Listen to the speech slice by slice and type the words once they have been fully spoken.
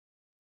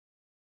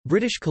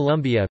British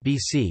Columbia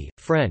BC,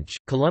 French,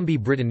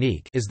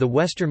 Colombie-Britannique is the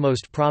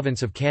westernmost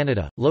province of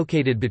Canada,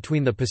 located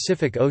between the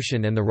Pacific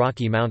Ocean and the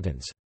Rocky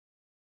Mountains.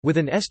 With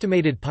an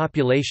estimated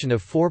population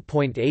of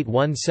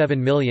 4.817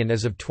 million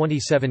as of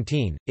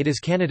 2017, it is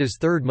Canada's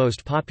third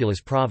most populous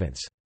province.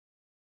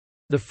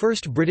 The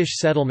first British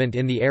settlement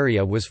in the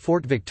area was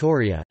Fort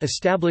Victoria,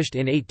 established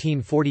in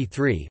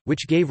 1843,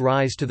 which gave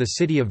rise to the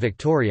city of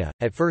Victoria,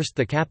 at first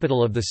the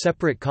capital of the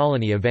separate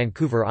colony of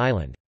Vancouver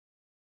Island.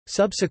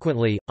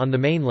 Subsequently, on the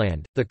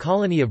mainland, the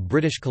colony of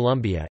British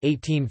Columbia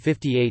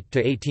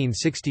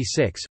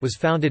 (1858–1866) was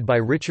founded by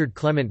Richard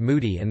Clement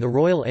Moody and the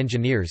Royal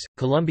Engineers,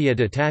 Columbia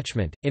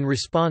Detachment, in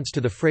response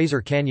to the Fraser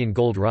Canyon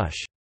Gold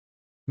Rush.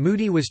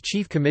 Moody was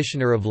Chief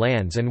Commissioner of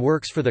Lands and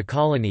Works for the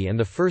colony and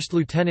the first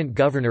Lieutenant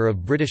Governor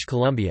of British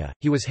Columbia.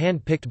 He was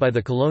hand-picked by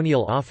the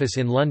Colonial Office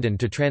in London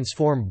to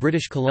transform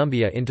British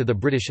Columbia into the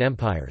British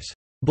Empire's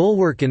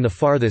bulwark in the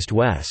farthest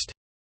west,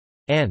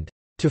 and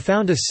to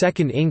found a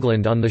second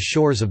England on the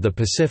shores of the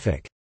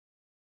Pacific.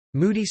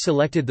 Moody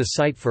selected the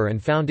site for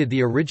and founded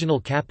the original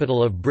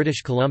capital of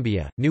British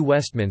Columbia, New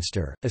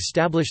Westminster,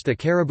 established the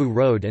Caribou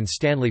Road and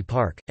Stanley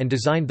Park, and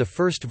designed the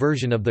first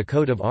version of the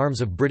coat of arms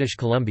of British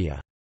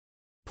Columbia.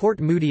 Port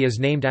Moody is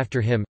named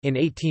after him. In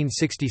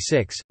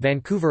 1866,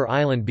 Vancouver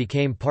Island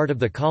became part of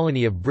the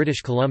colony of British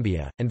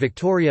Columbia, and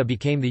Victoria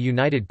became the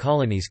United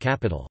Colonies'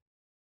 capital.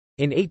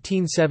 In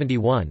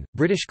 1871,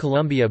 British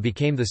Columbia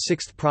became the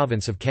sixth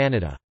province of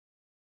Canada.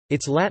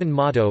 Its Latin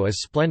motto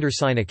is Splendor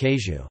sine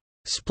occasu,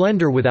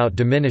 splendor without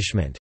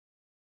diminishment.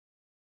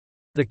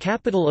 The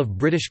capital of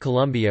British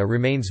Columbia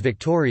remains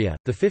Victoria,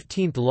 the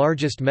 15th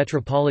largest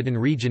metropolitan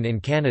region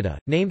in Canada,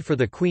 named for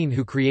the Queen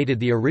who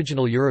created the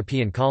original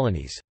European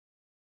colonies.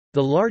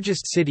 The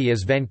largest city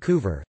is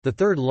Vancouver, the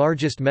third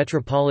largest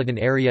metropolitan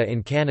area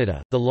in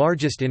Canada, the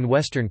largest in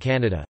Western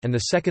Canada, and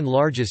the second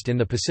largest in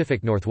the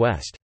Pacific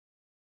Northwest.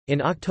 In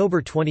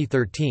October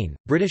 2013,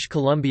 British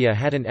Columbia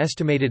had an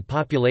estimated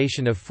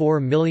population of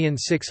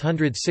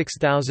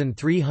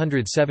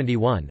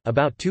 4,606,371,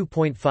 about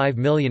 2.5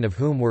 million of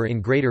whom were in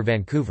Greater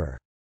Vancouver.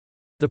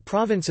 The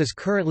province is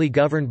currently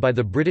governed by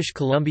the British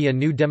Columbia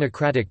New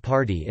Democratic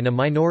Party in a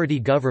minority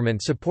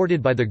government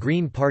supported by the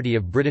Green Party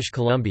of British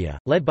Columbia,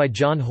 led by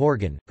John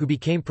Horgan, who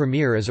became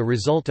premier as a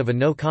result of a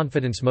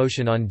no-confidence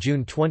motion on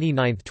June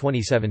 29,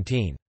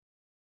 2017.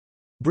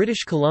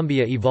 British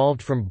Columbia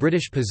evolved from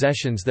British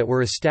possessions that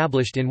were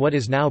established in what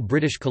is now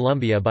British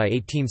Columbia by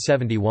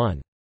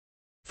 1871.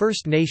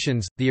 First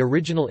Nations, the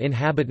original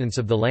inhabitants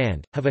of the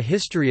land, have a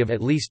history of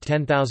at least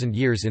 10,000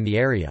 years in the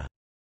area.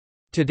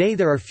 Today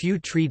there are few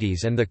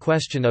treaties and the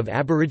question of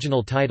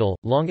Aboriginal title,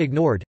 long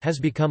ignored, has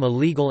become a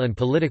legal and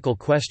political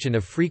question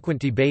of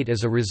frequent debate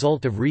as a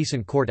result of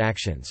recent court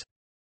actions.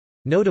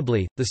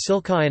 Notably, the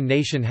Silkayan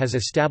Nation has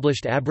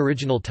established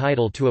Aboriginal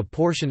title to a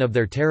portion of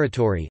their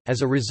territory,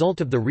 as a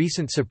result of the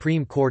recent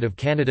Supreme Court of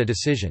Canada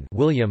decision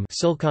William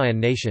Silkayan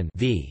Nation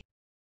v.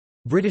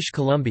 British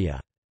Columbia.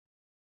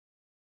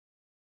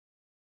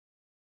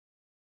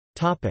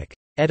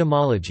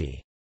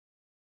 Etymology.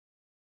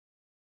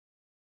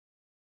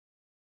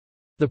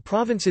 The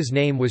province's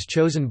name was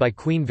chosen by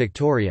Queen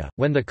Victoria,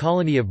 when the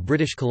colony of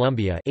British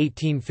Columbia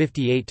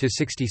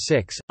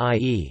 1858–66,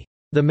 i.e.,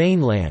 the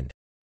mainland,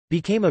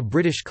 became a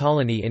British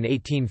colony in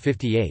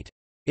 1858.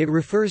 It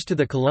refers to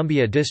the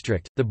Columbia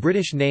District, the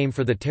British name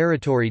for the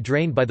territory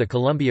drained by the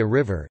Columbia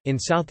River, in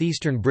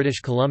southeastern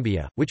British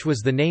Columbia, which was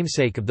the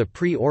namesake of the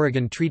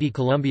pre-Oregon Treaty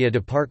Columbia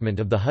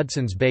Department of the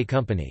Hudson's Bay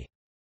Company.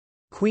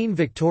 Queen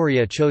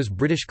Victoria chose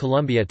British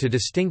Columbia to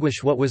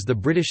distinguish what was the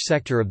British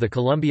sector of the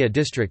Columbia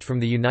District from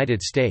the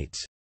United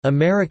States'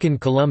 American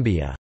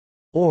Columbia,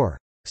 or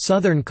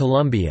Southern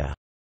Columbia,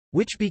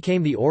 which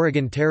became the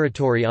Oregon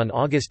Territory on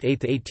August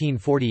 8,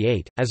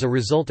 1848, as a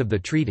result of the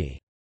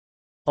treaty.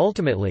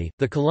 Ultimately,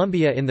 the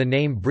Columbia in the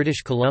name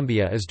British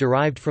Columbia is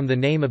derived from the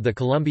name of the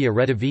Columbia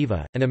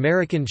Rediviva, an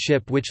American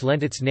ship which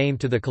lent its name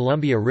to the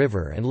Columbia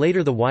River and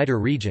later the wider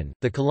region.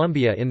 The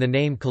Columbia in the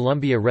name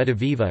Columbia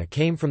Rediviva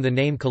came from the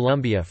name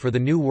Columbia for the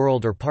New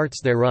World or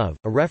parts thereof,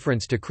 a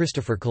reference to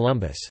Christopher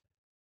Columbus.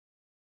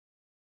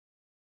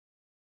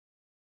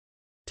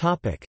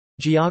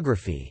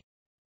 Geography.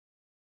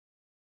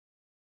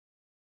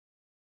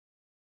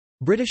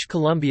 British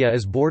Columbia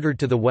is bordered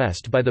to the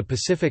west by the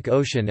Pacific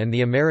Ocean and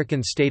the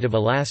American state of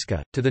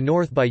Alaska, to the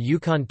north by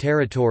Yukon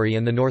Territory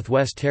and the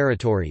Northwest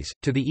Territories,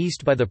 to the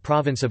east by the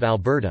province of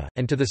Alberta,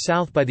 and to the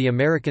south by the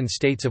American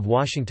states of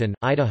Washington,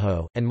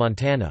 Idaho, and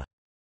Montana.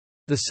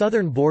 The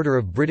southern border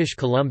of British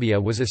Columbia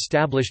was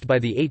established by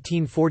the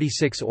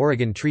 1846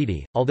 Oregon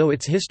Treaty, although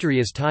its history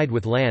is tied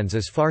with lands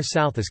as far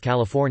south as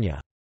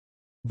California.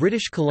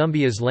 British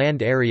Columbia's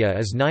land area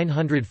is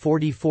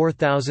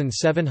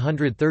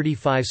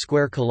 944,735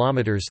 square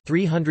kilometers,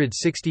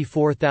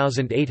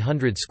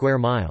 364,800 square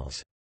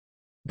miles.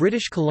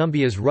 British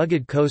Columbia's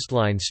rugged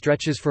coastline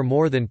stretches for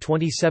more than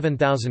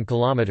 27,000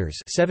 kilometers,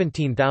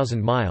 17,000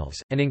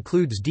 miles, and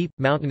includes deep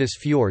mountainous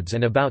fjords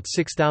and about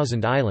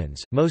 6,000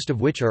 islands, most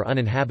of which are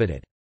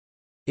uninhabited.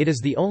 It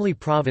is the only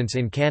province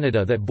in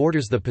Canada that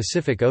borders the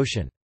Pacific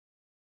Ocean.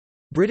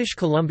 British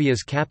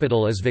Columbia's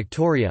capital is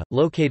Victoria,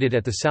 located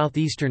at the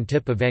southeastern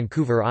tip of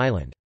Vancouver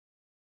Island.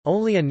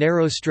 Only a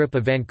narrow strip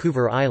of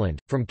Vancouver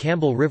Island, from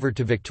Campbell River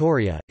to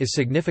Victoria, is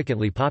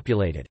significantly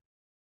populated.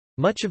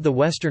 Much of the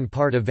western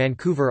part of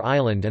Vancouver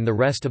Island and the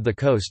rest of the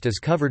coast is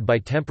covered by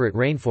temperate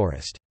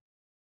rainforest.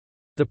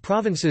 The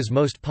province's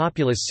most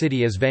populous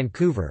city is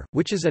Vancouver,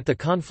 which is at the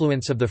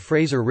confluence of the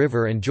Fraser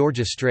River and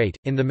Georgia Strait,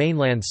 in the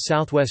mainland's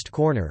southwest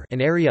corner,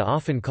 an area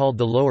often called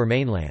the Lower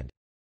Mainland.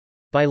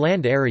 By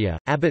land area,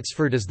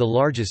 Abbotsford is the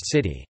largest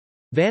city.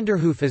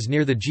 Vanderhoof is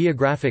near the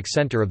geographic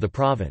centre of the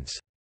province.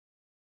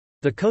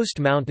 The Coast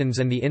Mountains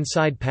and the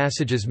Inside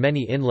Passage's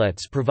many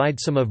inlets provide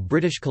some of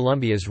British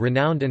Columbia's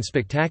renowned and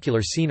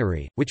spectacular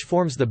scenery, which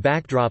forms the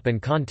backdrop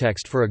and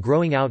context for a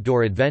growing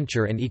outdoor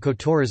adventure and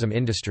ecotourism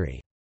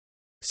industry.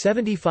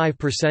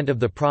 75% of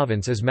the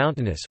province is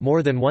mountainous,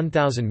 more than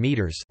 1,000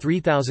 meters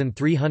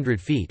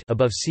 (3,300 feet)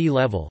 above sea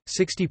level,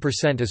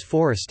 60% is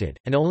forested,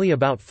 and only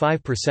about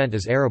 5%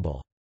 is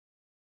arable.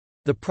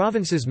 The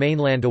province's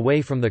mainland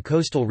away from the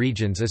coastal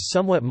regions is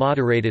somewhat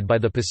moderated by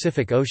the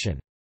Pacific Ocean.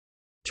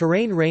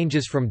 Terrain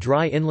ranges from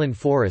dry inland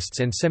forests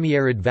and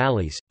semi-arid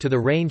valleys, to the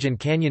range and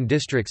canyon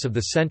districts of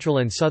the central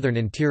and southern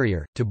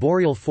interior, to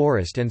boreal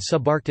forest and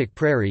subarctic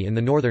prairie in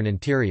the northern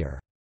interior.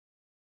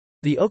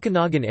 The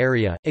Okanagan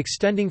area,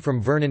 extending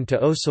from Vernon to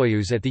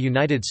Osoyoos at the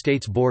United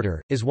States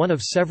border, is one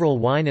of several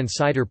wine and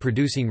cider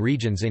producing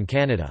regions in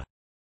Canada.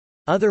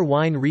 Other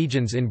wine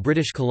regions in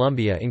British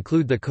Columbia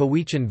include the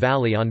Cowichan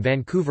Valley on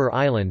Vancouver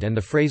Island and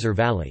the Fraser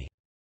Valley.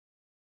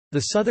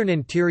 The southern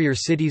interior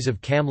cities of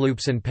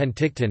Kamloops and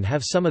Penticton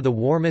have some of the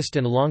warmest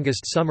and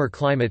longest summer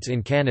climates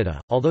in Canada,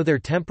 although their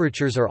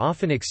temperatures are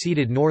often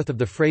exceeded north of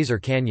the Fraser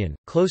Canyon,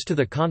 close to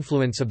the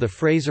confluence of the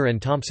Fraser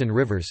and Thompson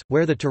rivers,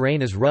 where the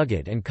terrain is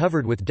rugged and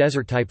covered with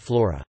desert-type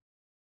flora.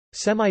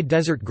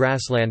 Semi-desert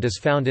grassland is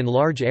found in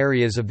large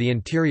areas of the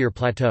interior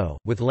plateau,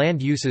 with land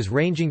uses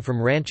ranging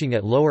from ranching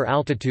at lower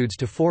altitudes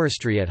to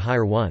forestry at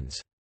higher ones.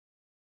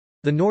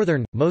 The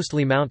northern,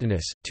 mostly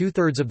mountainous,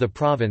 two-thirds of the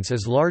province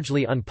is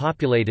largely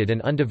unpopulated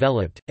and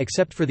undeveloped,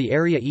 except for the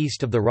area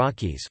east of the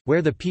Rockies,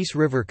 where the Peace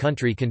River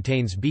country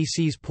contains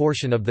BC's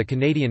portion of the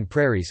Canadian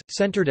Prairies,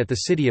 centred at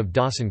the city of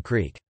Dawson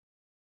Creek.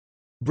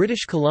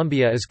 British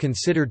Columbia is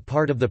considered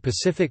part of the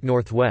Pacific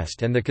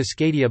Northwest and the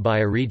Cascadia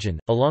bioregion,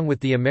 along with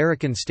the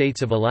American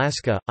states of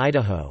Alaska,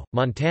 Idaho,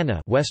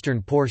 Montana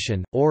western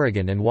portion,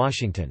 Oregon and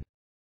Washington.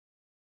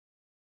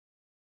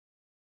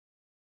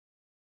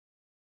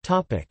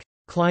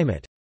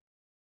 Climate.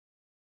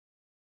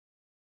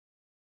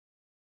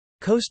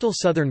 Coastal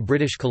southern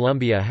British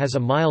Columbia has a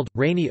mild,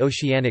 rainy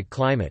oceanic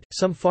climate,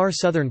 some far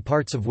southern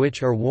parts of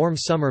which are warm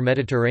summer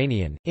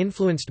Mediterranean,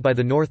 influenced by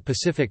the North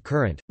Pacific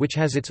Current, which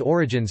has its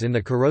origins in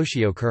the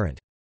Kuroshio Current.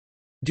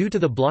 Due to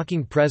the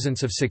blocking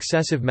presence of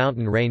successive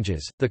mountain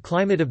ranges, the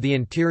climate of the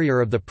interior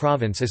of the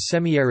province is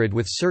semi-arid,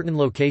 with certain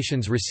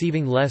locations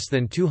receiving less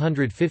than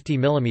 250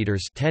 mm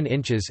 (10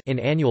 inches) in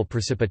annual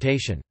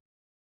precipitation.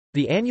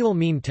 The annual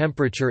mean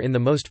temperature in the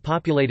most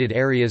populated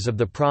areas of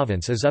the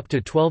province is up to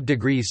 12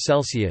 degrees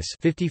Celsius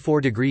 (54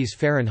 degrees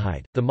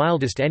Fahrenheit), the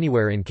mildest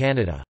anywhere in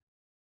Canada.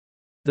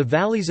 The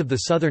valleys of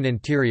the southern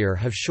interior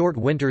have short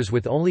winters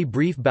with only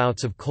brief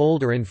bouts of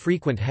cold or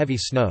infrequent heavy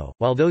snow,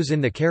 while those in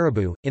the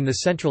Cariboo, in the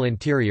central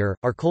interior,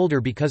 are colder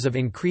because of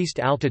increased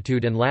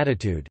altitude and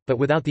latitude, but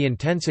without the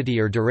intensity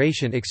or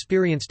duration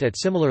experienced at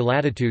similar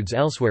latitudes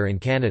elsewhere in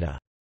Canada.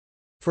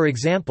 For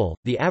example,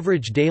 the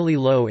average daily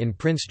low in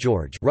Prince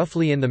George,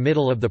 roughly in the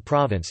middle of the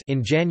province,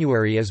 in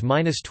January is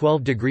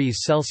 -12 degrees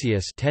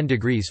Celsius (10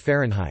 degrees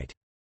Fahrenheit).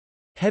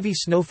 Heavy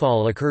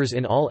snowfall occurs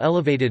in all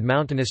elevated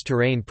mountainous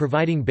terrain,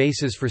 providing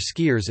bases for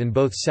skiers in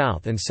both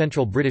South and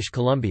Central British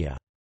Columbia.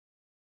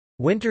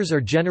 Winters are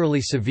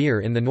generally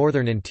severe in the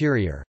northern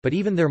interior, but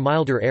even their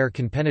milder air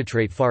can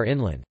penetrate far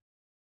inland.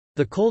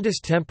 The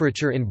coldest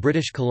temperature in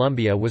British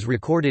Columbia was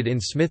recorded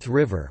in Smith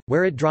River,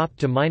 where it dropped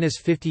to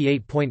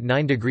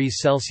 -58.9 degrees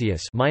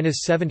Celsius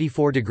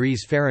 (-74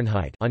 degrees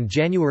Fahrenheit) on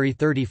January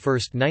 31,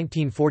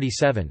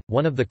 1947,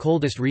 one of the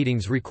coldest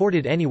readings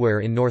recorded anywhere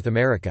in North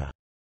America.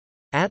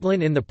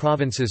 Atlin in the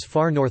province's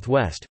far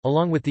northwest,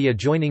 along with the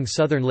adjoining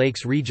Southern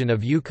Lakes region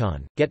of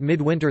Yukon, get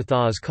midwinter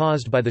thaws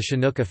caused by the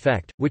Chinook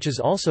effect, which is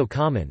also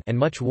common and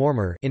much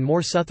warmer in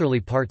more southerly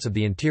parts of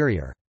the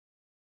interior.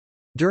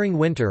 During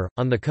winter,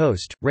 on the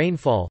coast,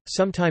 rainfall,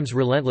 sometimes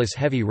relentless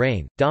heavy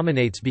rain,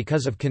 dominates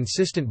because of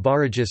consistent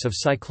barrages of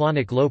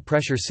cyclonic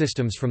low-pressure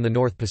systems from the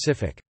North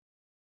Pacific.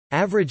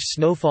 Average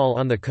snowfall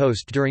on the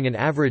coast during an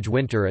average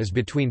winter is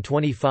between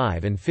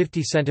 25 and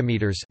 50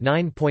 cm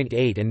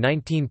 (9.8 and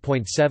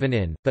 19.7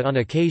 in), but on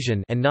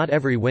occasion and not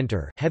every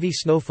winter, heavy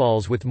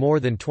snowfalls with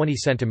more than 20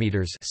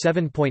 cm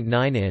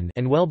 (7.9 in)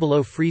 and well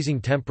below freezing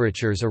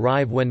temperatures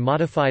arrive when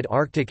modified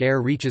Arctic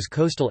air reaches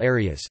coastal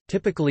areas,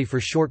 typically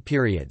for short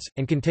periods,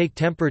 and can take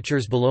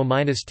temperatures below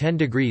 -10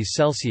 degrees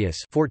Celsius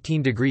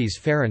 (14 degrees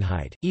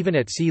Fahrenheit), even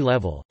at sea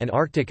level, and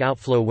Arctic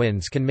outflow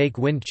winds can make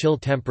wind chill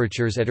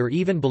temperatures at or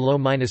even below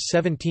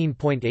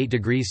 -17.8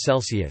 degrees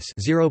Celsius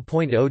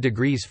 (0.0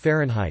 degrees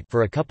Fahrenheit)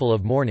 for a couple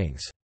of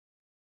mornings.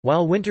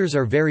 While winters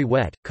are very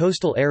wet,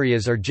 coastal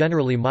areas are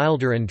generally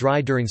milder and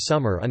dry during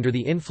summer under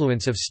the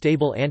influence of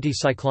stable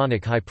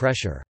anticyclonic high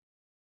pressure.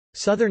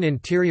 Southern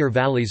interior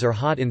valleys are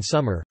hot in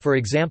summer, for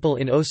example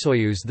in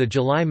Osoyoos the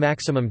July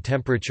maximum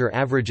temperature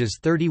averages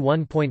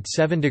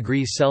 31.7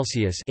 degrees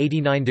Celsius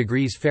 (89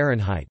 degrees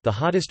Fahrenheit), the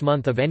hottest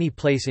month of any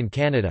place in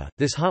Canada.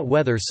 This hot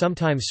weather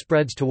sometimes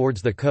spreads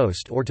towards the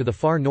coast or to the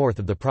far north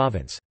of the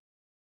province.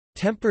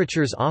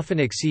 Temperatures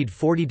often exceed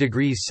 40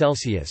 degrees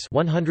Celsius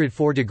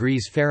 (104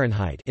 degrees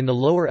Fahrenheit) in the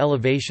lower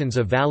elevations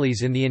of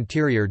valleys in the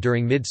interior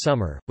during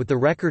midsummer, with the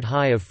record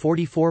high of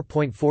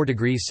 44.4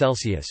 degrees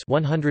Celsius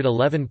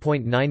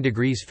 (111.9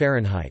 degrees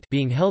Fahrenheit)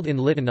 being held in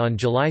Lytton on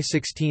July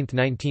 16,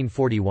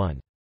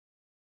 1941.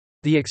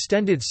 The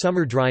extended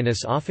summer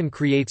dryness often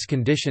creates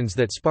conditions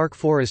that spark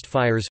forest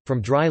fires, from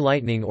dry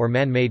lightning or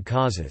man-made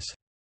causes.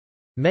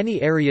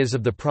 Many areas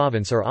of the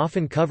province are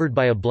often covered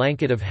by a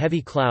blanket of heavy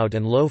cloud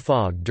and low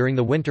fog during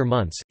the winter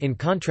months, in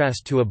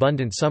contrast to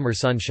abundant summer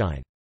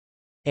sunshine.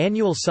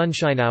 Annual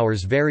sunshine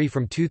hours vary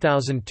from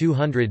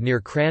 2,200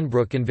 near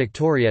Cranbrook in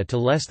Victoria to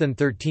less than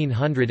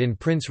 1,300 in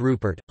Prince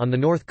Rupert, on the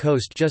north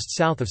coast just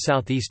south of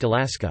southeast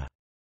Alaska.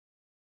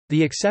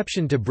 The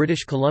exception to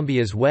British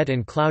Columbia's wet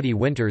and cloudy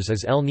winters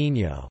is El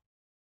Niño.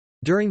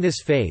 During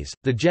this phase,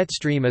 the jet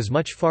stream is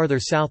much farther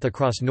south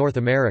across North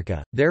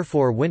America,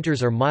 therefore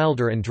winters are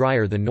milder and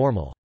drier than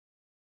normal.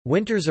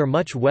 Winters are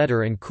much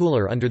wetter and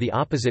cooler under the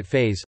opposite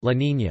phase, La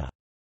Niña.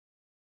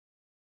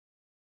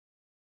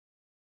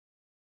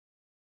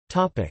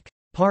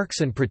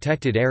 Parks and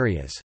protected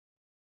areas.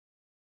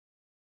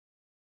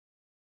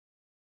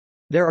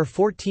 There are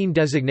 14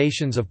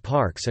 designations of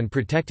parks and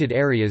protected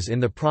areas in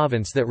the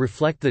province that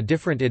reflect the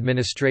different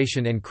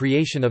administration and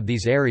creation of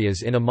these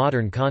areas in a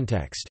modern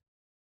context.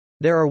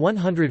 There are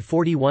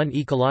 141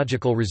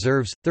 ecological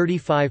reserves,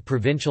 35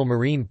 provincial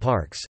marine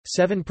parks,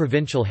 7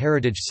 provincial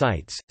heritage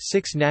sites,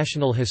 6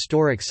 National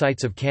Historic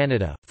Sites of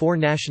Canada, 4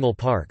 national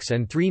parks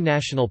and 3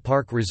 national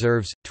park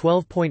reserves.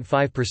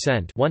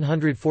 12.5%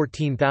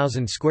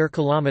 (114,000 square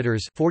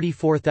kilometers,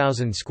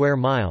 44,000 square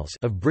miles)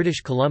 of British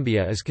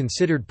Columbia is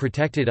considered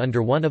protected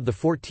under one of the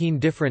 14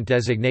 different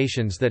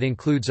designations that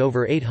includes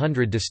over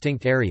 800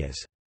 distinct areas.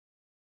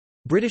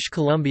 British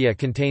Columbia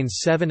contains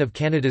 7 of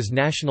Canada's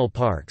national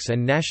parks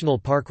and national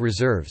park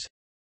reserves: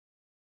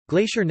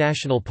 Glacier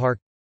National Park,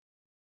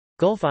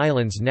 Gulf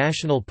Islands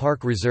National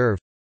Park Reserve,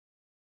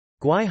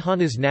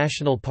 Gwaii-Hana's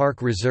National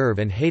Park Reserve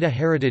and Haida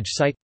Heritage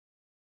Site,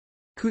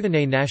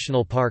 Kootenay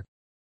National Park,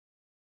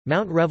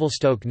 Mount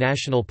Revelstoke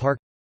National Park,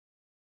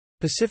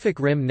 Pacific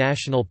Rim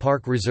National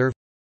Park Reserve,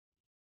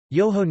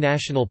 Yoho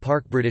National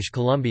Park. British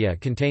Columbia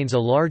contains a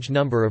large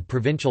number of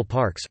provincial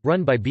parks,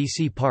 run by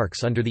BC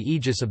Parks under the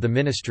aegis of the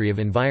Ministry of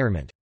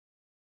Environment.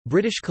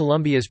 British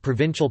Columbia's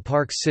provincial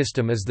parks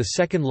system is the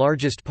second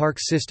largest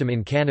parks system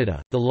in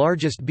Canada, the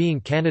largest being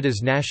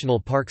Canada's National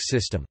Parks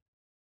System.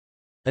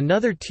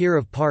 Another tier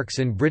of parks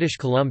in British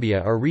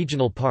Columbia are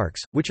regional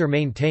parks, which are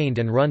maintained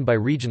and run by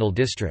regional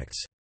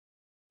districts.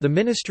 The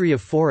Ministry of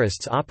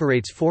Forests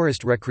operates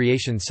forest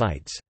recreation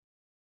sites.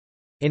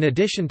 In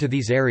addition to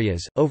these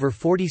areas, over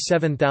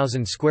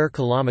 47,000 square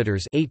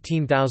kilometers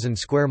 (18,000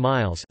 square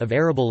miles) of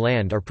arable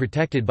land are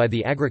protected by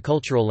the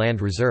Agricultural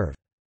Land Reserve.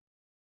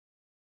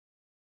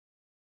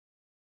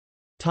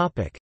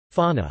 Topic: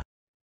 Fauna.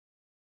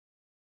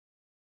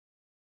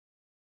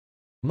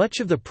 Much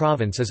of the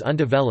province is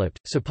undeveloped,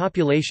 so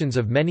populations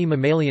of many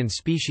mammalian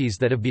species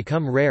that have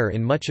become rare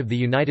in much of the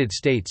United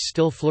States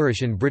still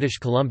flourish in British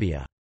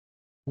Columbia.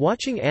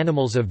 Watching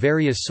animals of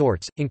various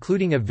sorts,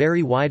 including a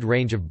very wide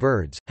range of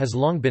birds, has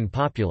long been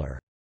popular.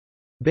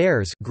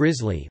 Bears,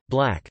 grizzly,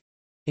 black,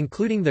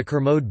 including the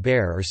Kermode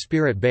bear or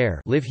spirit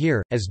bear, live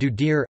here, as do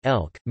deer,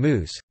 elk,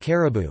 moose,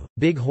 caribou,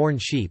 big-horn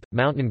sheep,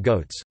 mountain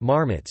goats,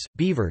 marmots,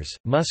 beavers,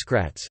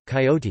 muskrats,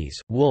 coyotes,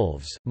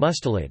 wolves,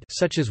 mustelid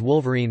such as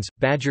wolverines,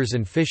 badgers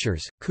and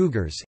fishers,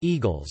 cougars,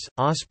 eagles,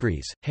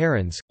 ospreys,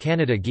 herons,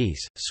 Canada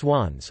geese,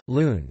 swans,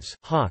 loons,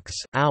 hawks,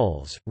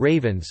 owls,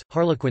 ravens,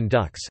 harlequin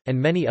ducks,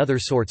 and many other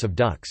sorts of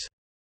ducks.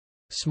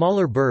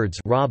 Smaller birds,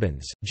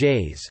 robins,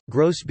 jays,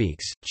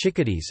 grosbeaks,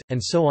 chickadees,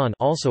 and so on,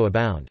 also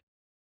abound.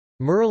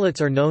 Murrelets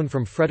are known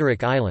from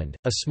Frederick Island,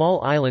 a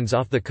small islands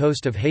off the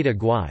coast of Haida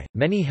Gwaii.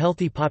 Many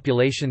healthy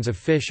populations of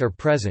fish are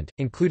present,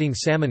 including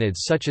salmonids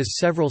such as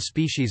several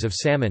species of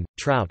salmon,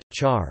 trout,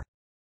 char.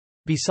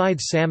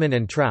 Besides salmon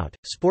and trout,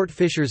 sport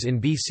fishers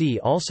in BC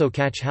also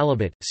catch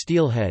halibut,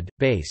 steelhead,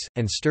 bass,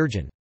 and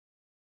sturgeon.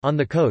 On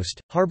the coast,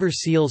 harbor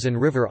seals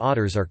and river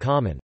otters are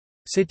common.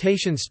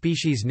 Cetacean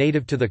species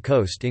native to the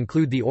coast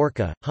include the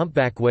orca,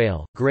 humpback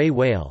whale, gray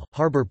whale,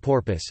 harbor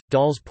porpoise,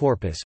 Dall's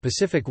porpoise,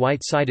 Pacific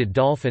white-sided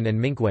dolphin and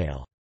minke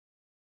whale.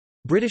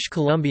 British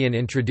Columbian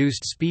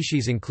introduced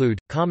species include,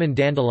 common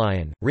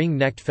dandelion,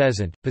 ring-necked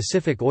pheasant,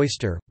 Pacific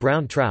oyster,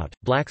 brown trout,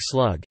 black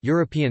slug,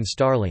 European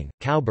starling,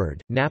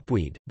 cowbird,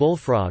 knapweed,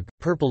 bullfrog,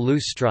 purple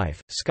loose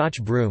strife, Scotch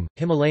broom,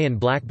 Himalayan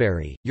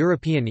blackberry,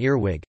 European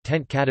earwig,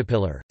 tent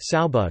caterpillar,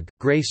 sowbug,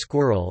 gray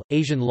squirrel,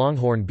 Asian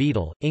longhorn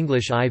beetle,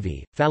 English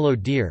ivy, fallow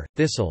deer,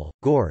 thistle,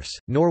 gorse,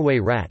 Norway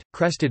rat,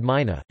 crested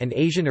myna, and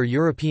Asian or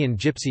European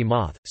gypsy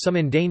moth. Some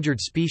endangered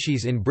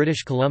species in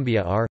British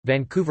Columbia are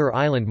Vancouver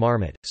Island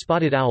marmot,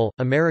 spotted owl,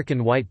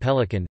 American white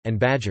pelican, and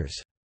badgers.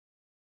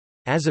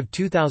 As of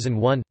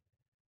 2001.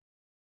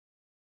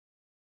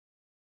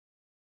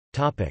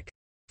 Topic: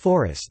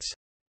 Forests.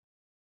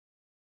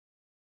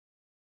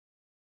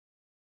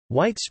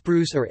 White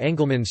spruce or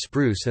Engelmann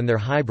spruce and their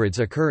hybrids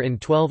occur in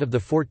 12 of the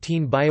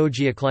 14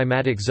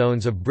 biogeoclimatic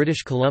zones of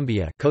British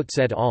Columbia. Coates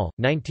et al.,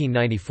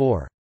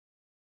 1994.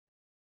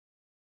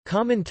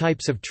 Common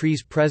types of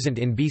trees present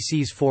in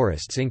BC's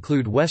forests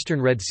include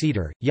western red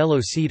cedar,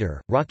 yellow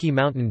cedar, Rocky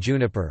Mountain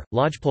juniper,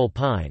 lodgepole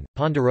pine,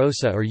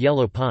 ponderosa or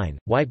yellow pine,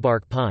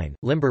 whitebark pine,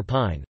 limber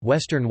pine,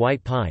 western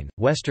white pine,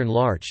 western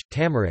larch,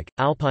 tamarack,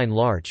 alpine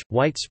larch,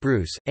 white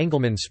spruce,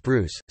 Engelmann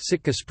spruce,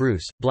 Sitka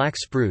spruce, black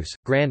spruce,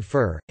 grand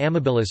fir,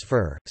 amabilis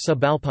fir,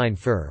 subalpine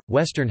fir,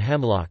 western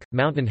hemlock,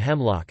 mountain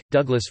hemlock,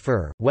 Douglas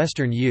fir,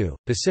 western yew,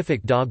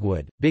 Pacific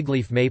dogwood,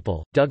 bigleaf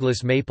maple,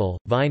 Douglas maple,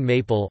 vine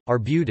maple,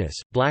 arbutus,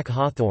 black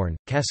hawthorn,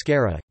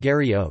 cascara,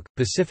 Gary oak,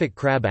 Pacific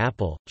crab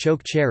apple,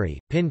 choke cherry,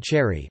 pin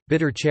cherry,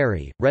 bitter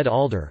cherry, red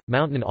alder,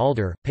 mountain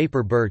alder,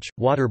 paper birch,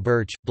 water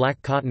birch,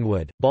 black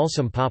cottonwood,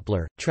 balsam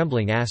poplar,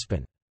 trembling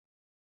aspen.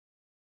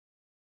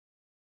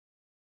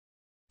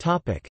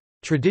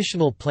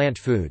 Traditional plant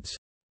foods.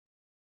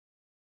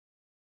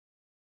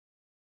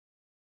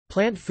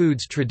 Plant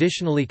foods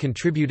traditionally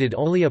contributed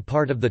only a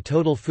part of the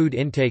total food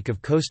intake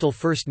of coastal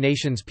First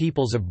Nations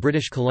peoples of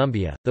British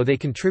Columbia, though they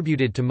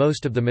contributed to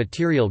most of the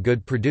material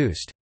good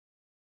produced.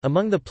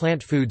 Among the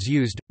plant foods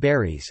used,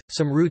 berries,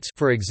 some roots,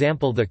 for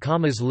example the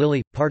Camas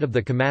lily, part of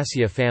the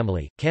Camassia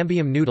family,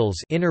 cambium noodles,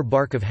 inner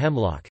bark of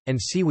hemlock, and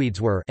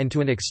seaweeds were, and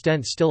to an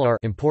extent still are,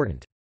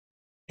 important.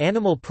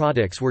 Animal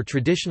products were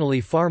traditionally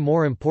far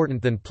more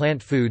important than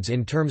plant foods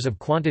in terms of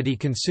quantity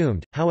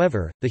consumed.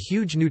 However, the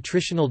huge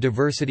nutritional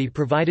diversity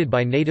provided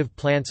by native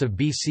plants of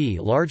BC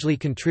largely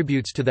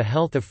contributes to the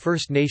health of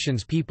First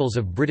Nations peoples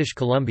of British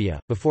Columbia.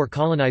 Before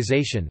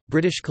colonization,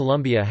 British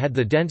Columbia had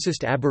the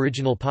densest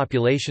Aboriginal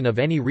population of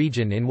any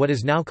region in what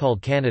is now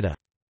called Canada.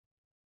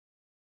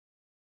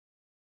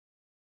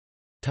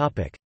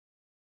 Topic: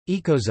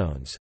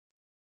 Ecozones.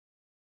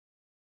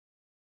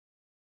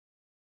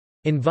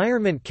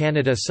 Environment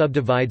Canada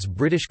subdivides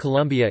British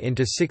Columbia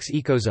into 6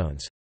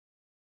 ecozones: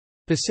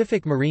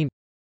 Pacific Marine,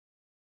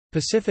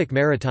 Pacific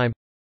Maritime,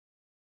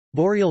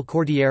 Boreal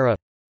Cordillera,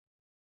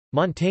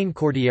 Montane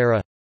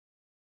Cordillera,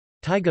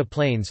 Taiga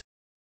Plains,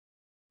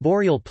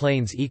 Boreal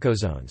Plains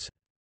ecozones.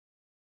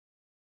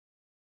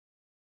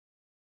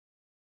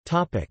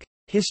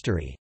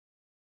 History.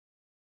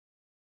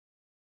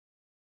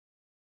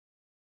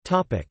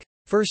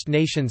 First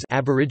Nations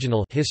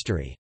Aboriginal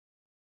history.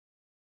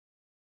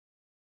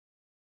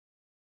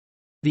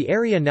 The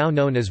area now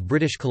known as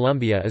British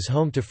Columbia is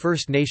home to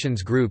First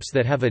Nations groups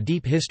that have a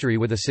deep history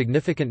with a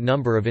significant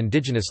number of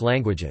indigenous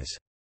languages.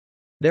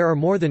 There are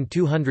more than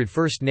 200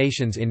 First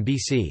Nations in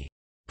BC.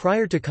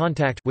 Prior to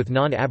contact with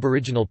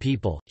non-Aboriginal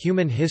people,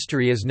 human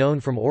history is known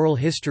from oral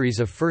histories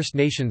of First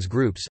Nations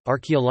groups,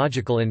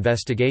 archaeological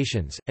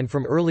investigations, and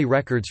from early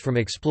records from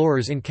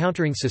explorers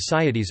encountering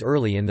societies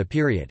early in the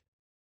period.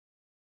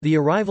 The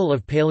arrival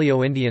of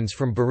Paleo-Indians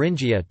from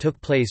Beringia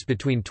took place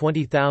between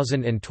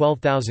 20,000 and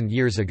 12,000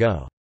 years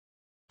ago.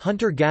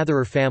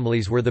 Hunter-gatherer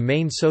families were the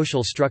main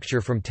social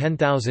structure from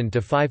 10,000 to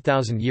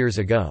 5,000 years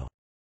ago.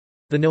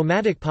 The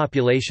nomadic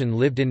population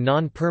lived in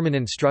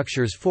non-permanent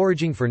structures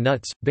foraging for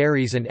nuts,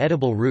 berries and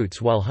edible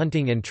roots while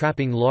hunting and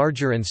trapping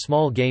larger and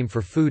small game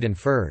for food and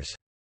furs.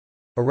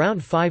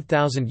 Around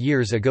 5,000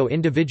 years ago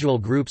individual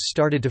groups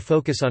started to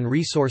focus on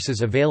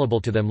resources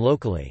available to them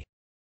locally.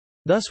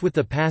 Thus with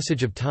the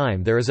passage of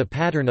time there is a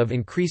pattern of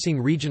increasing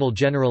regional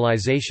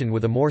generalization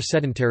with a more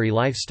sedentary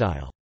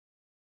lifestyle.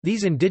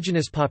 These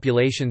indigenous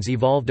populations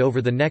evolved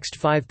over the next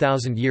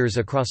 5,000 years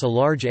across a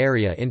large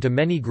area into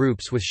many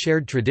groups with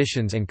shared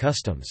traditions and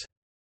customs.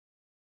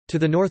 To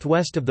the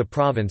northwest of the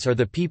province are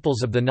the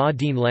peoples of the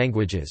Na-Dene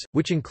languages,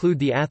 which include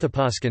the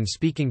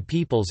Athapascan-speaking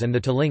peoples and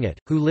the Tlingit,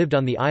 who lived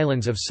on the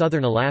islands of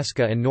southern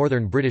Alaska and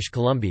northern British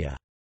Columbia.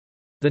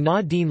 The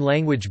Na-Dene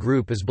language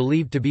group is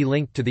believed to be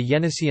linked to the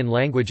Yeniseian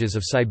languages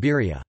of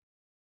Siberia.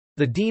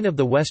 The Dene of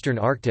the Western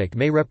Arctic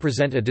may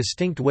represent a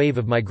distinct wave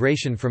of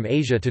migration from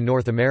Asia to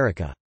North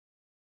America.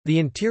 The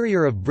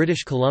interior of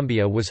British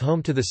Columbia was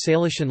home to the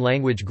Salishan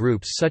language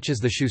groups such as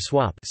the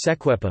Shuswap,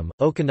 Secwepem,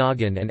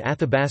 Okanagan and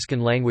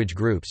Athabascan language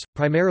groups,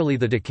 primarily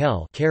the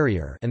Dakel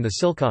Carrier and the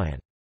Silkayan.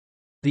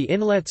 The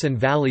inlets and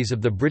valleys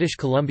of the British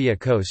Columbia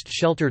coast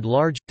sheltered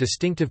large,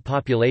 distinctive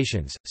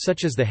populations,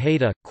 such as the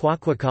Haida,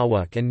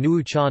 Kwakwaka'wakw and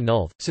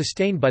Nuu-cha-Nulth,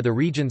 sustained by the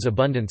region's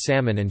abundant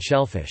salmon and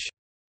shellfish.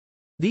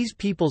 These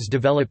peoples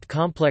developed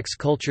complex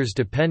cultures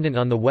dependent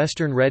on the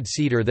western red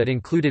cedar that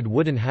included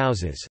wooden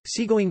houses,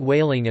 seagoing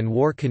whaling and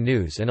war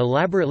canoes, and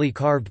elaborately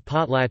carved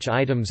potlatch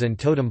items and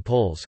totem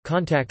poles.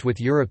 Contact with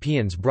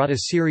Europeans brought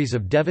a series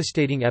of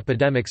devastating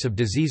epidemics of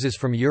diseases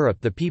from Europe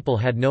the people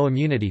had no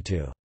immunity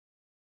to.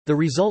 The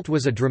result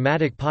was a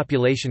dramatic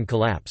population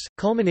collapse,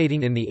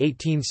 culminating in the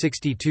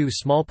 1862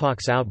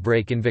 smallpox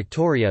outbreak in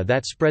Victoria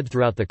that spread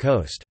throughout the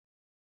coast.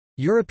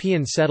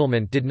 European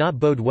settlement did not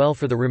bode well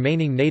for the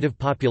remaining native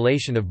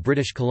population of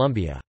British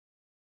Columbia.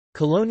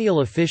 Colonial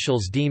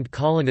officials deemed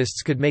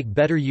colonists could make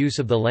better use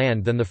of the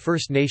land than the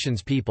First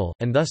Nations people,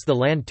 and thus the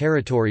land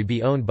territory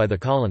be owned by the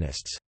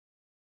colonists.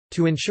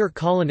 To ensure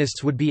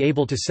colonists would be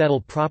able to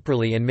settle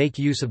properly and make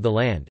use of the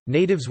land,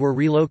 natives were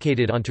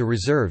relocated onto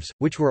reserves,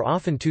 which were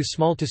often too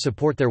small to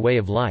support their way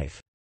of life.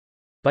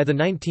 By the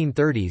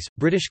 1930s,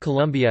 British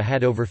Columbia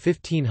had over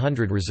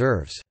 1,500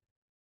 reserves.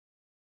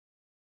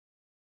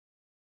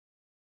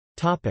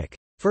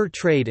 Fur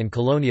trade and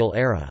colonial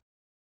era.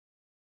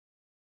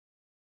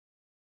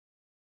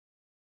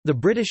 The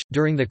British,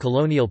 during the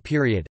colonial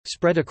period,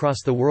 spread across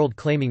the world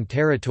claiming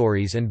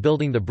territories and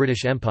building the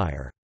British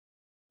Empire.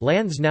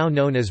 Lands now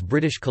known as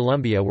British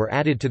Columbia were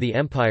added to the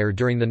empire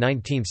during the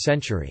 19th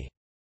century.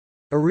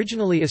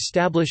 Originally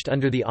established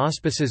under the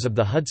auspices of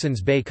the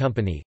Hudson's Bay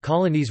Company,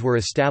 colonies were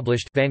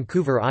established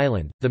Vancouver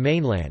Island, the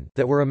mainland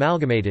that were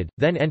amalgamated,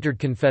 then entered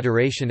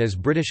Confederation as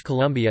British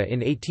Columbia in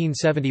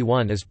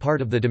 1871 as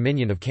part of the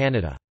Dominion of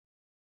Canada.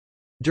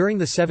 During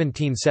the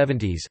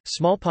 1770s,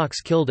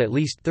 smallpox killed at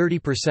least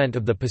 30%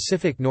 of the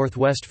Pacific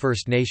Northwest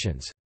First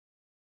Nations.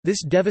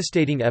 This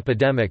devastating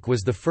epidemic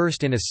was the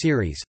first in a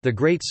series. The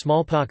Great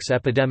Smallpox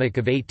Epidemic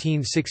of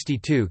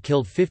 1862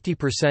 killed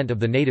 50%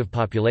 of the native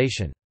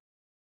population.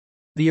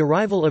 The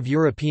arrival of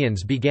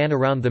Europeans began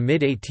around the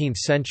mid-18th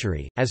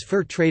century, as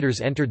fur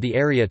traders entered the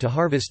area to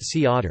harvest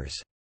sea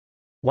otters.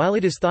 While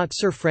it is thought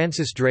Sir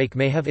Francis Drake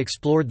may have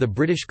explored the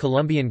British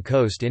Columbian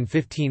coast in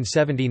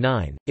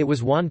 1579, it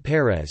was Juan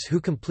Pérez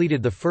who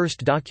completed the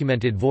first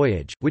documented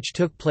voyage, which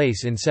took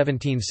place in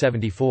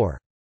 1774.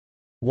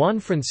 Juan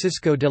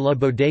Francisco de la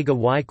Bodega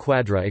y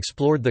Cuadra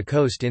explored the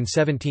coast in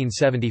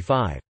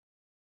 1775.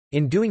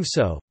 In doing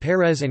so,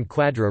 Pérez and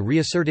Cuadra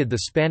reasserted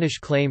the Spanish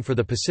claim for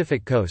the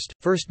Pacific coast,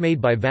 first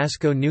made by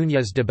Vasco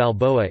Núñez de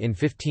Balboa in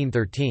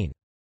 1513.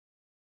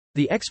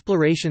 The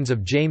explorations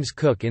of James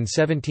Cook in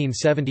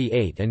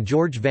 1778 and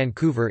George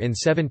Vancouver in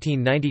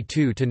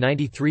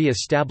 1792–93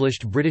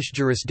 established British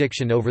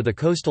jurisdiction over the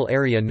coastal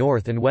area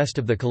north and west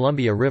of the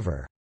Columbia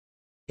River.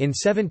 In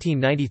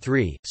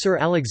 1793, Sir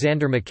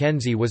Alexander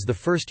Mackenzie was the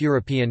first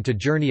European to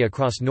journey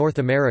across North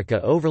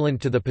America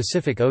overland to the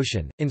Pacific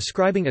Ocean,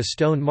 inscribing a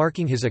stone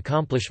marking his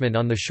accomplishment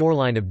on the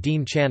shoreline of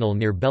Dean Channel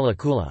near Bella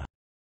Coola.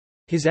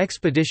 His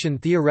expedition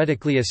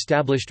theoretically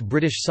established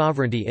British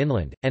sovereignty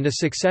inland, and a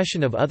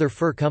succession of other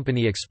fur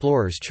company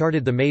explorers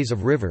charted the maze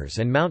of rivers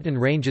and mountain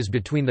ranges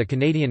between the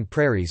Canadian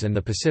prairies and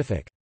the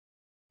Pacific.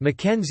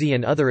 Mackenzie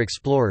and other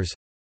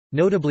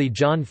explorers—notably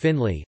John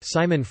Finlay,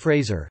 Simon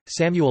Fraser,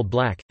 Samuel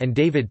Black, and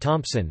David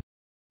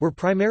Thompson—were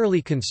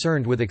primarily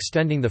concerned with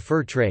extending the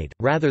fur trade,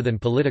 rather than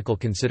political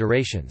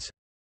considerations.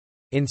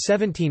 In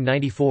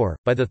 1794,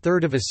 by the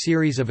third of a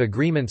series of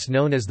agreements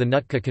known as the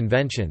Nootka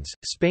Conventions,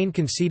 Spain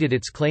conceded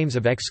its claims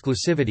of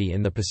exclusivity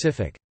in the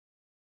Pacific.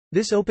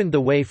 This opened the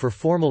way for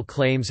formal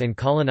claims and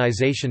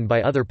colonization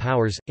by other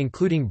powers,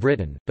 including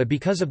Britain, but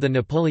because of the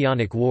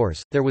Napoleonic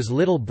Wars, there was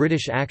little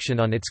British action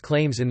on its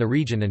claims in the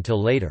region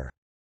until later.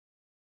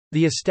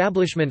 The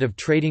establishment of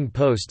trading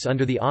posts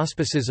under the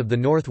auspices of the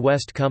North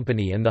West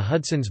Company and the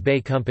Hudson's Bay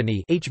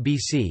Company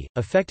 (HBC)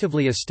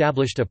 effectively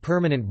established a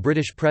permanent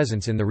British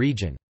presence in the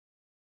region.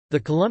 The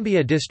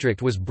Columbia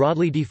District was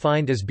broadly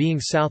defined as being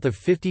south of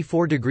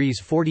 54 degrees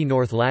 40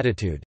 north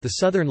latitude, the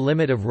southern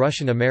limit of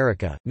Russian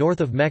America,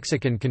 north of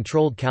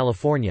Mexican-controlled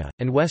California,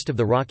 and west of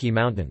the Rocky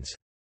Mountains.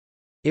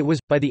 It was,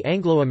 by the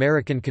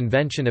Anglo-American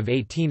Convention of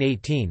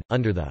 1818,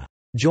 under the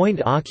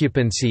joint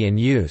occupancy and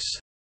use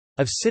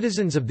of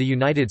citizens of the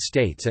United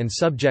States and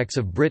subjects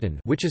of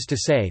Britain, which is to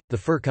say, the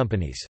fur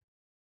companies.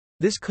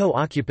 This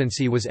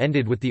co-occupancy was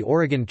ended with the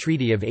Oregon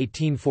Treaty of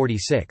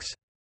 1846.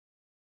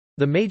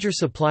 The major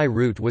supply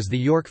route was the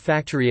York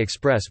Factory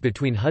Express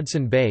between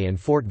Hudson Bay and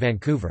Fort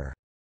Vancouver.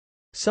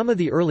 Some of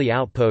the early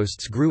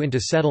outposts grew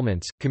into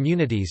settlements,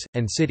 communities,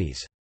 and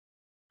cities.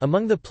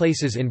 Among the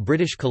places in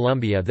British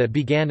Columbia that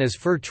began as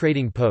fur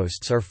trading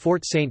posts are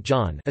Fort St.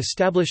 John,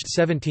 established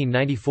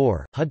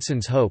 1794,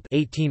 Hudson's Hope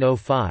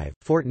 1805,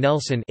 Fort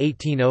Nelson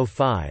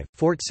 1805,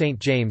 Fort St.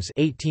 James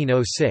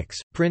 1806,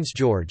 Prince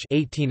George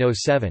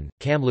 1807,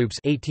 Kamloops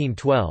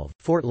 1812,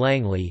 Fort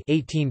Langley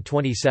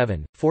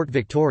 1827, Fort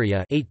Victoria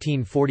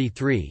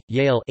 1843,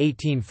 Yale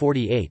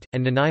 1848,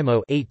 and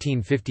Nanaimo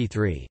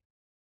 1853.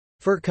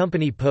 Fur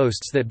company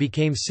posts that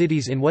became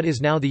cities in what is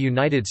now the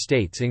United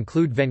States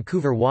include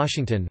Vancouver,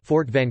 Washington,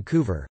 Fort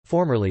Vancouver,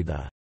 formerly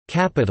the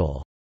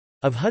capital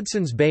of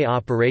Hudson's Bay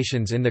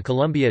operations in the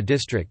Columbia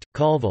District,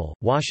 Colville,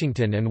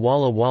 Washington, and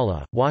Walla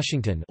Walla,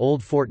 Washington,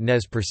 Old Fort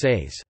Nez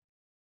Percés.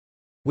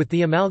 With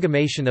the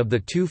amalgamation of the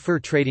two fur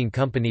trading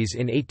companies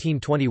in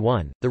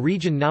 1821, the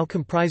region now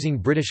comprising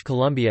British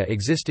Columbia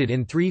existed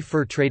in 3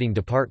 fur trading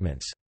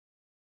departments.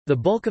 The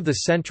bulk of the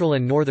central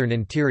and northern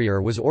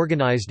interior was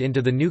organized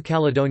into the New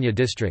Caledonia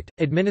District,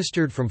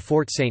 administered from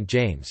Fort St.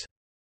 James.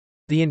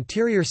 The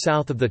interior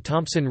south of the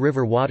Thompson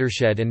River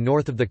watershed and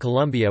north of the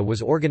Columbia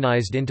was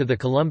organized into the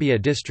Columbia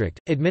District,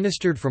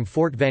 administered from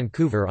Fort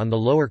Vancouver on the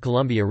lower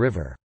Columbia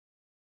River.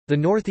 The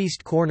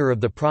northeast corner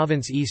of the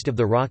province east of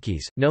the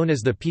Rockies, known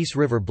as the Peace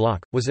River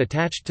Block, was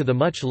attached to the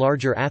much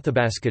larger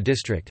Athabasca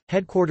District,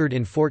 headquartered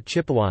in Fort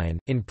Chipewyan,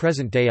 in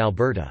present-day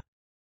Alberta.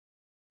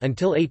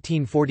 Until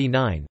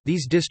 1849,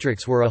 these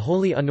districts were a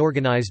wholly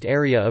unorganized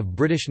area of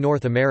British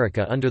North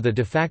America under the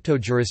de facto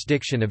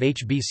jurisdiction of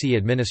HBC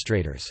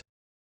administrators.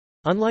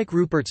 Unlike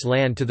Rupert's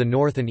Land to the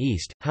north and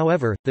east,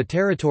 however, the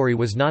territory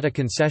was not a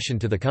concession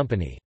to the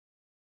company.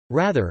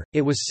 Rather,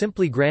 it was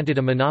simply granted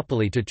a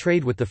monopoly to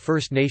trade with the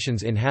First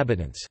Nations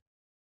inhabitants.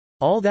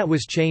 All that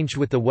was changed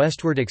with the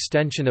westward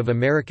extension of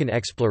American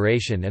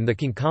exploration and the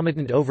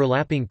concomitant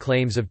overlapping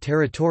claims of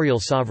territorial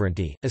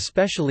sovereignty,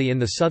 especially in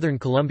the southern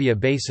Columbia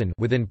Basin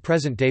within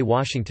present-day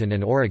Washington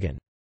and Oregon.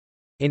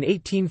 In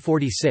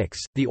 1846,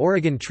 the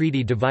Oregon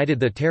Treaty divided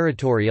the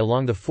territory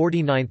along the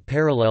 49th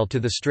parallel to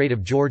the Strait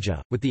of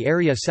Georgia, with the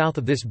area south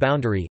of this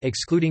boundary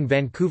excluding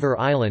Vancouver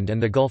Island and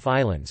the Gulf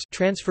Islands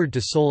transferred to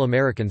sole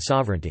American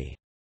sovereignty.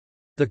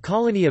 The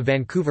colony of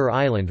Vancouver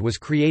Island was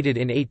created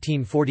in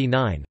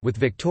 1849, with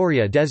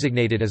Victoria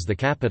designated as the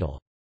capital.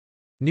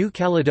 New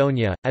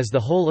Caledonia, as the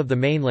whole of the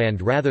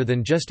mainland rather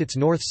than just its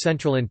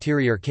north-central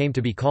interior came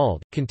to be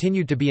called,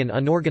 continued to be an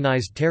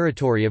unorganized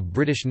territory of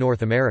British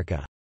North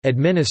America,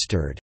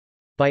 administered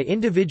by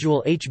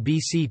individual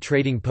HBC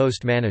trading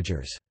post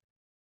managers.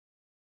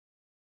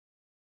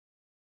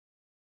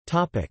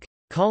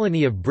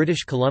 Colony of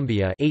British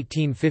Columbia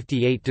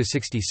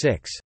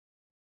 1858–66.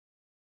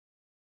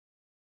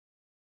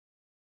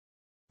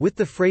 With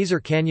the Fraser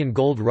Canyon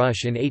Gold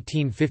Rush in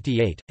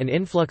 1858, an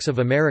influx of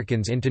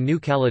Americans into New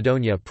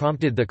Caledonia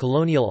prompted the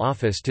Colonial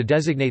Office to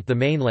designate the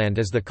mainland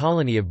as the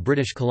colony of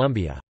British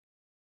Columbia.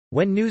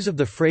 When news of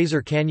the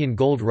Fraser Canyon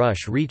Gold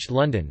Rush reached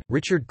London,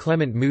 Richard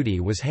Clement Moody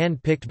was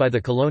hand-picked by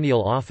the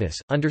Colonial Office,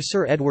 under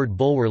Sir Edward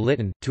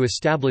Bulwer-Lytton, to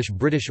establish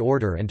British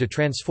order and to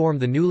transform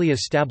the newly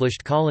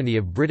established colony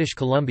of British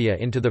Columbia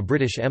into the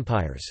British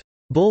Empire's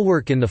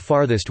bulwark in the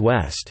farthest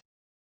west,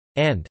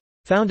 and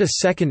found a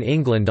second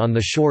England on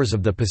the shores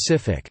of the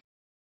Pacific.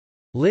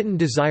 Lytton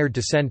desired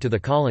to send to the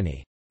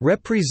colony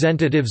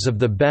representatives of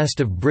the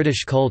best of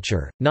British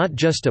culture, not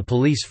just a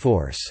police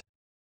force.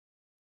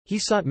 He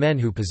sought men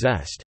who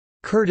possessed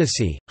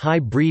courtesy, high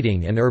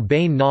breeding and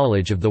urbane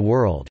knowledge of the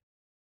world,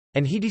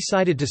 and he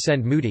decided to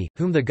send Moody,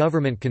 whom the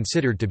government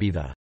considered to be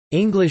the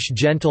English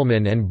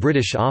gentleman and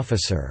British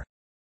officer,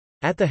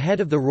 at the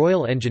head of the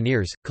Royal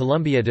Engineers,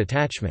 Columbia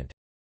Detachment.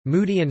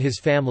 Moody and his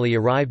family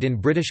arrived in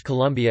British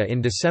Columbia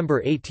in December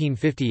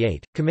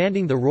 1858,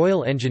 commanding the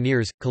Royal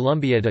Engineers,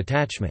 Columbia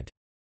Detachment.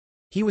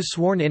 He was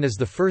sworn in as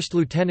the first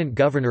Lieutenant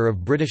Governor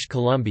of British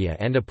Columbia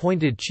and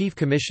appointed Chief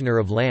Commissioner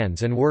of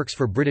Lands and Works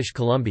for British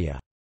Columbia.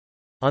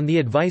 On the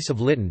advice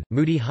of Lytton,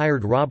 Moody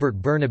hired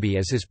Robert Burnaby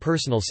as his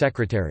personal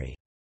secretary.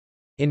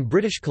 In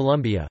British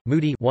Columbia,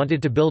 Moody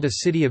wanted to build a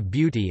city of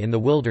beauty in the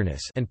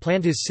wilderness and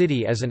planned his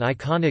city as an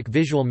iconic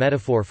visual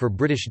metaphor for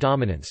British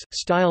dominance,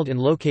 styled and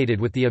located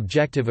with the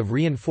objective of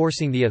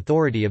reinforcing the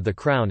authority of the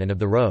Crown and of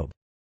the Robe.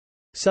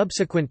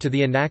 Subsequent to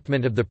the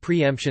enactment of the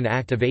Pre-Emption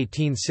Act of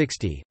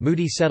 1860,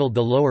 Moody settled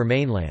the Lower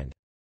Mainland.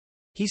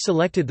 He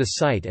selected the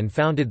site and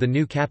founded the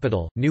new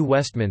capital, New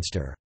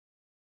Westminster.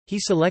 He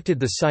selected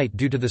the site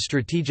due to the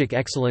strategic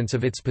excellence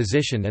of its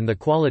position and the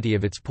quality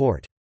of its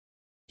port.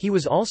 He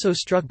was also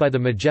struck by the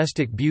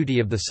majestic beauty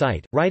of the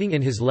site, writing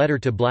in his letter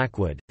to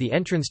Blackwood, "The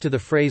entrance to the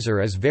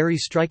Fraser is very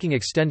striking,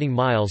 extending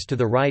miles to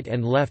the right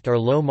and left are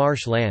low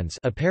marsh lands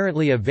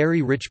apparently of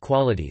very rich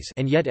qualities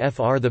and yet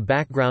fr the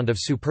background of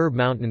superb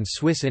mountains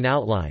Swiss in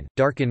outline,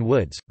 dark in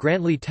woods,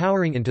 grandly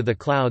towering into the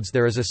clouds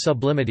there is a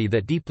sublimity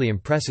that deeply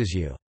impresses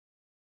you.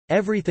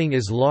 Everything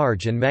is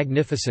large and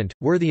magnificent,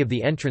 worthy of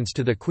the entrance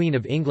to the Queen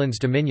of England's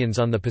dominions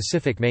on the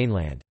Pacific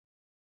mainland.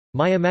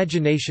 My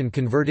imagination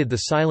converted the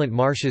silent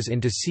marshes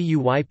into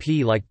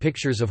CUYP-like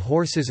pictures of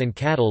horses and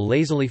cattle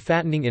lazily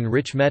fattening in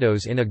rich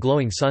meadows in a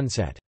glowing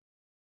sunset.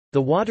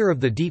 The water of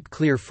the deep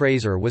clear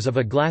Fraser was of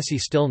a glassy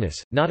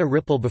stillness, not a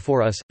ripple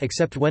before us,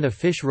 except when a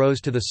fish rose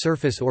to the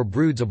surface or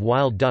broods of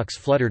wild ducks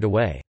fluttered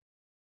away."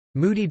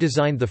 Moody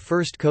designed the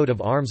first coat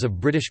of arms of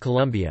British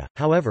Columbia,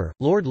 however,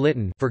 Lord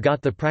Lytton forgot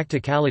the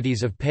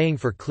practicalities of paying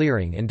for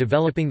clearing and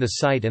developing the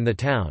site and the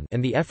town,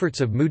 and the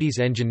efforts of Moody's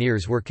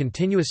engineers were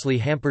continuously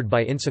hampered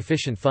by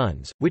insufficient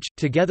funds, which,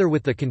 together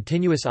with the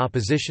continuous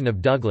opposition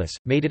of Douglas,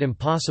 made it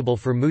impossible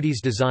for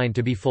Moody's design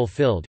to be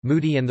fulfilled.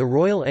 Moody and the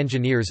Royal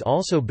Engineers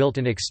also built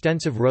an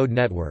extensive road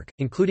network,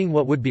 including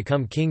what would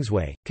become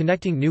Kingsway,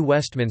 connecting New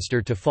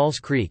Westminster to False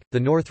Creek, the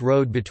North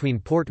Road between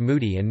Port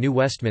Moody and New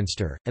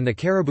Westminster, and the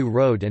Caribou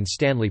Road and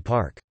Stanley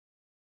Park.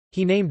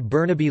 He named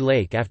Burnaby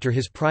Lake after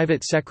his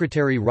private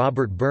secretary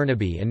Robert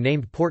Burnaby and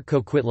named Port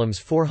Coquitlam's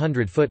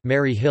 400-foot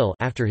Mary Hill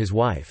after his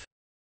wife.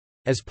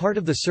 As part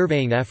of the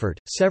surveying effort,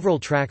 several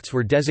tracts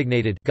were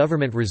designated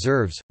government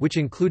reserves, which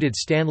included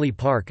Stanley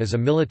Park as a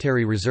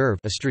military reserve,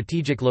 a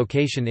strategic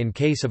location in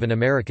case of an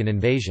American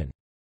invasion.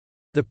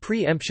 The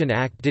Pre-Emption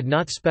Act did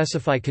not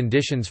specify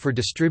conditions for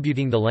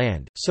distributing the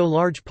land, so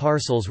large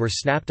parcels were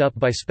snapped up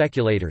by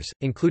speculators,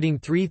 including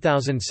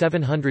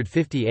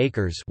 3,750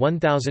 acres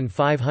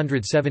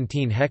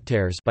 (1,517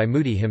 hectares) by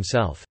Moody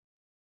himself.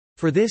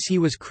 For this he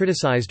was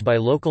criticized by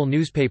local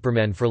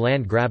newspapermen for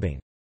land grabbing.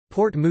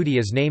 Port Moody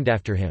is named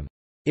after him.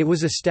 It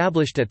was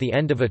established at the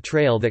end of a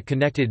trail that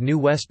connected New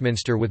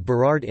Westminster with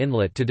Burrard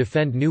Inlet to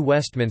defend New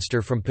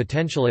Westminster from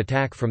potential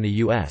attack from the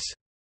U.S.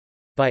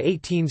 By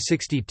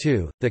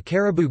 1862, the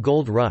Caribou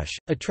Gold Rush,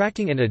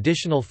 attracting an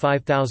additional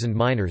 5,000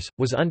 miners,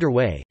 was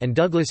underway, and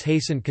Douglas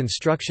hastened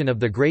construction of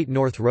the Great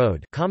North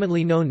Road,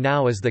 commonly known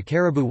now as the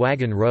Caribou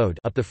Wagon Road,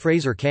 up the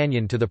Fraser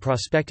Canyon to the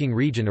prospecting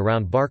region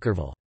around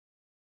Barkerville.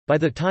 By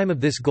the time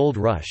of this gold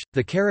rush,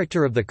 the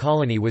character of the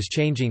colony was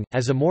changing,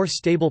 as a more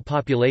stable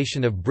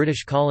population of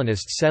British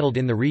colonists settled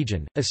in the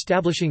region,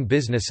 establishing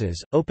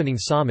businesses, opening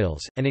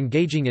sawmills, and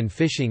engaging in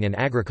fishing and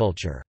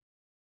agriculture.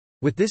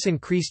 With this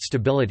increased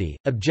stability,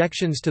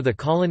 objections to the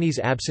colony's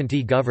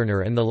absentee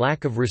governor and the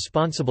lack of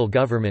responsible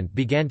government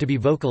began to be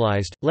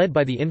vocalized, led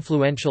by the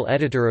influential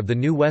editor of the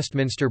New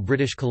Westminster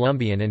British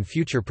Columbian and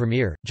future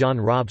Premier, John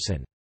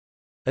Robson.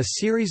 A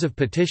series of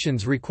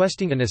petitions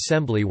requesting an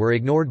assembly were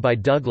ignored by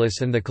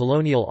Douglas and the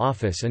Colonial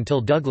Office until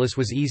Douglas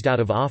was eased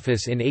out of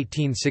office in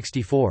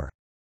 1864.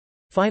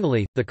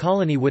 Finally, the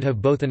colony would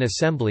have both an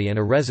assembly and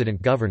a resident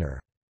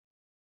governor.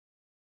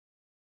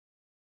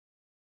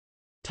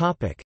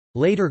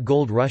 Later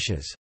gold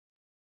rushes.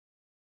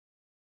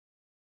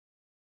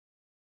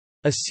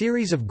 A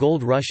series of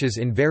gold rushes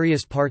in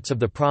various parts of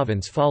the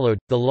province followed,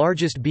 the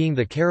largest being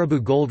the Caribou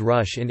Gold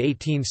Rush in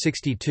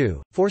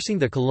 1862, forcing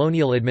the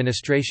colonial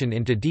administration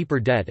into deeper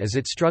debt as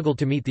it struggled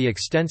to meet the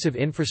extensive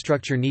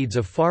infrastructure needs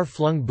of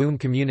far-flung boom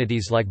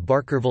communities like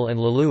Barkerville and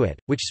Lillooet,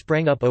 which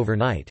sprang up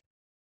overnight.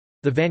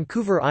 The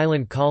Vancouver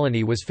Island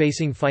colony was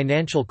facing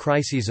financial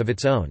crises of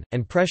its own,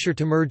 and pressure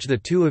to merge the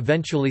two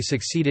eventually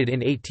succeeded in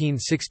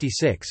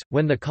 1866,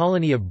 when the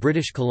colony of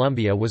British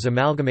Columbia was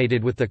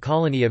amalgamated with the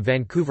colony of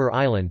Vancouver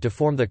Island to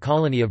form the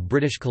colony of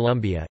British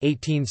Columbia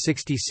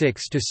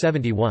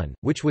 1866–71,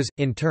 which was,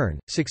 in turn,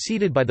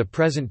 succeeded by the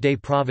present-day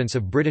province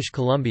of British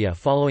Columbia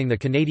following the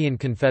Canadian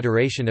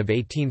Confederation of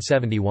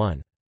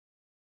 1871.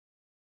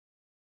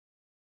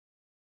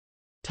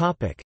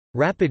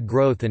 Rapid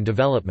growth and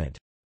development.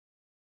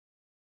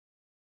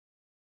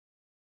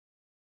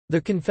 The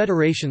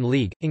Confederation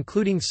League,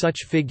 including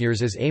such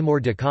figures as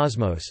Amor de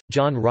Cosmos,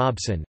 John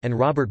Robson, and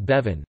Robert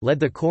Bevan, led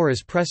the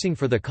chorus pressing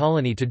for the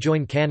colony to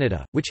join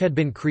Canada, which had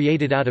been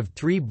created out of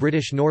 3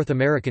 British North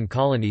American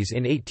colonies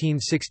in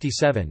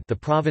 1867, the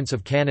Province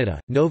of Canada,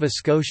 Nova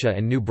Scotia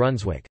and New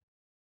Brunswick.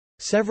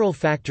 Several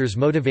factors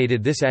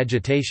motivated this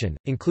agitation,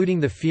 including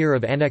the fear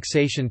of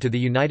annexation to the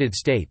United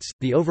States,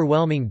 the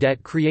overwhelming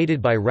debt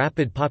created by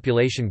rapid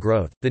population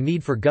growth, the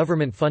need for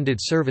government-funded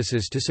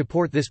services to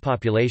support this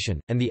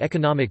population, and the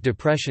economic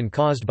depression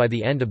caused by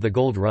the end of the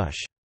gold rush.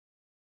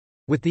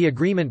 With the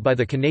agreement by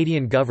the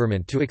Canadian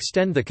government to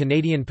extend the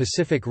Canadian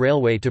Pacific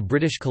Railway to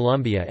British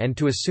Columbia and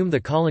to assume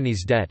the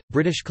colony's debt,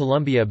 British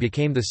Columbia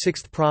became the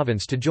 6th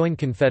province to join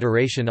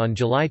Confederation on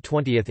July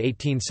 20,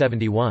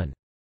 1871.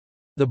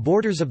 The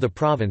borders of the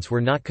province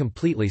were not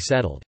completely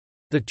settled.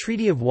 The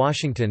Treaty of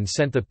Washington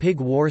sent the Pig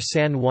War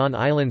San Juan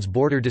Islands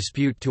border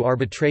dispute to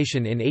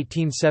arbitration in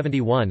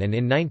 1871, and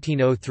in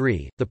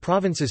 1903, the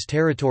province's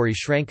territory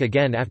shrank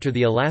again after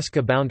the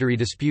Alaska boundary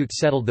dispute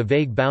settled the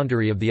vague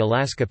boundary of the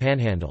Alaska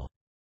Panhandle.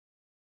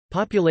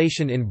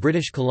 Population in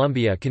British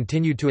Columbia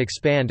continued to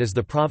expand as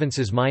the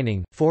province's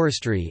mining,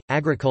 forestry,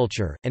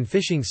 agriculture, and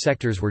fishing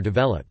sectors were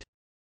developed.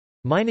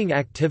 Mining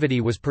activity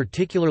was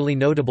particularly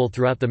notable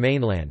throughout the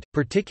mainland,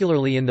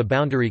 particularly in the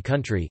Boundary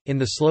Country, in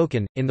the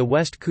Slocan, in the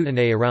West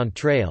Kootenay around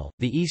Trail,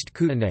 the East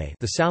Kootenay,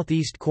 the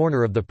southeast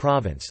corner of the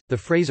province, the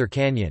Fraser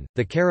Canyon,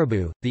 the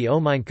Caribou, the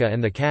Ominka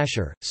and the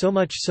Casher, so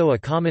much so a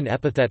common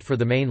epithet for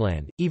the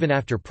mainland, even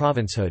after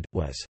provincehood,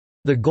 was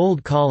the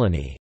Gold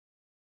Colony.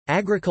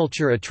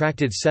 Agriculture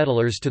attracted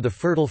settlers to the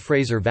fertile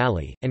Fraser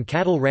Valley, and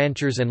cattle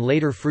ranchers and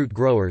later fruit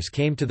growers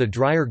came to the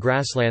drier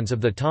grasslands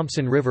of the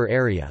Thompson River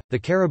area, the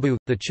Caribou,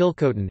 the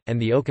Chilcotin,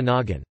 and the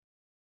Okanagan.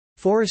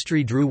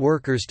 Forestry drew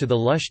workers to the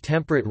lush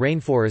temperate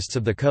rainforests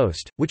of the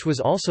coast, which was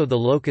also the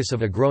locus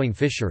of a growing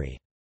fishery.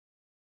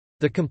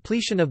 The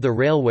completion of the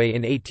railway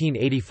in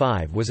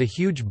 1885 was a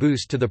huge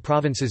boost to the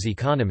province's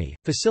economy,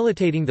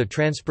 facilitating the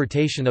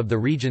transportation of the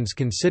region's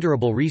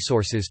considerable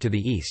resources to the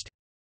east.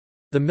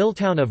 The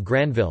milltown of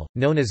Granville,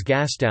 known as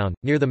Gastown,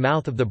 near the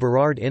mouth of the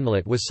Burrard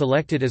Inlet was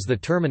selected as the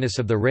terminus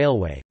of the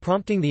railway,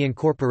 prompting the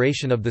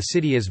incorporation of the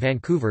city as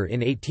Vancouver in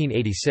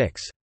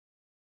 1886.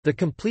 The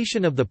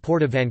completion of the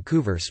Port of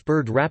Vancouver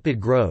spurred rapid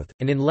growth,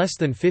 and in less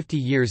than 50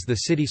 years the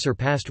city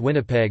surpassed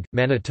Winnipeg,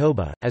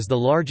 Manitoba, as the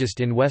largest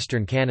in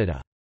Western Canada.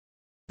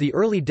 The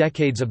early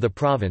decades of the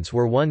province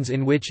were ones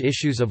in which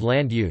issues of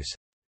land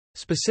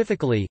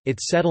use—specifically,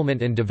 its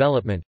settlement and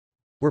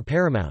development—were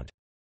paramount.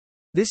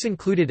 This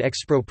included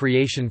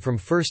expropriation from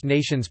First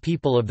Nations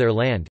people of their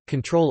land,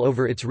 control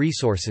over its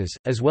resources,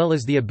 as well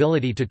as the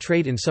ability to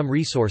trade in some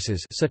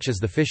resources such as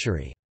the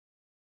fishery.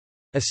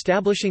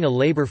 Establishing a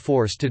labour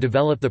force to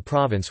develop the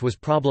province was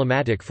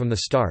problematic from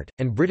the start,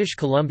 and British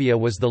Columbia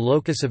was the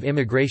locus of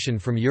immigration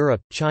from Europe,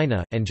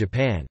 China, and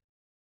Japan.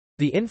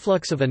 The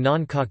influx of a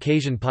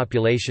non-Caucasian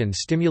population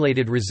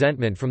stimulated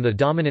resentment from the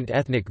dominant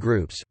ethnic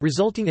groups,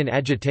 resulting in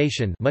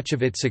agitation, much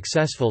of it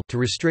successful, to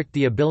restrict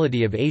the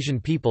ability of Asian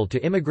people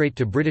to immigrate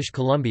to British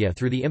Columbia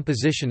through the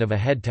imposition of a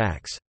head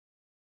tax.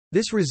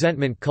 This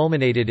resentment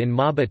culminated in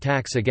mob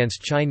attacks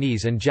against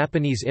Chinese and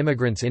Japanese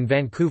immigrants in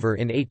Vancouver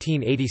in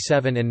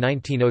 1887 and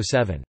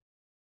 1907.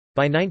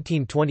 By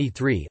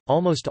 1923,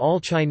 almost all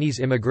Chinese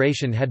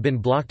immigration had been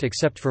blocked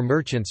except for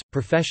merchants,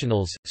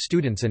 professionals,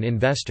 students and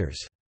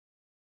investors.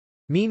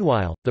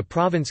 Meanwhile, the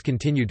province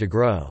continued to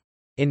grow.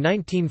 In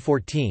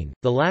 1914,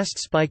 the last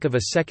spike of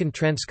a second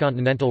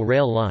transcontinental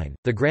rail line,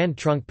 the Grand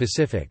Trunk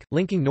Pacific,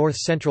 linking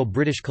north-central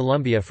British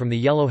Columbia from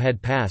the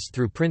Yellowhead Pass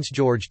through Prince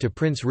George to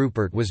Prince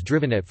Rupert, was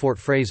driven at Fort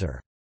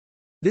Fraser.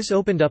 This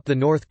opened up the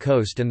North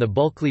Coast and the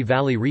Bulkley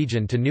Valley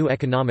region to new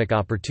economic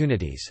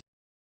opportunities.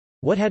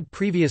 What had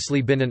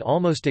previously been an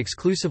almost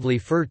exclusively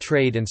fur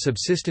trade and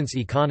subsistence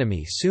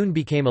economy soon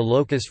became a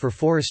locus for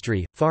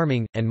forestry,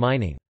 farming, and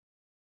mining.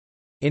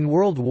 In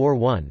World War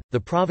I, the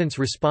province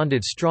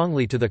responded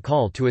strongly to the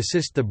call to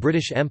assist the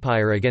British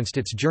Empire against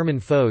its German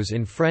foes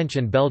in French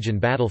and Belgian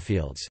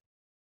battlefields.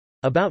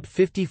 About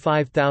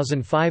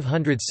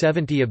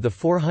 55,570 of the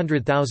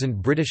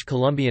 400,000 British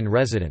Columbian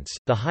residents,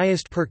 the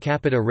highest per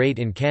capita rate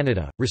in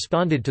Canada,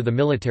 responded to the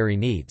military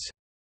needs.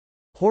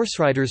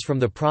 Horseriders from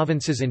the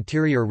province's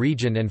interior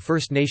region and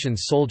First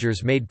Nations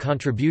soldiers made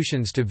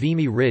contributions to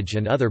Vimy Ridge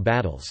and other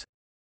battles.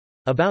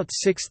 About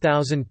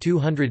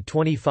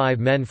 6,225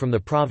 men from the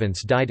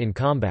province died in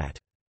combat.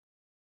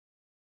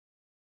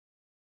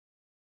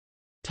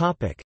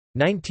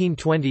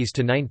 1920s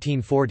to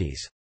 1940s.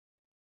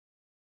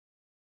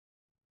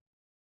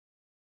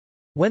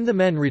 When the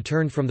men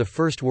returned from the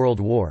First World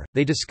War,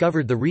 they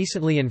discovered the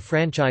recently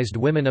enfranchised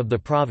women of the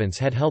province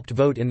had helped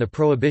vote in the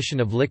prohibition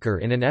of liquor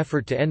in an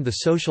effort to end the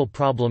social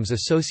problems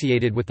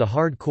associated with the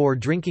hardcore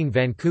drinking.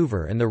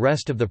 Vancouver and the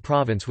rest of the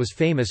province was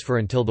famous for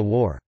until the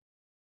war.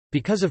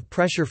 Because of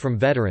pressure from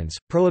veterans,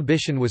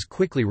 prohibition was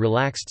quickly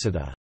relaxed so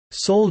the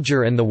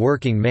soldier and the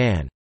working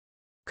man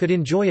could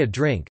enjoy a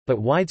drink,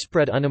 but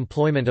widespread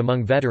unemployment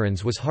among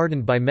veterans was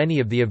hardened by many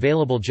of the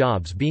available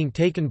jobs being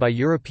taken by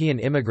European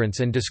immigrants,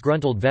 and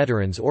disgruntled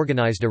veterans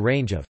organized a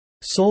range of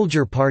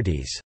soldier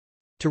parties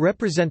to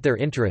represent their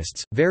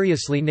interests,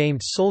 variously named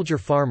soldier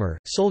farmer,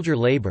 soldier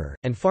labor,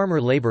 and farmer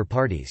labor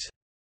parties.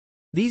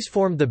 These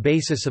formed the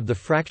basis of the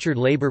fractured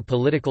labor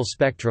political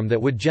spectrum that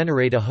would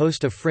generate a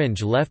host of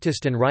fringe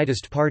leftist and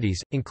rightist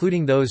parties,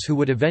 including those who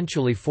would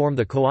eventually form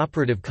the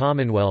Cooperative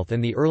Commonwealth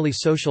and the early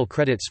social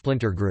credit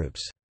splinter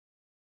groups.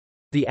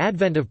 The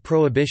advent of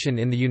prohibition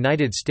in the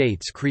United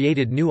States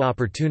created new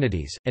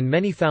opportunities, and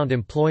many found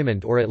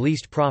employment or at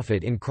least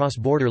profit in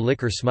cross-border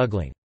liquor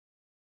smuggling.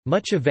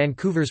 Much of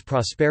Vancouver's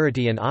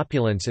prosperity and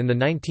opulence in the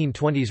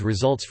 1920s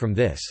results from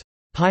this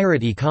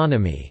pirate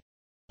economy,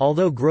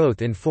 although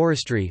growth in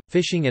forestry,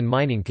 fishing and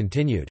mining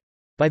continued.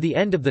 By the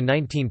end of the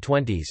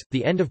 1920s,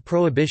 the end of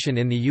prohibition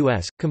in the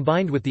U.S.,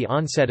 combined with the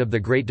onset of the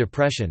Great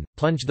Depression,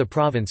 plunged the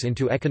province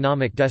into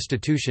economic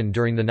destitution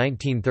during the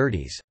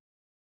 1930s.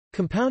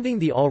 Compounding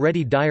the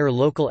already dire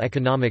local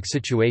economic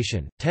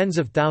situation, tens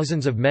of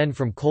thousands of men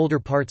from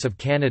colder parts of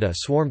Canada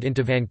swarmed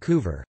into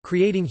Vancouver,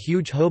 creating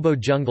huge hobo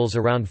jungles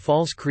around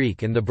Falls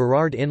Creek and the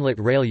Burrard Inlet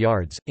rail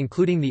yards,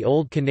 including the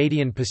old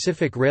Canadian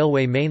Pacific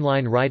Railway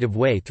mainline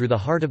right-of-way through the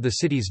heart of the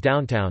city's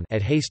downtown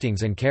at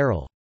Hastings and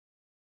Carroll.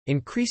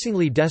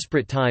 Increasingly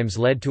desperate times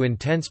led to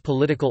intense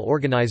political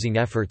organizing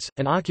efforts,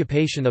 an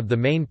occupation of the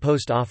main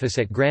post office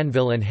at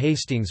Granville and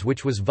Hastings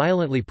which was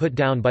violently put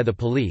down by the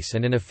police,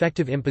 and an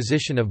effective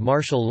imposition of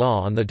martial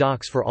law on the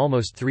docks for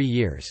almost 3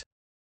 years.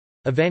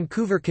 A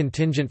Vancouver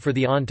contingent for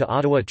the On to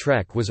Ottawa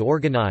trek was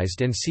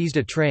organized and seized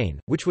a train,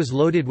 which was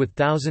loaded with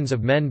thousands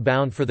of men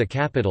bound for the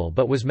capital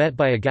but was met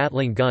by a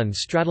Gatling gun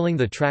straddling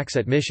the tracks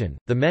at Mission.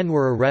 The men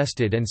were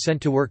arrested and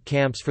sent to work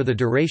camps for the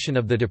duration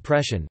of the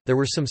Depression. There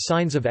were some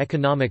signs of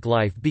economic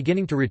life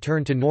beginning to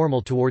return to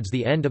normal towards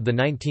the end of the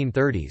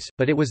 1930s,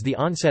 but it was the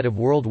onset of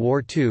World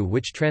War II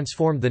which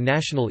transformed the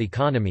national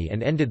economy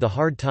and ended the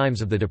hard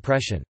times of the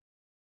Depression.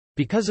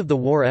 Because of the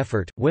war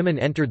effort, women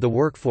entered the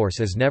workforce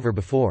as never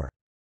before.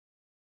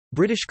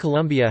 British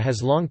Columbia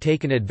has long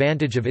taken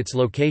advantage of its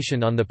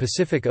location on the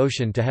Pacific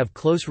Ocean to have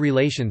close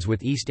relations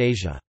with East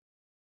Asia.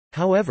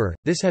 However,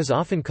 this has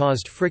often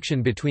caused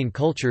friction between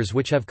cultures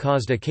which have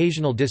caused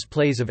occasional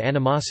displays of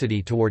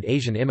animosity toward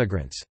Asian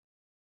immigrants.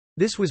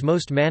 This was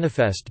most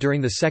manifest during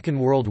the Second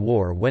World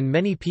War when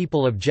many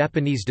people of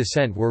Japanese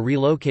descent were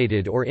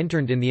relocated or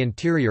interned in the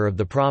interior of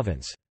the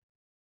province.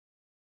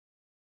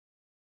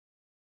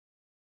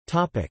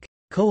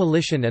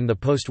 Coalition and the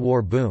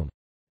post-war boom.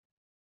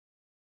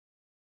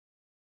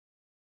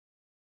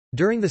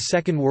 During the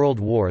Second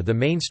World War, the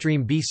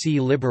mainstream BC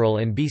Liberal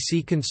and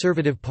BC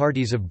Conservative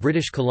parties of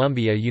British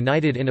Columbia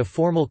united in a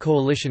formal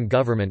coalition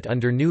government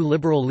under new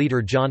Liberal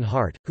leader John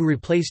Hart, who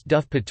replaced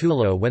Duff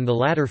Pattullo when the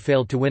latter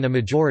failed to win a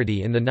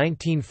majority in the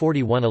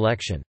 1941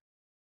 election.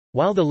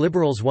 While the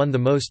Liberals won the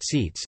most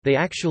seats, they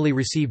actually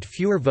received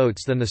fewer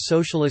votes than the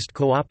Socialist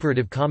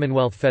Cooperative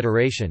Commonwealth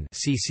Federation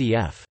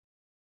 (CCF).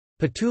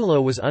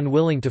 Pattullo was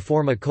unwilling to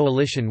form a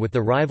coalition with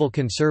the rival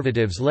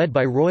Conservatives led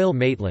by Royal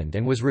Maitland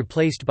and was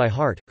replaced by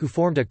Hart, who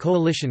formed a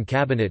coalition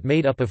cabinet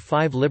made up of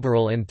 5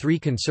 Liberal and 3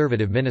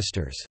 Conservative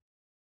ministers.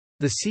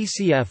 The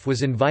CCF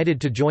was invited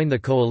to join the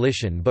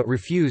coalition but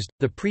refused.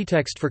 The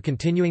pretext for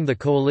continuing the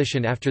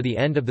coalition after the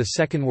end of the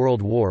Second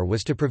World War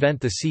was to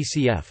prevent the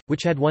CCF,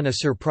 which had won a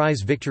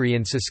surprise victory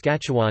in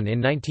Saskatchewan in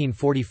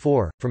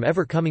 1944, from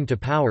ever coming to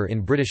power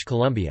in British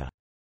Columbia.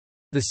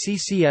 The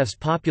CCF's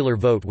popular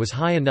vote was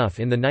high enough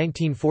in the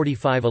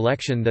 1945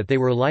 election that they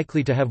were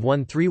likely to have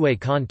won 3-way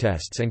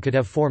contests and could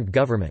have formed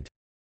government.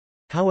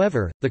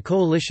 However, the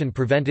coalition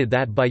prevented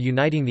that by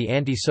uniting the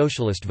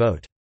anti-socialist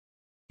vote.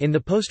 In the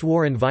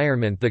post-war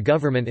environment, the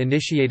government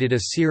initiated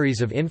a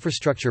series of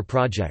infrastructure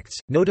projects,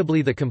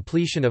 notably the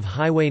completion of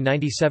Highway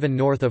 97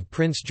 north of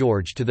Prince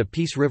George to the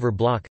Peace River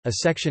Block, a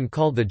section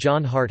called the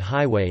John Hart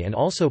Highway, and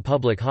also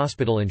public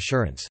hospital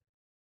insurance.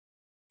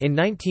 In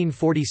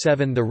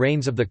 1947 the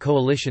reins of the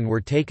coalition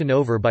were taken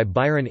over by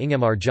Byron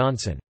Ingemar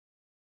Johnson.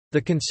 The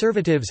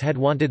Conservatives had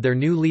wanted their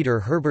new leader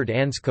Herbert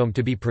Anscombe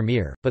to be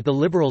premier, but the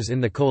Liberals in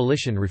the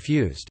coalition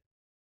refused.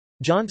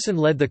 Johnson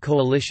led the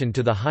coalition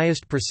to the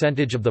highest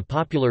percentage of the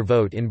popular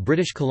vote in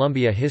British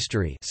Columbia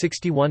history,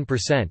 61%,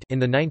 in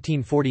the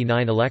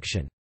 1949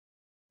 election.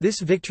 This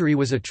victory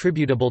was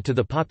attributable to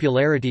the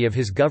popularity of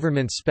his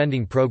government's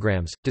spending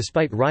programs,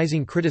 despite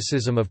rising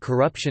criticism of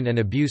corruption and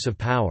abuse of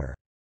power.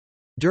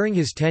 During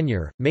his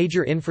tenure,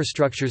 major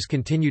infrastructures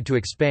continued to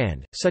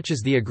expand, such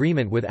as the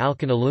agreement with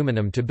Alcan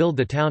Aluminum to build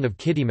the town of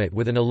Kitimat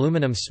with an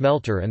aluminum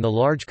smelter and the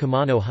large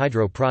Kamano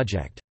Hydro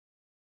project.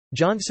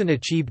 Johnson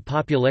achieved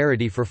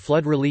popularity for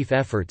flood relief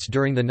efforts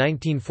during the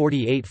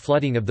 1948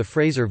 flooding of the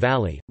Fraser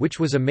Valley, which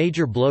was a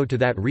major blow to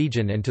that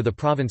region and to the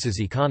province's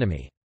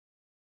economy.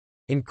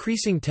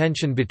 Increasing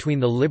tension between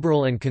the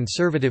Liberal and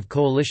Conservative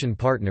coalition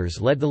partners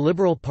led the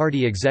Liberal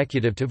Party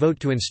executive to vote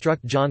to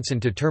instruct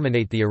Johnson to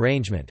terminate the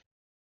arrangement.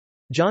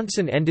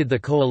 Johnson ended the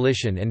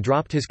coalition and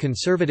dropped his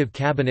Conservative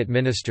cabinet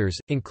ministers,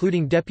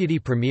 including Deputy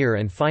Premier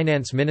and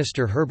Finance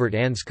Minister Herbert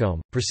Anscombe,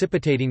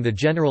 precipitating the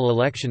general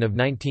election of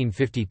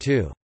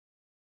 1952.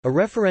 A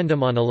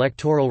referendum on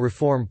electoral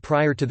reform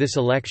prior to this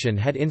election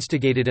had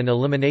instigated an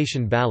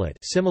elimination ballot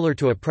similar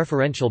to a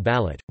preferential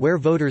ballot, where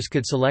voters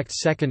could select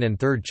second and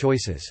third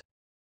choices.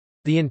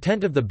 The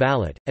intent of the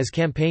ballot, as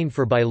campaigned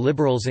for by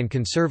Liberals and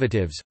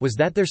Conservatives, was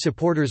that their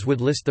supporters would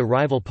list the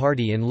rival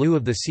party in lieu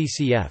of the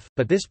CCF,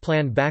 but this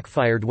plan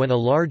backfired when a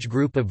large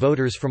group of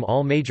voters from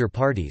all major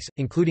parties,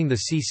 including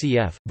the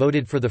CCF,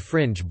 voted for the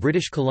fringe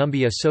British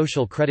Columbia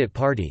Social Credit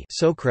Party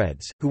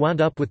 (SOCREDS), who wound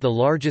up with the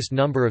largest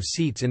number of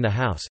seats in the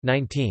House,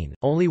 19,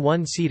 only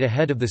 1 seat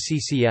ahead of the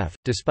CCF,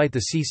 despite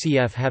the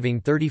CCF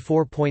having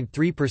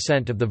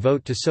 34.3% of the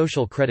vote to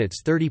Social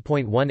Credit's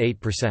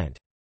 30.18%.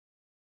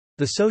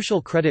 The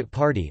Social Credit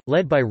Party,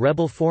 led by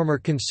rebel former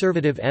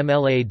Conservative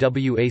MLA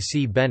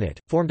W.A.C. Bennett,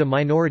 formed a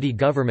minority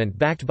government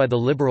backed by the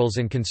Liberals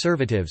and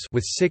Conservatives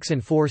with 6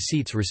 and 4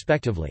 seats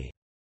respectively.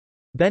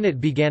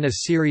 Bennett began a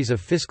series of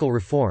fiscal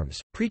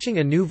reforms, preaching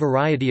a new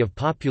variety of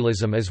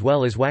populism as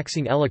well as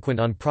waxing eloquent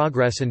on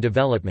progress and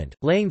development,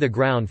 laying the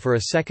ground for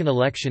a second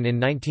election in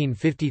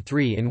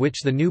 1953 in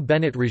which the new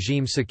Bennett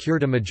regime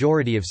secured a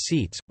majority of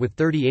seats, with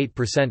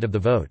 38% of the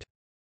vote.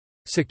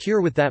 Secure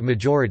with that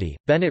majority,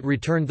 Bennett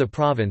returned the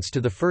province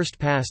to the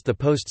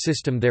first-past-the-post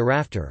system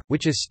thereafter,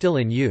 which is still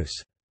in use.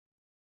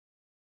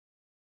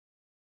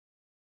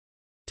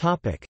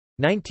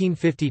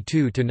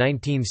 1952 to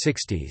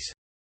 1960s.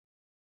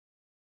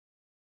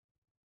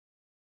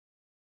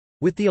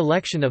 With the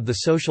election of the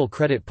Social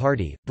Credit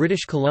Party,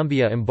 British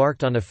Columbia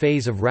embarked on a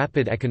phase of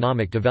rapid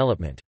economic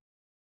development.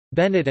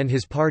 Bennett and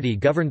his party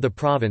governed the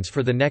province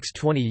for the next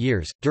 20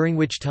 years, during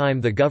which time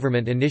the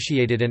government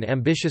initiated an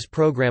ambitious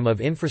program of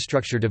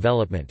infrastructure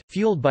development,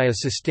 fueled by a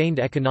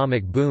sustained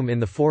economic boom in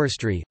the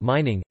forestry,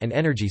 mining, and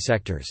energy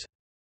sectors.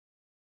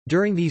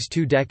 During these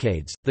 2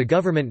 decades, the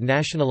government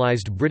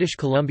nationalised British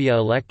Columbia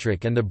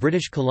Electric and the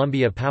British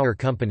Columbia Power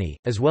Company,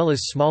 as well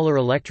as smaller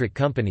electric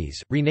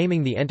companies,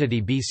 renaming the entity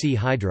BC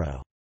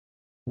Hydro.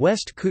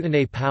 West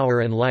Kootenay Power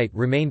and Light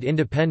remained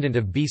independent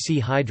of BC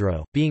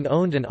Hydro, being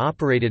owned and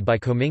operated by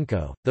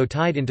Cominco, though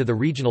tied into the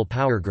regional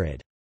power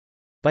grid.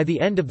 By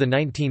the end of the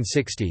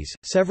 1960s,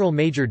 several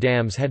major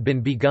dams had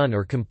been begun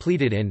or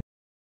completed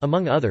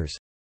in—among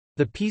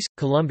others—the Peace,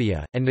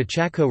 Columbia, and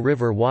Nechako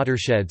River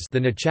watersheds. The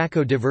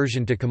Nechako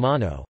diversion to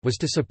Kamano was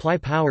to supply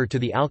power to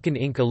the Alcan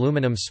Inc.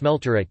 aluminum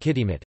smelter at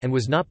Kitimat, and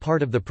was not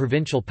part of the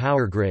provincial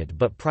power grid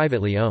but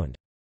privately owned.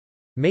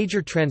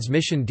 Major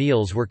transmission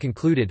deals were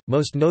concluded,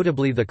 most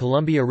notably the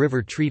Columbia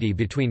River Treaty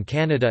between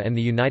Canada and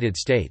the United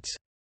States.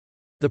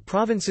 The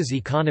province's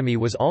economy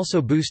was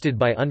also boosted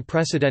by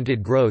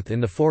unprecedented growth in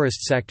the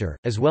forest sector,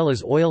 as well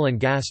as oil and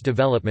gas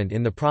development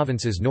in the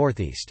province's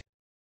northeast.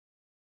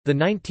 The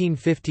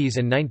 1950s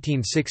and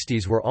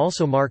 1960s were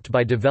also marked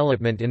by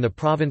development in the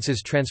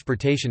province's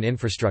transportation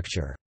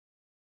infrastructure.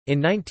 In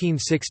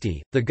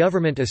 1960, the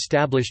government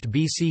established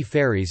BC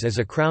Ferries as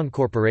a Crown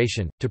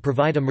corporation, to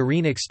provide a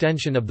marine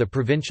extension of the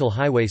provincial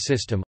highway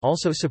system,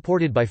 also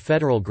supported by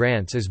federal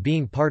grants as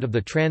being part of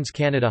the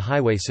Trans-Canada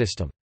Highway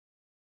System.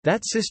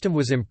 That system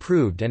was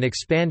improved and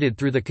expanded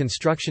through the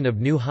construction of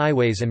new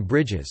highways and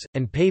bridges,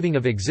 and paving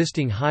of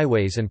existing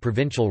highways and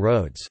provincial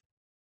roads.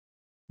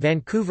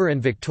 Vancouver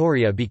and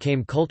Victoria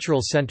became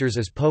cultural centres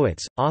as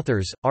poets,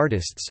 authors,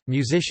 artists,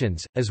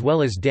 musicians, as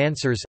well as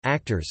dancers,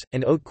 actors,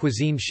 and haute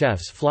cuisine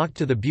chefs flocked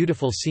to the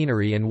beautiful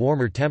scenery and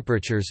warmer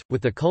temperatures,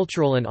 with the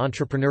cultural and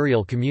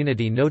entrepreneurial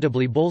community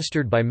notably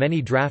bolstered by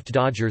many draft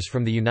dodgers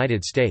from the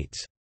United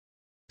States.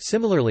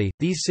 Similarly,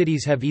 these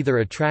cities have either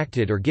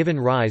attracted or given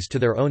rise to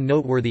their own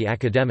noteworthy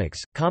academics,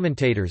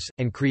 commentators,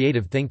 and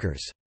creative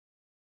thinkers.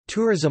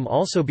 Tourism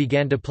also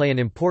began to play an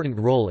important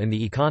role in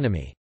the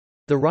economy.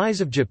 The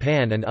rise of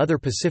Japan and other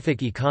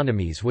Pacific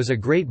economies was a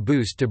great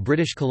boost to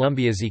British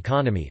Columbia's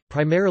economy,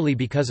 primarily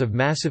because of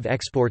massive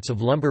exports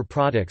of lumber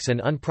products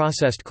and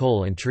unprocessed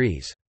coal and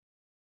trees.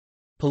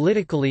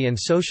 Politically and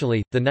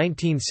socially, the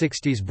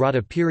 1960s brought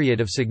a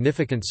period of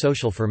significant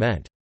social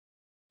ferment.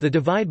 The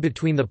divide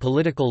between the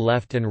political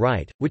left and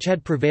right, which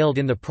had prevailed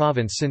in the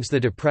province since the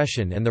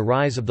Depression and the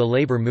rise of the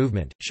labor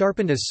movement,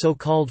 sharpened as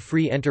so-called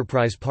free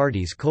enterprise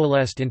parties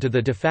coalesced into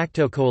the de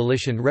facto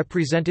coalition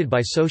represented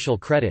by Social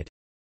Credit,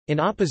 in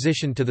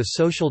opposition to the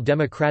Social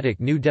Democratic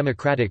New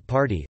Democratic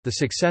Party, the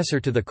successor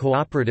to the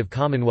Cooperative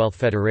Commonwealth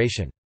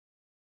Federation.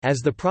 As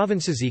the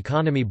province's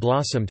economy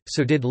blossomed,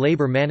 so did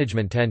labor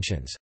management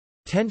tensions.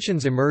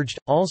 Tensions emerged,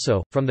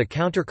 also, from the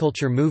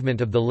counterculture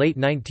movement of the late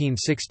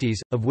 1960s,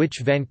 of which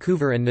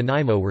Vancouver and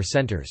Nanaimo were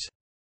centres.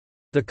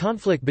 The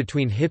conflict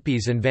between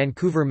hippies and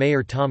Vancouver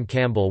Mayor Tom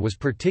Campbell was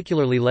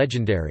particularly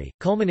legendary,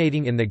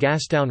 culminating in the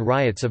Gastown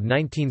riots of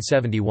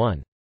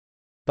 1971.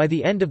 By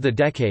the end of the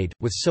decade,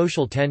 with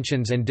social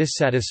tensions and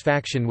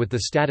dissatisfaction with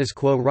the status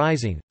quo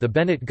rising, the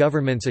Bennett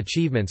government's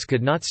achievements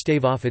could not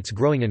stave off its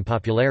growing in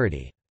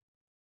popularity.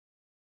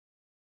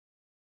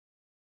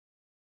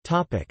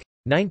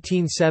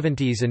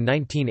 1970s and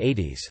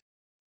 1980s.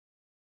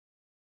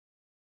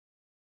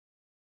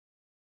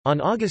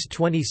 On August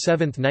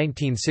 27,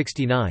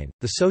 1969,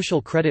 the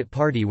Social Credit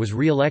Party was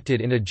re-elected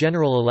in a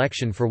general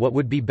election for what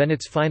would be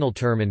Bennett's final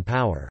term in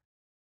power.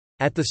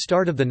 At the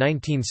start of the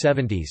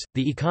 1970s,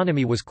 the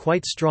economy was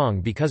quite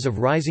strong because of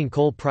rising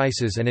coal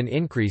prices and an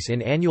increase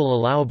in annual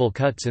allowable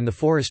cuts in the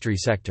forestry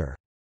sector.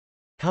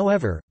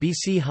 However,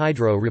 BC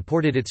Hydro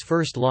reported its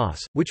first loss,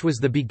 which was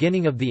the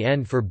beginning of the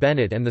end for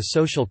Bennett and the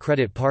Social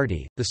Credit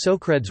Party. The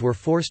Socreds were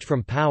forced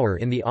from power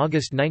in the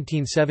August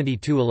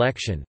 1972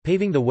 election,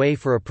 paving the way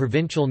for a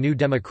provincial New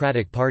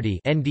Democratic Party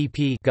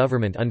 (NDP)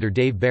 government under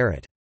Dave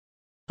Barrett.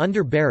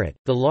 Under Barrett,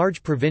 the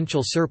large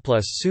provincial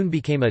surplus soon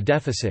became a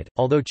deficit,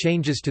 although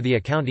changes to the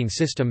accounting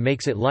system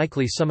makes it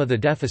likely some of the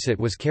deficit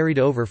was carried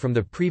over from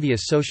the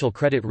previous social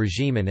credit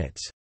regime and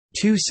its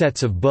two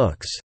sets of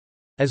books,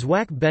 as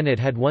Wack Bennett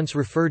had once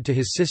referred to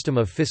his system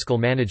of fiscal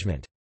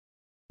management.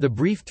 The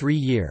brief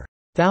 3-year,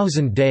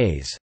 1,000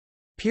 days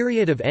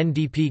period of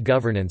NDP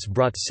governance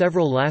brought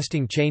several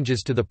lasting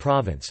changes to the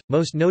province,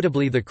 most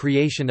notably the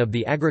creation of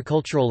the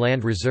Agricultural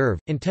Land Reserve,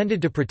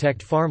 intended to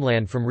protect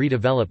farmland from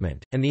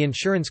redevelopment, and the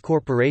Insurance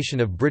Corporation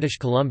of British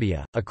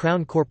Columbia, a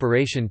Crown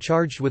corporation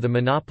charged with a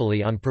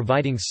monopoly on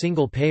providing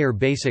single-payer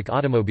basic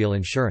automobile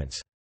insurance.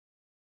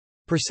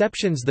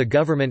 Perceptions the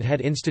government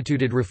had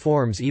instituted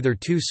reforms either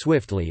too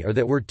swiftly or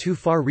that were too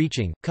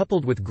far-reaching,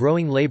 coupled with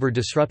growing labor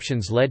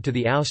disruptions led to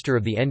the ouster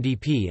of the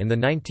NDP in the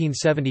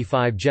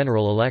 1975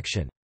 general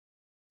election.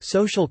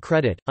 Social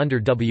Credit, under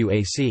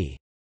W.A.C.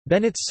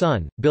 Bennett's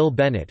son, Bill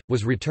Bennett,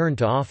 was returned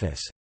to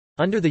office.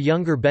 Under the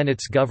younger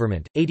Bennett's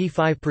government,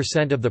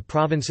 85% of the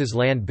province's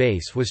land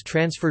base was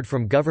transferred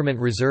from government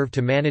reserve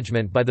to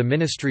management by the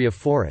Ministry of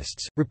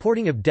Forests,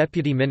 reporting of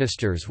deputy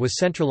ministers was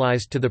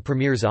centralized to the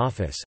Premier's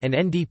office, and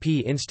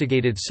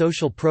NDP-instigated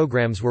social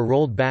programs were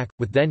rolled back,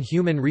 with then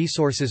Human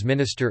Resources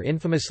Minister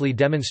infamously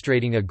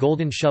demonstrating a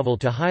golden shovel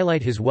to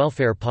highlight his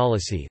welfare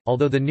policy,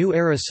 although the new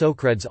era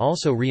Socreds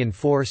also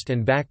reinforced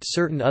and backed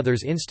certain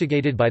others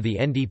instigated by the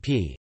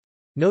NDP.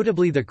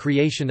 Notably the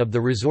creation of the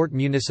resort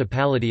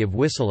municipality of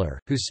Whistler,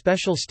 whose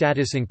special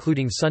status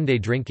including Sunday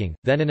drinking,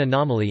 then an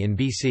anomaly in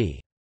BC.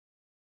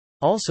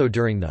 Also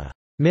during the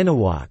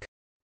Miniwak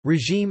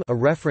regime, a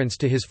reference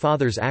to his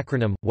father's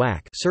acronym,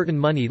 WAC, certain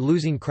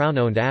money-losing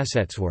Crown-owned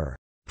assets were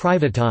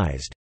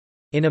privatized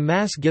in a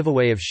mass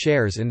giveaway of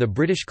shares in the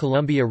British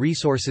Columbia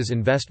Resources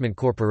Investment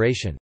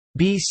Corporation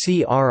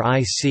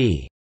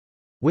 (BCRIC),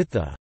 with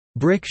the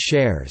BRIC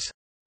shares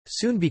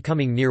soon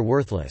becoming near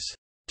worthless.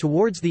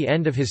 Towards the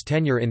end of his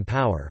tenure in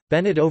power,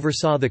 Bennett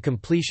oversaw the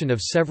completion of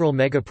several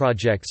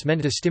megaprojects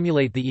meant to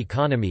stimulate the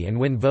economy and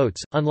win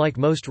votes. Unlike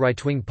most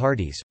right-wing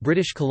parties,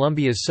 British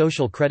Columbia's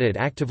social credit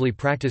actively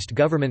practiced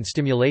government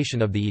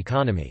stimulation of the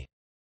economy.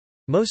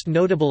 Most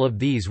notable of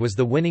these was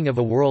the winning of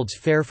a World's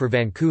Fair for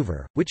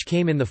Vancouver, which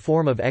came in the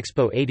form of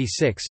Expo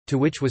 86, to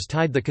which was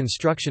tied the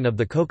construction of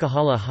the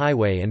Coquihalla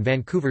Highway and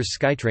Vancouver's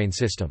SkyTrain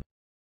system.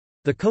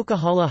 The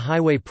Coquihalla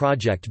Highway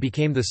project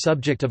became the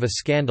subject of a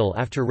scandal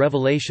after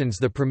revelations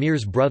the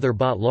Premier's brother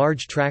bought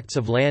large tracts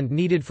of land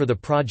needed for the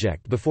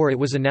project before it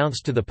was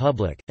announced to the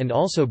public, and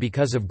also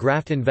because of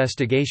graft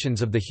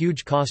investigations of the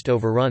huge cost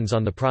overruns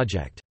on the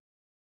project.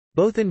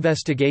 Both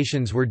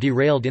investigations were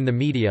derailed in the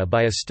media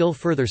by a still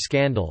further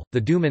scandal,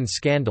 the Dooman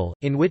scandal,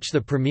 in which the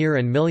Premier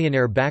and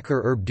millionaire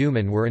backer Herb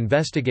Dooman were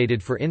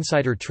investigated for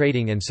insider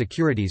trading and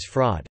securities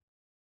fraud.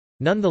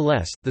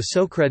 Nonetheless, the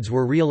Socreds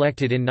were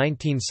re-elected in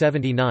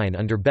 1979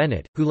 under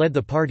Bennett, who led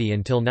the party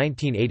until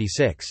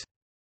 1986.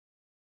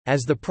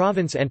 As the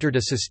province entered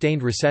a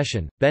sustained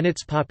recession,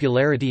 Bennett's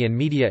popularity and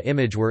media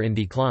image were in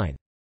decline.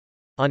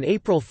 On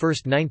April 1,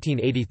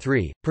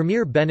 1983,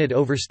 Premier Bennett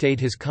overstayed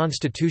his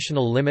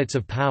constitutional limits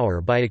of power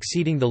by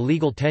exceeding the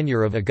legal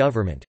tenure of a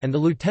government, and the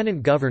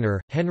Lieutenant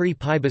Governor, Henry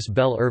Pybus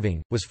Bell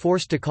Irving, was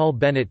forced to call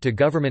Bennett to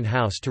Government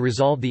House to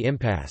resolve the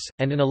impasse,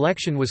 and an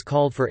election was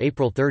called for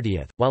April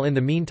 30, while in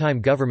the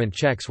meantime government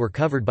checks were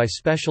covered by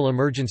special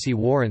emergency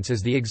warrants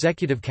as the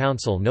Executive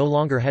Council no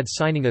longer had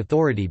signing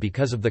authority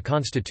because of the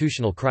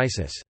constitutional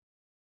crisis.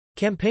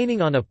 Campaigning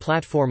on a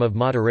platform of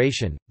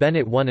moderation,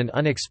 Bennett won an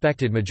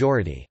unexpected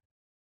majority.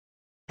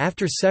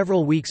 After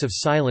several weeks of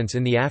silence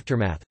in the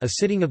aftermath, a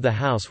sitting of the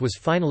House was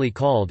finally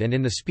called, and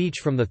in the speech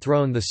from the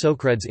throne the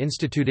Socreds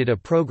instituted a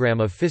program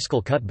of fiscal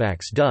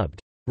cutbacks dubbed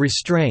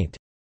restraint,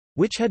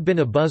 which had been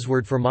a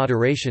buzzword for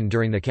moderation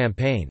during the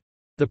campaign.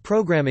 The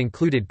program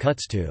included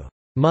cuts to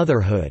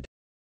motherhood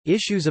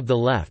issues of the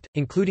left,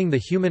 including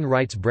the Human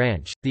Rights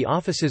Branch, the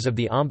offices of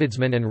the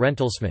Ombudsman and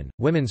Rentalsman,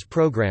 women's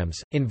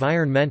programs,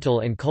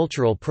 environmental and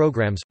cultural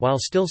programs, while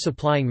still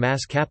supplying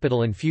mass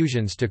capital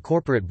infusions to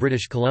corporate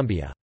British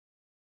Columbia.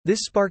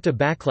 This sparked a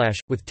backlash,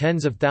 with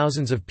tens of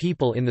thousands of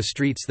people in the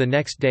streets the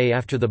next day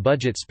after the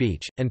budget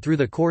speech, and through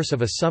the course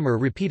of a summer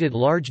repeated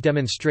large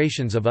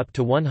demonstrations of up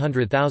to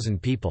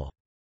 100,000 people.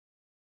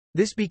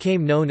 This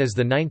became known as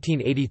the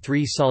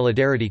 1983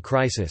 Solidarity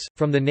Crisis,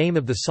 from the name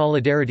of the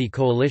Solidarity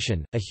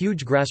Coalition, a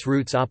huge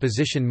grassroots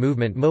opposition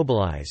movement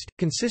mobilized,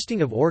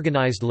 consisting of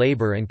organized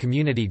labor and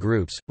community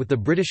groups, with the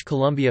British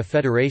Columbia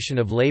Federation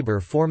of Labour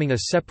forming a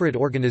separate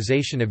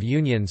organization of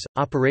unions,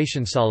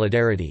 Operation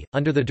Solidarity,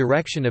 under the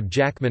direction of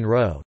Jack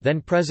Monroe,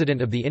 then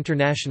president of the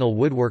International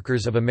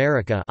Woodworkers of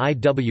America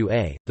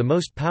 (IWA), the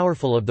most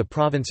powerful of the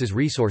province's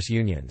resource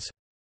unions.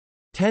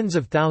 Tens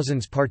of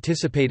thousands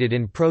participated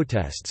in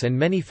protests and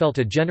many felt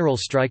a general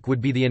strike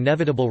would be the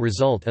inevitable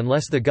result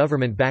unless the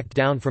government backed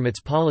down from its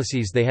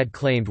policies they had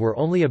claimed were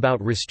only about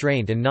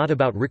restraint and not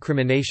about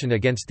recrimination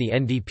against the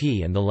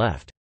NDP and the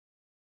left.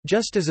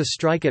 Just as a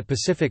strike at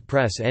Pacific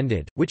Press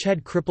ended, which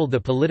had crippled the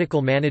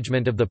political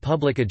management of the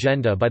public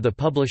agenda by the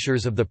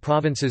publishers of the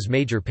province's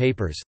major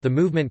papers, the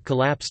movement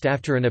collapsed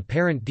after an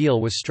apparent deal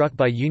was struck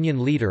by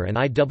union leader and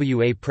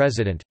IWA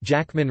president,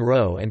 Jack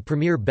Monroe and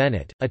Premier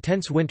Bennett. A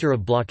tense winter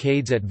of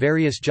blockades at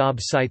various job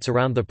sites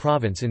around the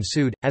province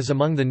ensued, as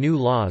among the new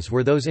laws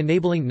were those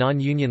enabling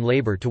non-union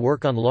labor to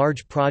work on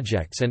large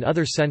projects and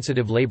other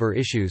sensitive labor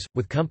issues,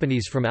 with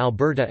companies from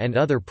Alberta and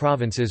other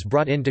provinces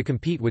brought in to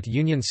compete with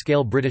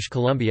union-scale British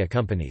Columbia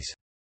companies.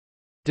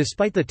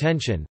 Despite the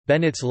tension,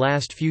 Bennett's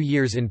last few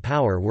years in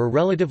power were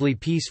relatively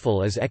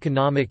peaceful as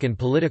economic and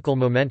political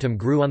momentum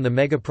grew on the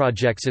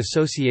megaprojects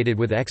associated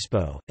with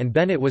Expo, and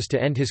Bennett was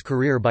to end his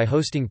career by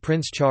hosting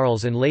Prince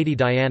Charles and Lady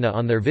Diana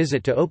on their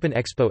visit to open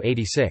Expo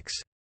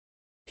 86.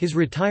 His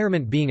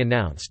retirement being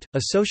announced,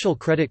 a social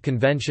credit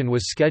convention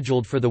was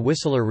scheduled for the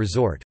Whistler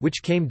Resort,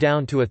 which came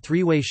down to a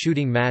three-way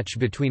shooting match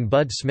between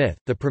Bud Smith,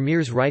 the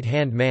Premier's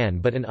right-hand man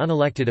but an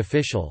unelected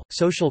official,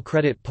 Social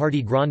Credit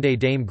Party Grande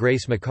Dame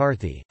Grace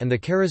McCarthy, and the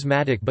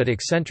charismatic but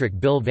eccentric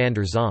Bill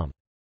Vander Zalm.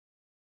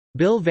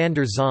 Bill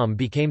Vander Zalm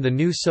became the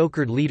new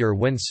Socred leader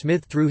when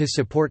Smith threw his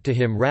support to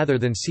him rather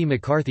than see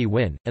McCarthy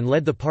win, and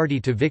led the party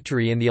to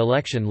victory in the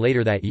election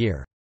later that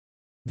year.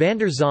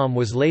 Vander Zalm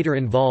was later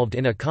involved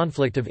in a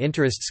conflict of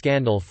interest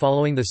scandal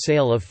following the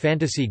sale of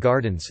Fantasy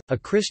Gardens, a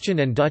Christian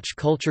and Dutch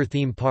culture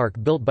theme park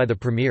built by the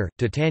Premier,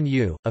 to Tan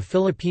Yu, a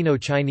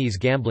Filipino-Chinese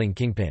gambling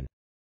kingpin.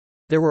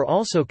 There were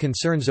also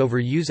concerns over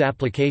Yu's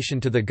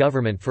application to the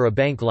government for a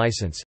bank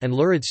license, and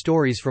lurid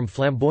stories from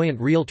flamboyant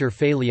realtor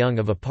Fei Leung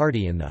of a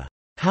party in the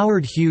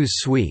Howard Hughes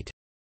suite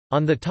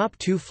on the top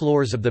two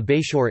floors of the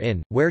Bayshore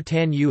Inn, where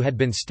Tan Yu had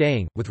been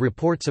staying, with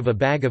reports of a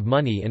bag of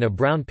money in a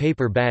brown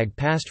paper bag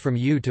passed from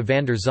Yu to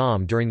Vander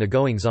Zalm during the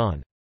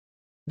goings-on.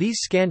 These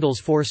scandals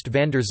forced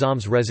Vander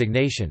Zalm's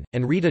resignation,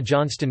 and Rita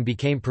Johnston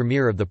became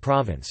Premier of the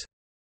province.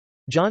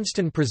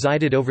 Johnston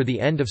presided over the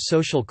end of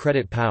social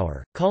credit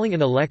power, calling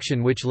an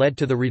election which led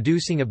to the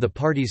reducing of the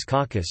party's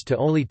caucus to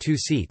only 2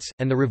 seats,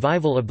 and the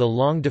revival of the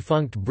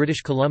long-defunct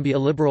British Columbia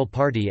Liberal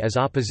Party as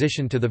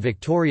opposition to the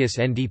victorious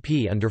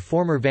NDP under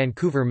former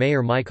Vancouver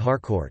Mayor Mike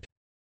Harcourt.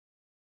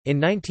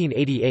 In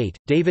 1988,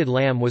 David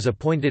Lamb was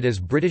appointed as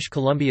British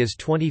Columbia's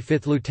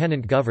 25th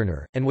Lieutenant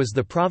Governor, and was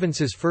the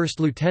province's first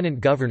Lieutenant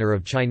Governor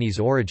of Chinese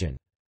origin.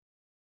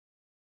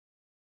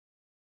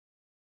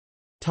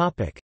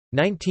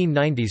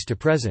 1990s to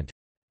present.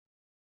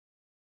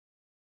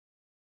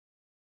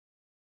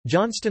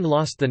 Johnston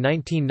lost the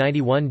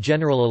 1991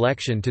 general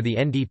election to the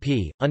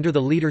NDP, under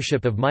the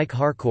leadership of Mike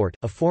Harcourt,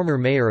 a former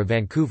mayor of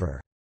Vancouver.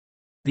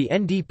 The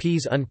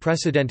NDP's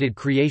unprecedented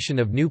creation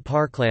of new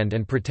parkland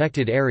and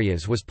protected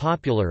areas was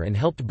popular and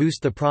helped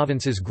boost the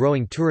province's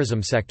growing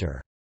tourism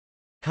sector.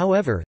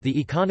 However, the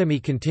economy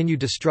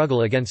continued to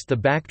struggle against the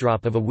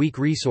backdrop of a weak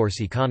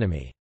resource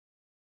economy.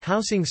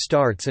 Housing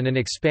starts and an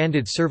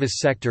expanded service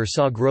sector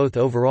saw growth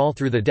overall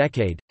through the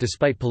decade,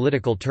 despite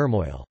political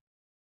turmoil.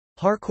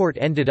 Harcourt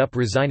ended up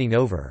resigning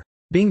over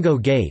Bingo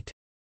Gate,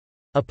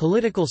 a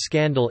political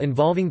scandal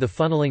involving the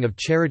funneling of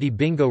charity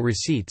bingo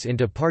receipts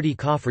into party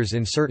coffers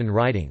in certain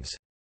ridings.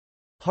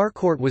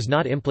 Harcourt was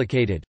not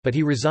implicated, but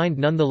he resigned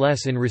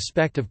nonetheless in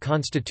respect of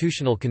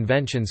constitutional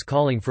conventions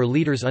calling for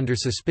leaders under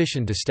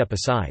suspicion to step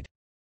aside.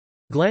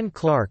 Glenn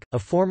Clark, a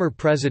former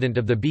president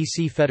of the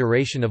BC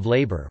Federation of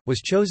Labour,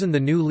 was chosen the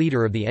new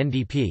leader of the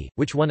NDP,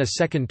 which won a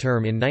second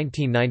term in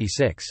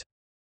 1996.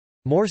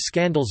 More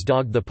scandals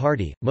dogged the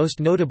party, most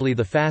notably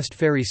the fast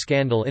ferry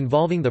scandal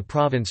involving the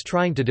province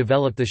trying to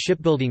develop the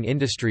shipbuilding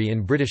industry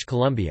in British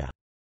Columbia.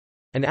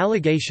 An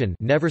allegation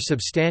never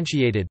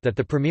substantiated that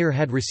the premier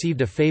had received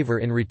a favour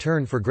in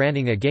return for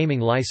granting a gaming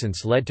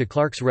licence led to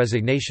Clark's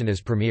resignation as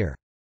premier.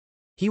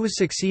 He was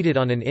succeeded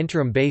on an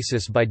interim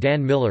basis by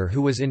Dan Miller,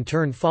 who was in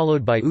turn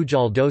followed by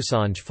Ujjal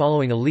Dosanjh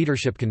following a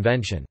leadership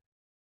convention.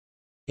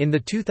 In the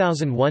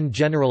 2001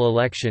 general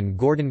election,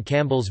 Gordon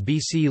Campbell's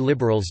BC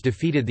Liberals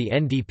defeated the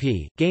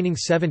NDP, gaining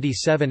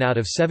 77 out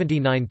of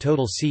 79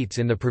 total seats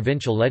in the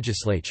provincial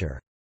legislature.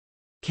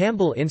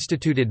 Campbell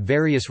instituted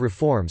various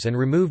reforms and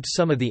removed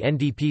some of the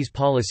NDP's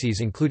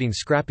policies, including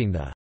scrapping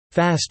the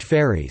 «fast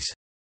ferries»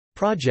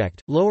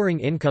 project,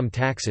 lowering income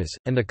taxes,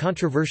 and the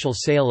controversial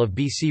sale of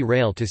BC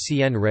Rail to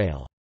CN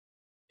Rail.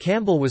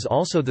 Campbell was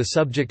also the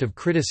subject of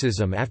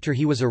criticism after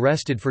he was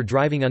arrested for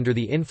driving under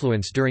the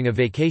influence during a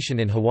vacation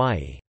in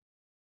Hawaii.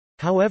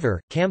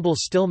 However, Campbell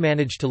still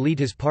managed to lead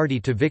his party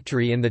to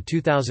victory in the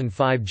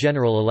 2005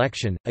 general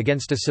election,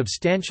 against a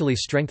substantially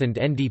strengthened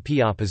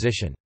NDP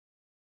opposition.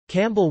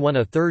 Campbell won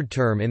a third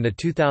term in the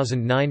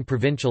 2009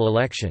 provincial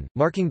election,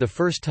 marking the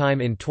first time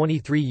in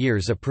 23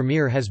 years a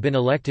premier has been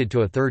elected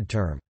to a third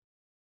term.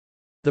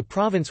 The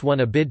province won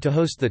a bid to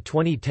host the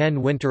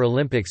 2010 Winter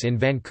Olympics in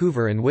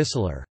Vancouver and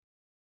Whistler.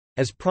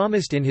 As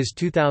promised in his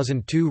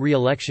 2002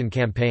 re-election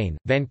campaign,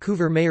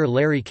 Vancouver Mayor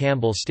Larry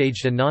Campbell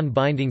staged a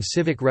non-binding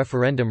civic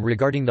referendum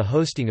regarding the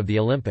hosting of the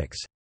Olympics.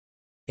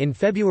 In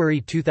February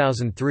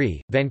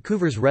 2003,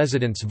 Vancouver's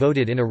residents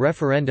voted in a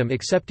referendum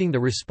accepting the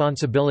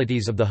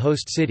responsibilities of the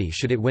host city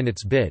should it win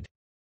its bid.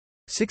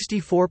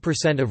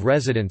 64% of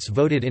residents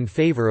voted in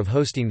favour of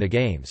hosting the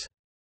Games.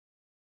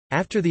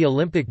 After the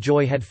Olympic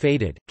joy had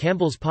faded,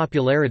 Campbell's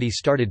popularity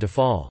started to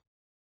fall.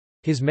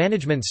 His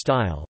management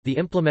style, the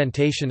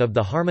implementation of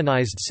the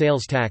Harmonized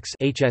Sales Tax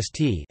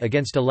 (HST)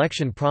 against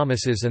election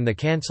promises and the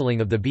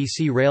cancelling of the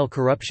BC Rail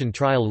corruption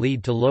trial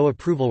lead to low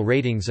approval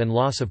ratings and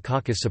loss of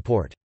caucus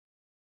support.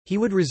 He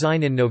would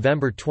resign in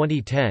November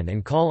 2010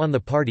 and call on the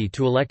party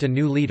to elect a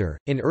new leader.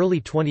 In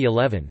early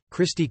 2011,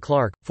 Christy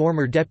Clark,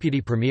 former deputy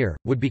premier,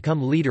 would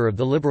become leader of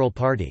the Liberal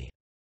Party.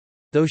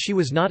 Though she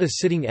was not a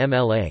sitting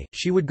MLA,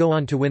 she would go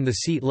on to win the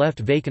seat left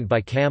vacant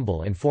by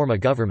Campbell and form a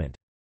government.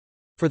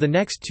 For the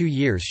next 2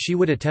 years she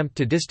would attempt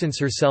to distance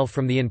herself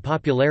from the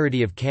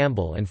unpopularity of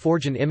Campbell and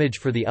forge an image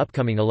for the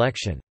upcoming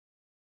election.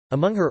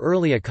 Among her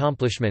early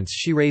accomplishments,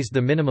 she raised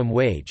the minimum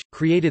wage,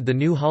 created the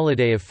new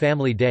holiday of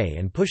Family Day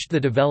and pushed the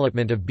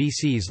development of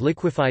BC's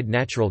liquefied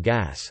natural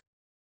gas.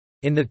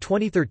 In the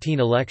 2013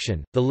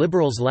 election, the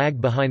Liberals lagged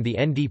behind the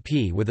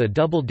NDP with a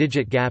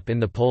double-digit gap in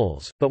the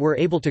polls, but were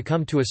able to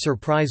come to a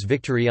surprise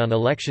victory on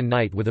election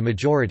night with a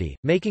majority,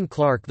 making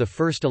Clark the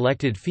first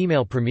elected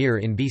female premier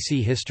in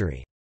BC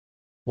history.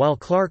 While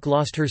Clark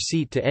lost her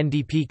seat to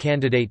NDP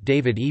candidate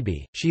David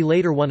Eby, she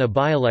later won a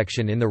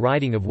by-election in the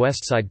riding of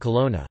Westside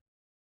Kelowna.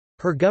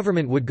 Her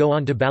government would go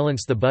on to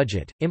balance the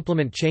budget,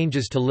 implement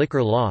changes to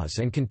liquor laws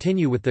and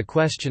continue with the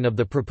question of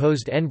the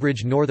proposed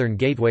Enbridge Northern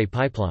Gateway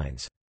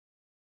pipelines.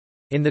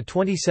 In the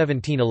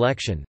 2017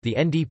 election, the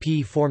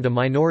NDP formed a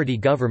minority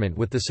government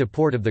with the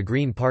support of the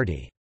Green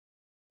Party.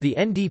 The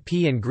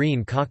NDP and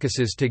Green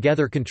caucuses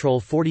together control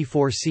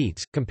 44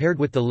 seats, compared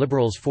with the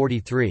Liberals'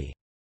 43.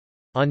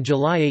 On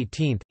July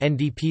 18,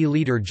 NDP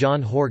leader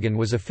John Horgan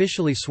was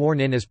officially sworn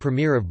in as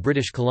Premier of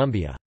British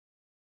Columbia.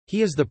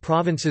 He is the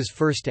province's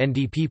first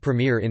NDP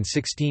premier in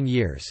 16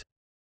 years.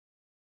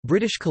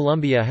 British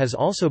Columbia has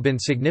also been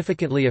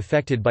significantly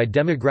affected by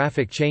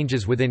demographic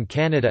changes within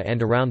Canada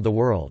and around the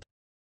world.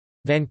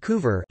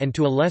 Vancouver, and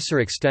to a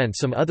lesser extent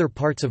some other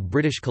parts of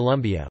British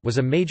Columbia, was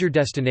a major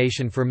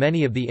destination for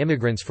many of the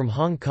immigrants from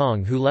Hong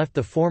Kong who left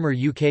the former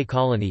UK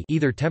colony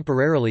either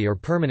temporarily or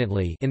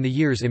permanently in the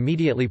years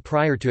immediately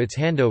prior to its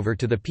handover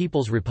to the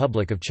People's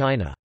Republic of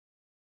China.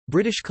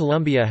 British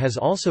Columbia has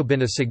also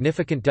been a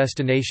significant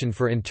destination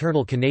for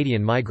internal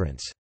Canadian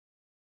migrants.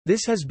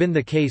 This has been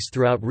the case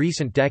throughout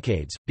recent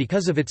decades,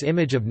 because of its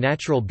image of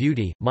natural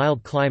beauty,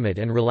 mild climate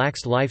and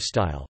relaxed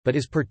lifestyle, but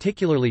is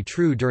particularly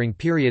true during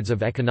periods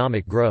of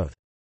economic growth.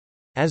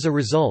 As a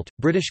result,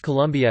 British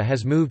Columbia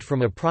has moved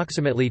from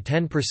approximately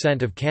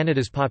 10% of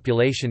Canada's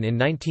population in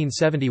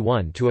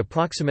 1971 to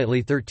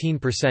approximately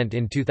 13%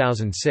 in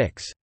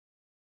 2006.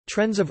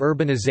 Trends of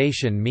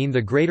urbanization mean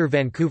the Greater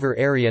Vancouver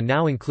area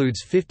now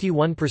includes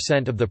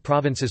 51% of the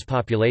province's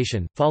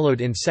population,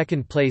 followed in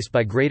second place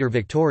by Greater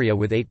Victoria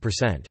with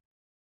 8%.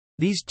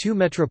 These two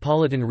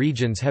metropolitan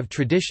regions have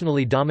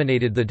traditionally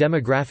dominated the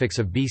demographics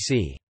of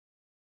BC.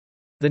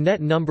 The net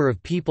number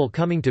of people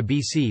coming to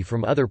BC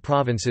from other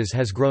provinces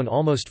has grown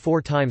almost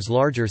 4 times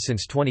larger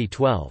since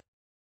 2012.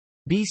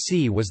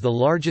 BC was the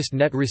largest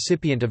net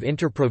recipient of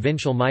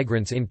interprovincial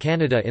migrants in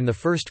Canada in the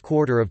first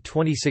quarter of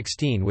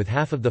 2016 with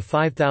half of the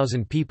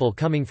 5,000 people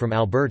coming from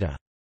Alberta.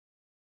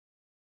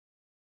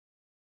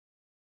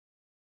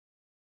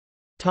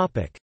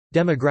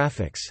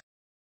 Demographics.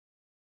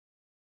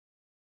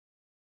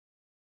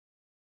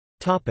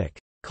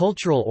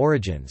 Cultural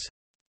origins.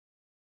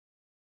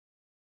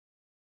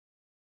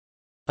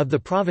 Of the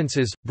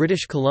provinces,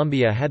 British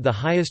Columbia had the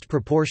highest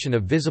proportion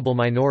of visible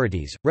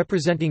minorities,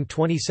 representing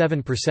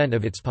 27%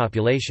 of its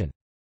population.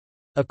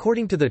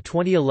 According to the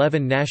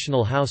 2011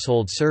 National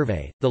Household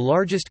Survey, the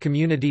largest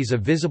communities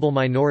of visible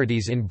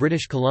minorities in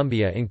British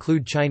Columbia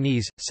include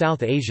Chinese,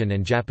 South Asian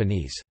and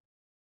Japanese.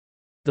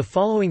 The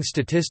following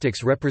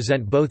statistics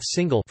represent both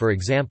single, for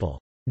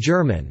example,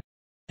 German,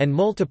 and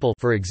multiple,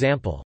 for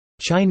example,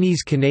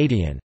 Chinese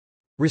Canadian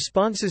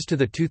responses to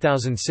the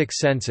 2006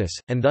 census,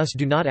 and thus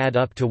do not add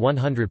up to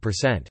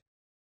 100%.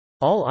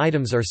 All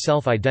items are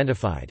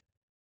self-identified.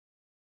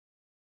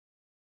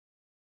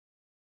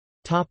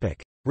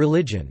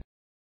 Religion.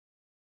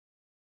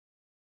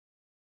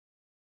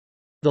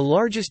 The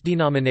largest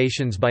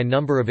denominations by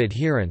number of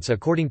adherents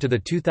according to the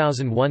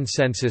 2001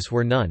 census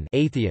were none,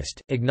 atheist,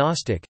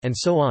 agnostic, and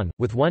so on,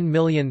 with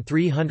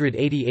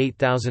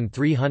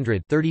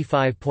 1,388,300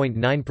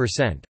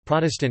 (35.9%),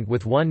 Protestant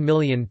with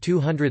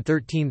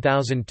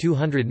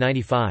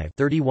 1,213,295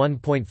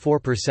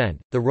 (31.4%),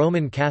 the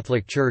Roman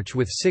Catholic Church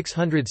with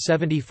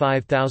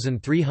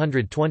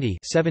 675,320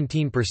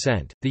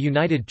 (17%), the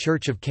United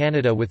Church of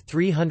Canada with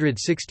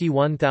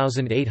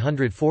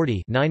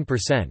 361,840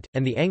 (9%),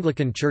 and the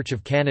Anglican Church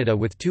of Canada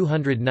with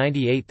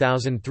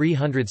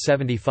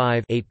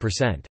 298,375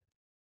 8%.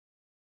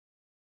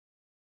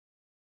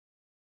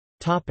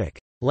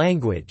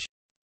 Language.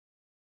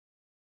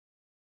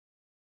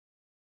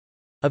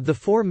 Of the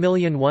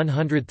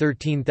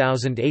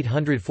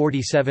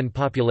 4,113,847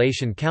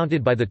 population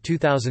counted by the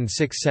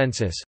 2006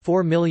 census,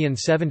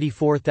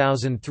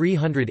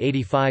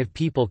 4,074,385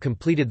 people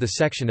completed the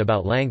section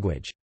about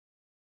language.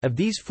 Of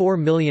these,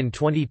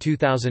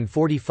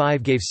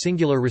 4,022,045 gave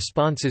singular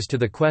responses to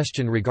the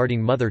question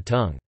regarding mother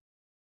tongue.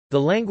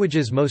 The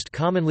languages most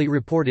commonly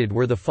reported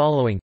were the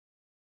following.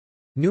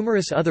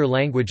 Numerous other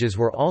languages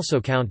were also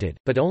counted,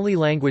 but only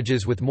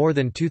languages with more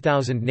than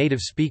 2,000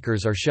 native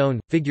speakers are shown.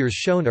 Figures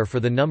shown are for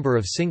the number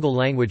of single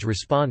language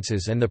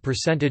responses and the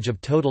percentage of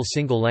total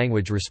single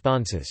language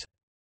responses.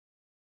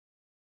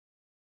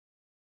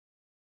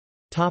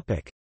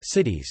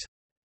 Cities.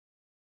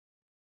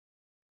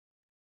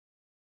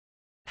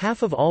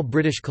 Half of all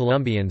British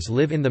Columbians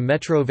live in the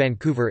Metro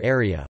Vancouver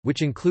area,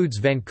 which includes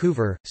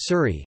Vancouver,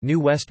 Surrey, New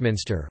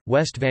Westminster,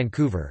 West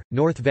Vancouver,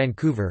 North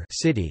Vancouver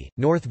City,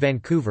 North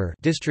Vancouver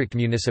District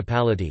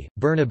Municipality,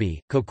 Burnaby,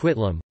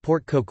 Coquitlam,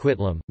 Port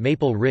Coquitlam,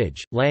 Maple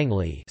Ridge,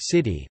 Langley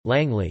City,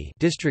 Langley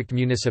District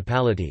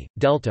Municipality,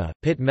 Delta,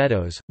 Pitt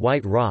Meadows,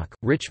 White Rock,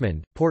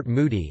 Richmond, Port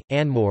Moody,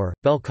 Anmore,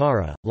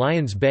 Belcara,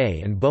 Lions Bay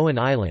and Bowen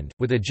Island,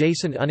 with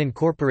adjacent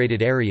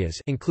unincorporated areas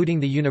including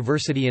the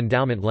University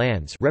Endowment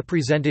lands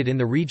represented in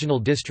the regional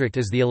district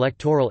as the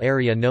electoral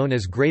area known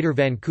as Greater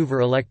Vancouver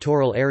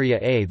Electoral Area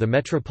A. The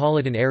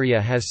metropolitan area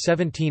has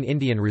 17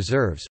 Indian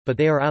reserves, but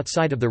they are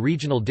outside of the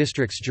regional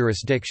district's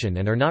jurisdiction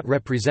and are not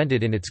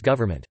represented in its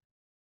government.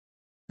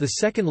 The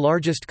second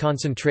largest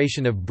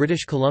concentration of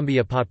British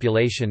Columbia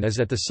population is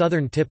at the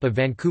southern tip of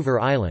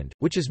Vancouver Island,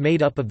 which is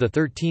made up of the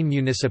 13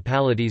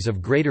 municipalities of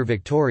Greater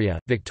Victoria,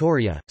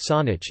 Victoria,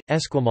 Saanich,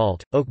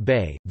 Esquimalt, Oak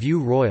Bay, View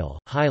Royal,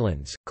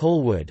 Highlands,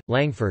 Colwood,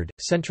 Langford,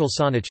 Central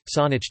Saanich,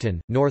 Saanachton,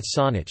 North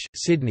Saanich,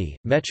 Sydney,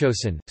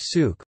 Metchosin,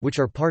 Souk, which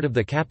are part of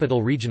the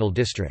Capital Regional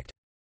District.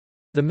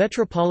 The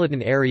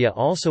metropolitan area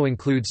also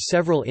includes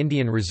several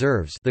Indian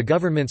reserves, the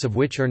governments of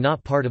which are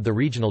not part of the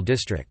regional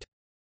district.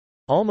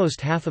 Almost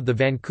half of the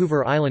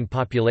Vancouver Island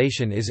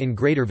population is in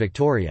Greater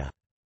Victoria.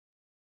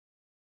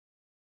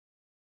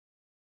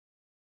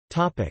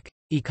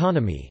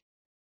 Economy.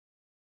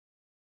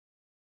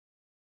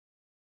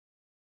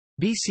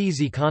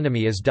 BC's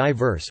economy is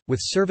diverse, with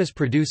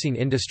service-producing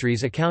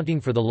industries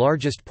accounting for the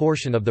largest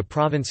portion of the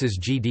province's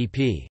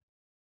GDP.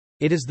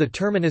 It is the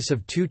terminus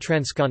of 2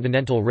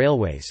 transcontinental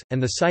railways,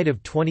 and the site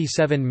of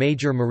 27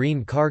 major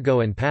marine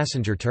cargo and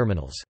passenger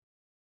terminals.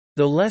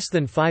 Though less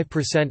than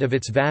 5% of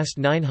its vast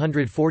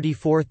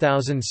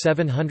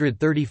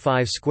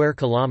 944,735 square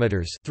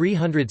kilometers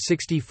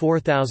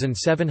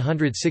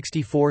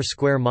 (364,764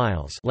 square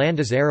miles) land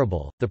is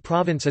arable, the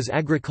province is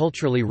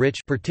agriculturally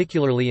rich,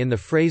 particularly in the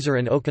Fraser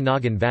and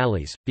Okanagan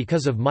valleys,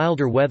 because of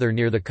milder weather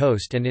near the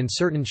coast and in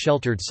certain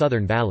sheltered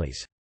southern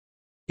valleys.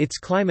 Its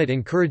climate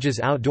encourages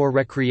outdoor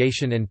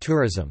recreation and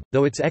tourism,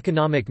 though its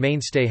economic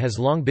mainstay has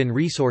long been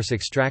resource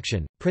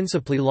extraction,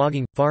 principally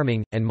logging,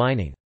 farming, and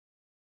mining.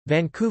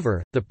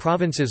 Vancouver, the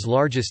province's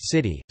largest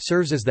city,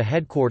 serves as the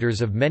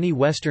headquarters of many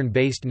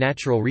Western-based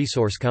natural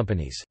resource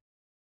companies.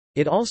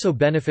 It also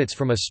benefits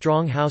from a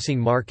strong housing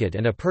market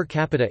and a per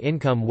capita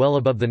income well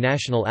above the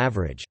national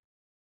average.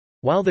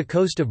 While the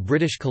coast of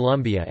British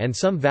Columbia and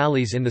some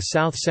valleys in the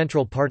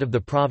south-central part of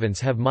the province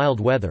have mild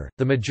weather,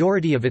 the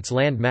majority of its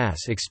land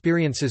mass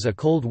experiences a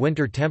cold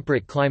winter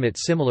temperate climate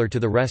similar to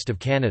the rest of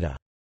Canada.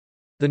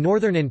 The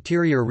northern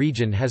interior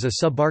region has a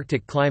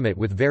subarctic climate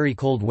with very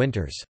cold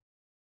winters.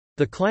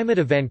 The climate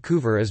of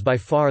Vancouver is by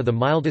far the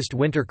mildest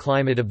winter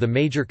climate of the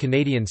major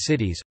Canadian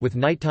cities, with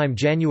nighttime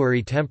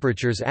January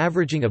temperatures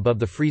averaging above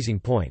the freezing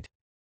point.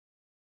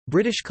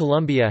 British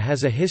Columbia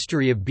has a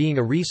history of being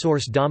a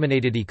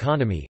resource-dominated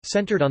economy,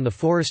 centred on the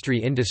forestry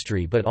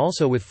industry but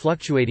also with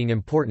fluctuating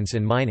importance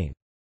in mining.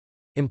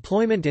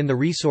 Employment in the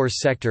resource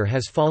sector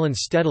has fallen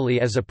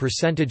steadily as a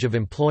percentage of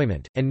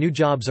employment, and new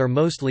jobs are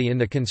mostly in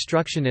the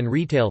construction and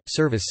retail,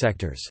 service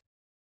sectors.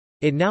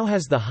 It now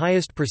has the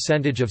highest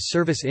percentage of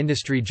service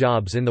industry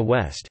jobs in the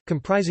West,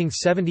 comprising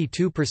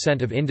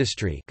 72% of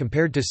industry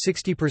compared to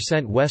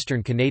 60%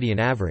 Western Canadian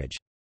average.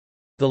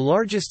 The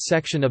largest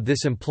section of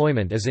this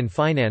employment is in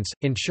finance,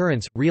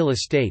 insurance, real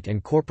estate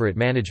and corporate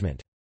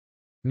management.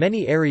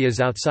 Many areas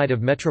outside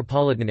of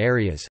metropolitan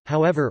areas,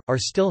 however, are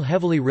still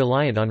heavily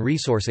reliant on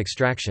resource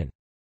extraction.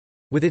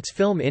 With its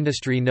film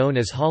industry known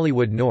as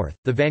Hollywood North,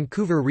 the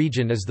Vancouver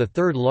region is the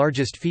third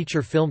largest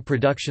feature film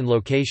production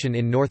location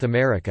in North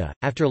America,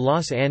 after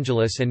Los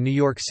Angeles and New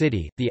York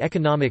City. The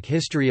economic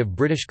history of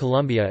British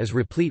Columbia is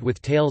replete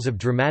with tales of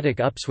dramatic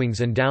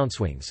upswings and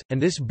downswings,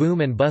 and this boom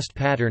and bust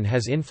pattern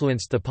has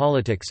influenced the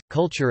politics,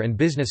 culture, and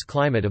business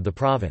climate of the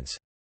province.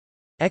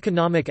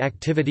 Economic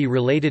activity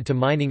related to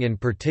mining in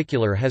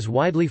particular has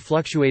widely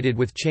fluctuated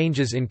with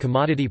changes in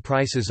commodity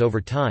prices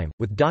over time,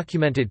 with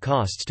documented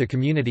costs to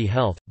community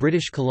health.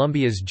 British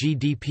Columbia's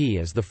GDP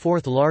is the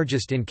fourth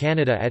largest in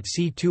Canada at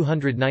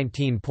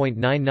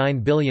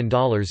 $219.99 billion in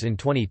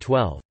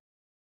 2012.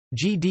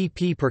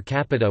 GDP per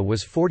capita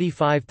was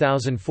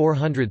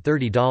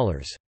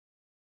 $45,430.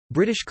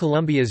 British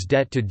Columbia's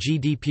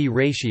debt-to-GDP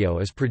ratio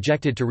is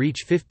projected to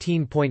reach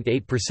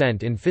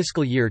 15.8% in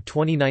fiscal year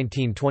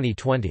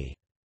 2019-2020.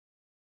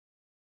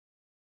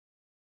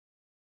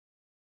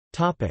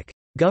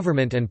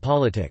 Government and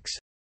politics.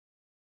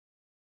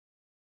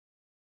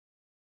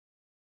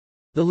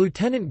 The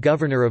Lieutenant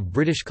Governor of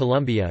British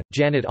Columbia,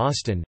 Janet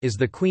Austin, is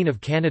the Queen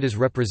of Canada's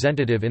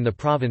representative in the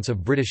province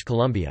of British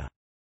Columbia.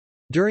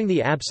 During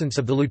the absence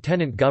of the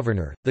Lieutenant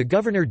Governor, the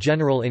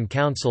Governor-General in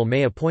Council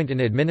may appoint an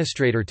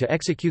administrator to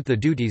execute the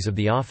duties of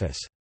the office.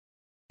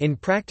 In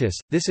practice,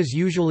 this is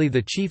usually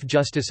the Chief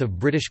Justice of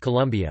British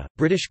Columbia.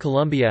 British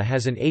Columbia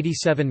has an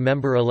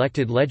 87-member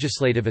elected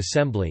Legislative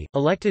Assembly,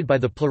 elected by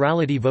the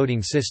plurality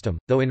voting system,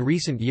 though in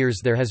recent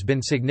years there has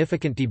been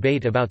significant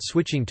debate about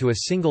switching to a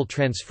single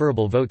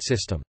transferable vote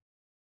system.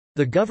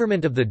 The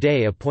government of the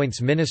day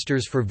appoints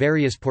ministers for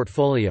various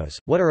portfolios,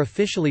 what are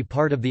officially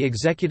part of the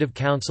Executive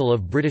Council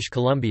of British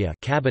Columbia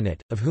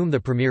Cabinet, of whom the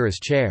Premier is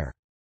chair.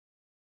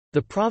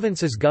 The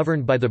province is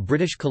governed by the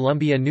British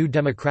Columbia New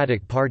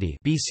Democratic Party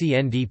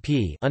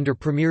 (BCNDP) under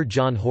Premier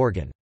John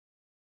Horgan.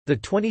 The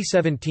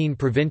 2017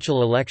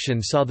 provincial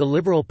election saw the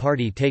Liberal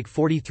Party take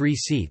 43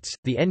 seats,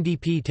 the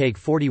NDP take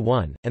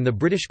 41, and the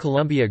British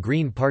Columbia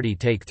Green Party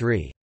take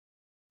 3.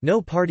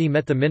 No party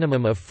met the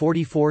minimum of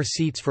 44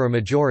 seats for a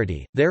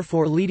majority,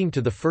 therefore leading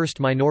to the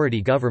first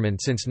minority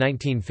government since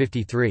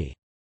 1953.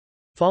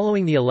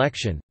 Following the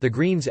election, the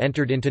Greens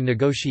entered into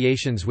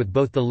negotiations with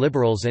both the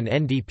Liberals and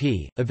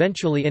NDP,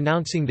 eventually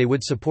announcing they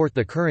would support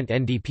the current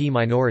NDP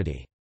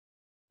minority.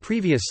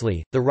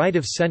 Previously, the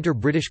right-of-centre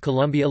British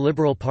Columbia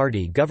Liberal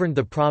Party governed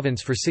the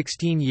province for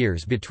 16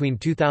 years between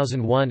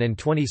 2001 and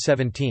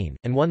 2017,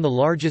 and won the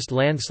largest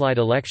landslide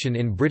election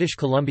in British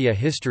Columbia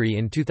history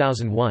in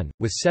 2001,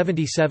 with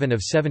 77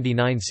 of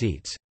 79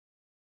 seats.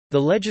 The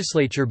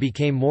legislature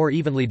became more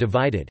evenly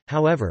divided,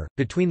 however,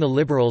 between the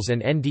Liberals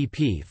and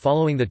NDP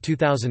following the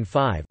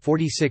 2005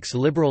 46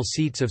 Liberal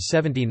seats of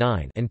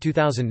 79 and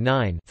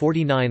 2009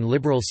 49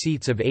 Liberal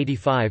seats of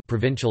 85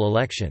 provincial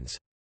elections.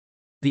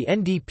 The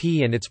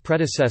NDP and its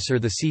predecessor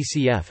the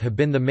CCF have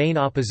been the main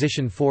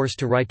opposition force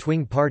to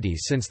right-wing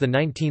parties since the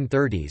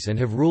 1930s and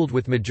have ruled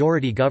with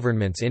majority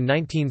governments in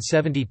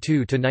 1972 to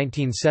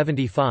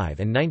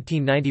 1975 and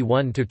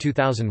 1991 to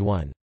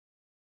 2001.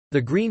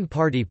 The Green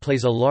Party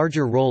plays a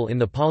larger role in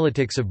the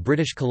politics of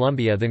British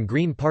Columbia than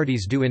Green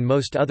parties do in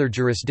most other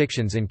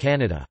jurisdictions in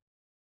Canada.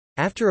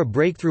 After a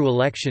breakthrough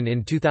election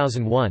in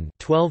 2001,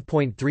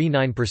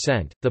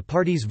 12.39%, the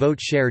party's vote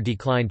share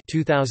declined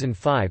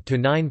 2005 to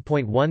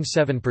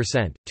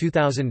 9.17%,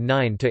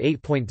 2009 to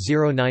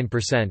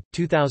 8.09%,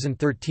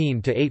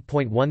 2013 to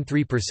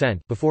 8.13%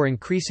 before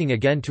increasing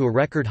again to a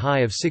record high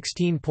of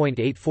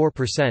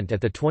 16.84%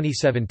 at the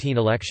 2017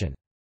 election.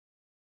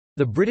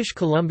 The British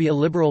Columbia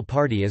Liberal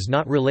Party is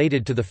not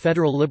related to the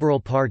Federal Liberal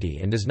Party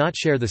and does not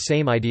share the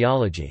same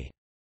ideology.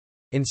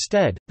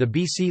 Instead, the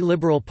BC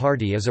Liberal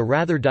Party is a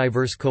rather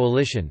diverse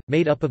coalition,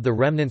 made up of the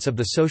remnants of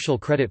the Social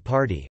Credit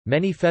Party,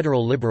 many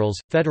federal liberals,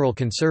 federal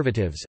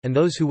conservatives, and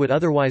those who would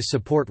otherwise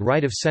support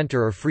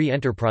right-of-centre or free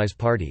enterprise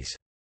parties.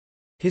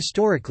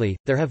 Historically,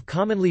 there have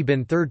commonly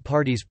been third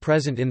parties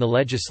present in the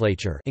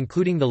legislature,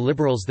 including the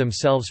Liberals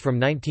themselves from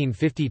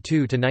 1952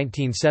 to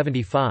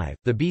 1975.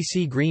 The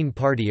BC Green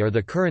Party are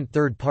the current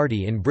third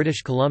party in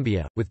British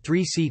Columbia, with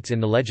 3 seats in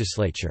the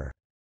legislature.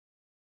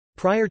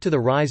 Prior to the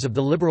rise of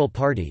the Liberal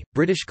Party,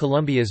 British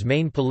Columbia's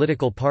main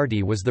political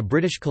party was the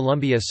British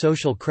Columbia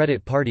Social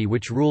Credit Party,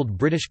 which ruled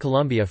British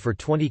Columbia for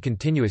 20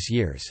 continuous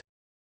years.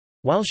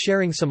 While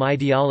sharing some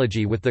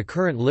ideology with the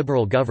current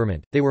Liberal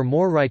government, they were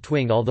more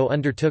right-wing, although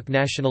undertook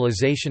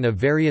nationalisation of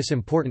various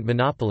important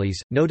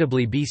monopolies,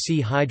 notably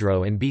BC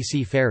Hydro and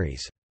BC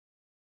Ferries.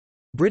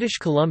 British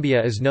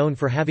Columbia is known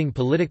for having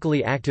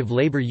politically active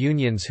labour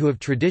unions who have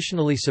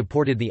traditionally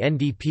supported the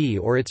NDP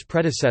or its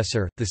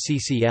predecessor, the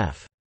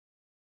CCF.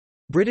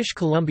 British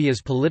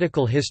Columbia's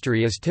political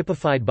history is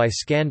typified by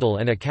scandal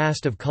and a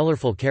cast of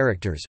colourful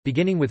characters,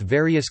 beginning with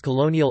various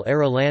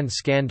colonial-era land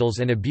scandals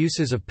and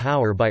abuses of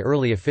power by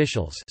early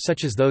officials,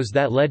 such as those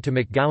that led to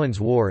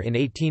McGowan's War in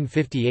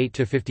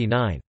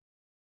 1858–59.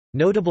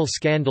 Notable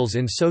scandals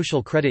in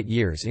social credit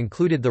years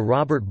included the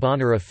Robert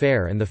Bonner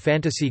Affair and the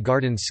Fantasy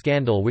Gardens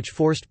scandal, which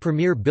forced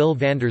Premier Bill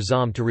Vander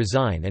Zalm to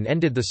resign and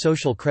ended the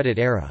social credit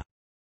era.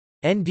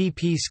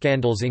 NDP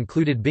scandals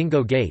included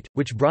Bingo Gate,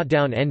 which brought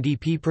down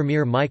NDP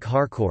Premier Mike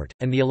Harcourt,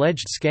 and the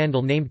alleged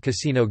scandal named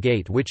Casino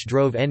Gate, which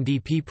drove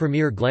NDP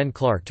Premier Glenn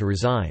Clark to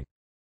resign.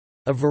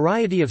 A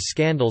variety of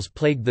scandals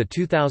plagued the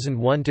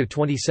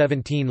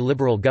 2001–2017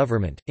 Liberal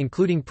government,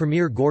 including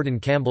Premier Gordon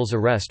Campbell's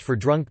arrest for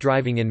drunk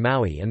driving in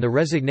Maui and the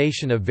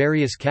resignation of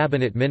various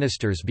cabinet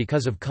ministers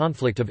because of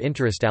conflict of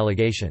interest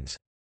allegations.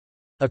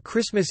 A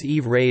Christmas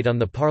Eve raid on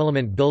the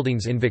Parliament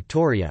buildings in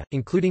Victoria,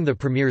 including the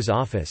Premier's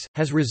office,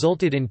 has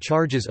resulted in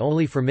charges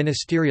only for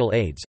ministerial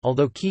aides,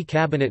 although key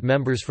cabinet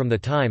members from the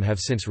time have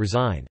since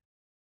resigned.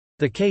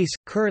 The case,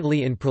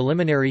 currently in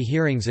preliminary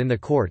hearings in the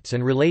courts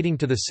and relating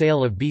to the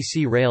sale of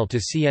BC Rail to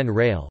CN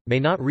Rail, may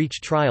not reach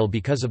trial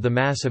because of the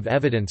mass of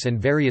evidence and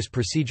various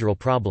procedural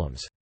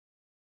problems.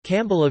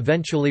 Campbell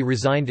eventually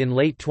resigned in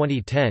late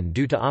 2010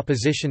 due to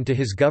opposition to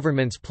his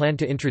government's plan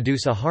to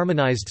introduce a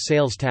harmonized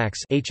sales tax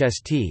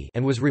 (HST)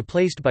 and was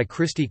replaced by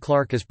Christy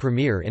Clark as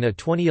Premier in a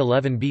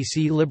 2011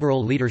 BC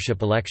Liberal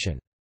leadership election.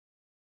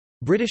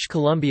 British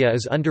Columbia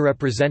is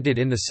underrepresented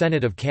in the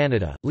Senate of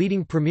Canada,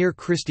 leading Premier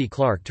Christy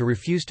Clark to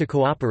refuse to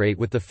cooperate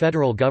with the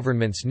federal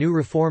government's new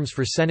reforms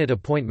for Senate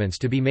appointments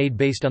to be made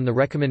based on the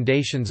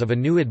recommendations of a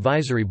new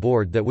advisory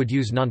board that would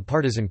use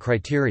nonpartisan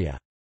criteria.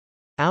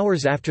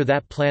 Hours after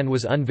that plan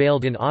was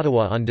unveiled in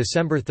Ottawa on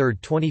December 3,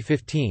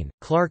 2015,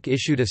 Clark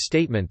issued a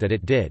statement that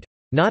it did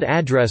not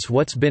address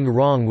what's been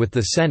wrong with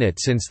the Senate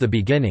since the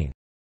beginning.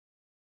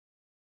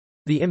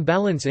 The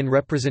imbalance in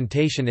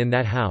representation in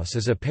that House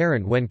is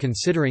apparent when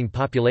considering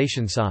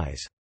population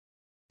size.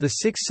 The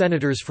 6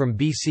 senators from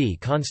BC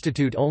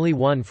constitute only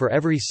 1 for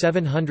every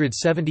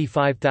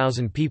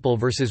 775,000 people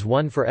versus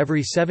 1 for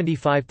every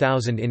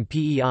 75,000 in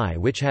PEI,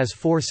 which has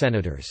 4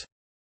 senators.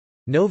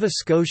 Nova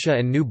Scotia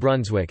and New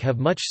Brunswick have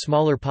much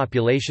smaller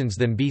populations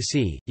than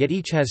BC, yet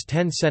each has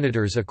 10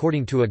 senators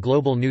according to a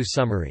Global News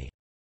summary.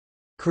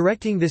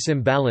 Correcting this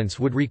imbalance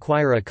would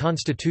require a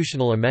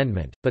constitutional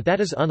amendment, but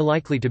that is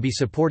unlikely to be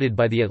supported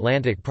by the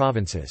Atlantic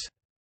provinces.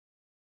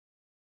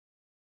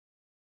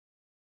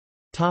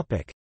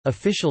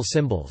 Official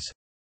symbols.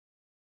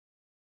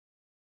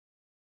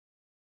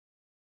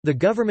 The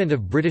Government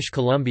of British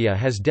Columbia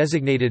has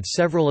designated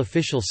several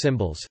official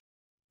symbols.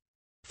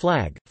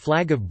 Flag,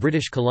 Flag of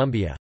British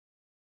Columbia.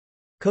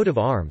 Coat of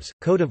Arms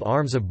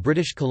of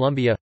British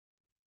Columbia.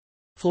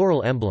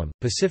 Floral emblem,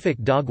 Pacific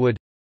dogwood.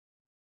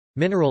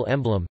 Mineral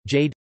emblem,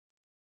 jade.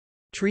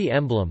 Tree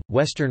emblem,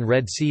 western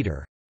red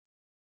cedar.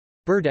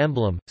 Bird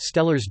emblem,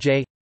 Steller's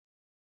jay.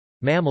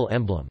 Mammal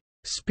emblem,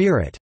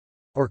 spirit,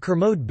 or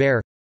Kermode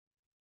bear.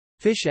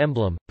 Fish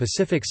emblem,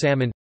 Pacific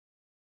salmon.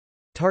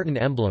 Tartan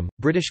emblem,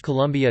 British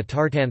Columbia.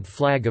 Tartanth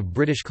flag of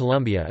British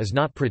Columbia is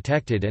not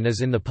protected and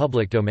is in the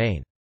public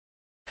domain.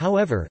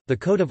 However, the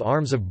coat of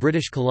arms of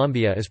British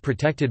Columbia is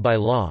protected by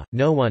law.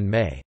 No one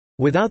may,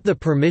 without the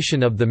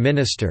permission of the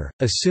minister,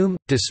 assume,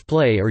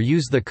 display or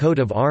use the coat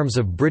of arms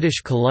of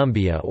British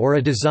Columbia or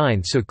a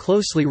design so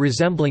closely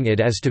resembling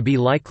it as to be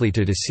likely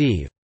to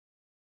deceive.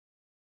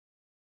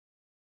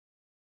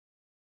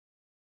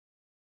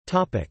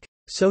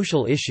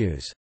 Social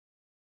issues.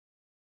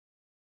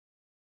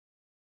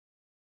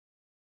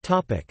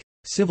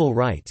 Civil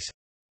rights.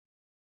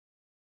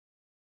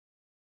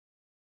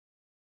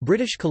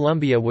 British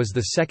Columbia was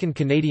the second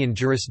Canadian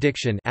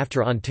jurisdiction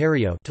after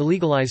Ontario to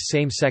legalize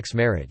same-sex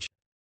marriage.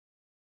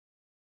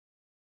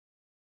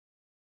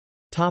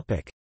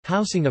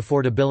 Housing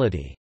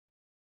affordability.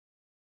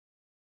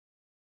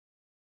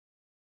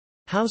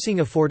 Housing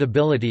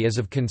affordability is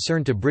of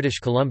concern to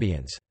British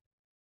Columbians.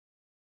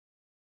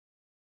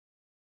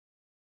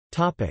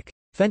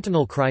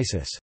 Fentanyl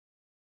crisis.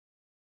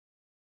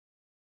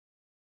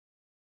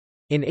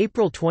 In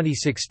April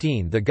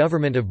 2016, the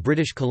Government of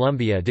British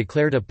Columbia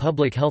declared a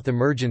public health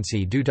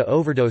emergency due to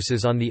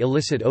overdoses on the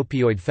illicit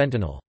opioid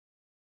fentanyl.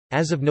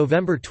 As of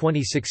November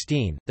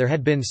 2016, there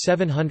had been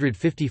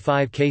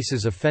 755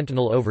 cases of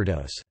fentanyl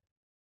overdose.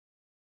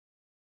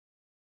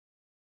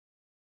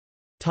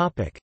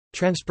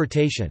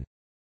 Transportation.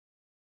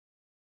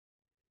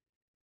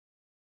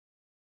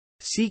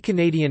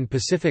 Canadian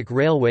Pacific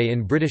Railway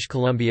in British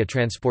Columbia.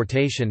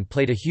 Transportation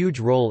played a huge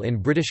role in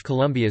British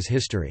Columbia's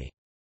history.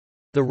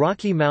 The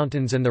Rocky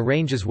Mountains and the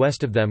ranges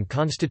west of them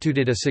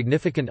constituted a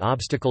significant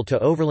obstacle to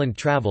overland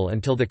travel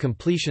until the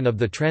completion of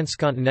the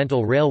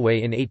Transcontinental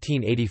Railway in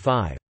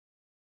 1885.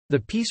 The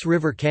Peace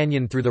River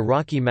Canyon through the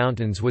Rocky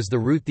Mountains was the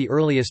route the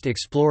earliest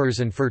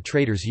explorers and fur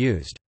traders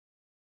used.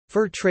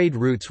 Fur trade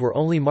routes were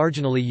only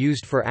marginally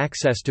used for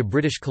access to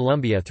British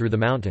Columbia through the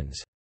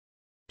mountains.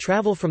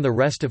 Travel from the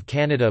rest of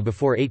Canada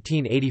before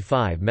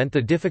 1885 meant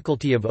the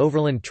difficulty of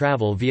overland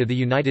travel via the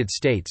United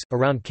States,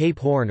 around Cape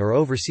Horn or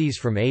overseas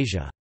from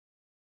Asia.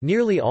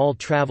 Nearly all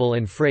travel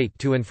and freight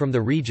to and from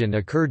the region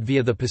occurred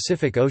via the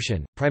Pacific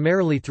Ocean,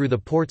 primarily through the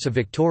ports of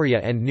Victoria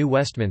and New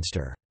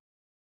Westminster.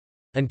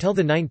 Until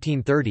the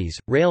 1930s,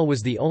 rail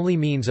was the only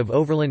means of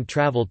overland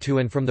travel to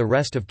and from the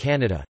rest of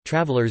Canada.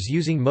 Travelers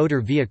using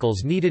motor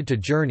vehicles needed to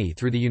journey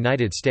through the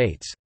United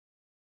States.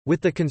 With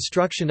the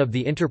construction of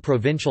the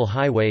Interprovincial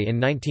Highway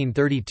in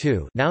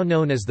 1932, now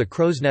known as the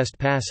Crowsnest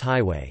Pass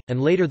Highway, and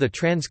later the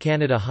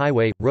Trans-Canada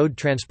Highway, road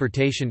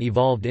transportation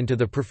evolved into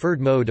the preferred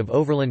mode of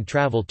overland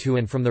travel to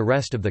and from the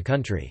rest of the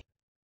country.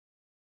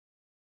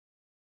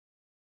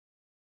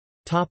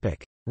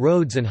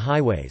 Roads and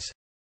highways.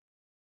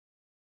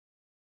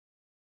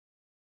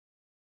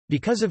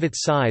 Because of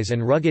its size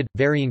and rugged,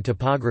 varying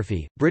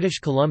topography, British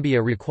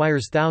Columbia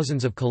requires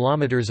thousands of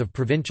kilometres of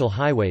provincial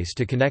highways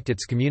to connect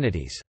its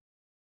communities.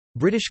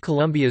 British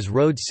Columbia's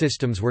road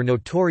systems were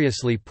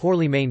notoriously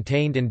poorly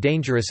maintained and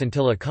dangerous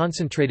until a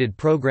concentrated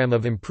program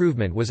of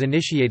improvement was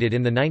initiated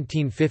in the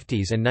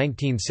 1950s and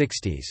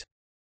 1960s.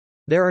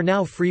 There are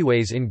now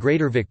freeways in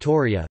Greater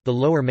Victoria, the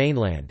Lower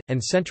Mainland,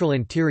 and central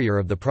interior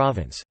of the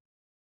province.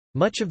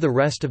 Much of the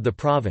rest of the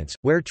province,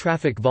 where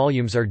traffic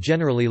volumes are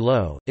generally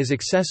low, is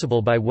accessible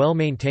by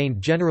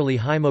well-maintained generally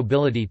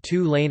high-mobility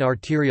two-lane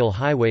arterial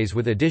highways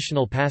with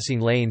additional passing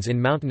lanes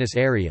in mountainous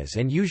areas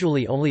and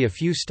usually only a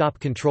few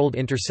stop-controlled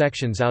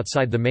intersections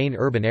outside the main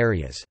urban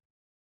areas.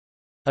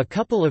 A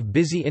couple of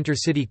busy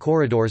intercity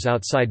corridors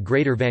outside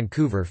Greater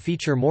Vancouver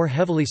feature more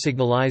heavily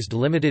signalized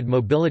limited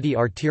mobility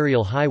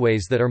arterial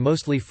highways that are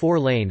mostly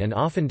four-lane and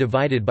often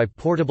divided by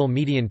portable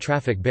median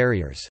traffic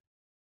barriers.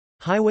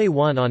 Highway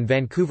 1 on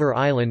Vancouver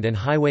Island and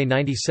Highway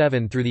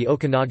 97 through the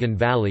Okanagan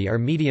Valley are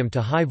medium to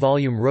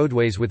high-volume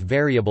roadways with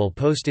variable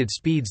posted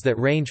speeds that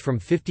range from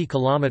 50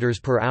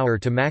 km per hour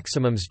to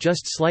maximums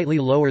just slightly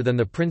lower than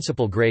the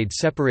principal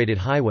grade-separated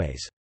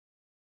highways.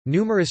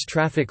 Numerous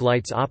traffic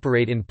lights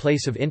operate in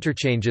place of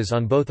interchanges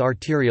on both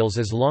arterials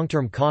as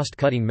long-term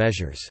cost-cutting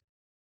measures.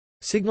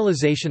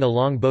 Signalization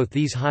along both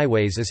these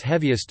highways is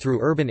heaviest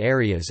through urban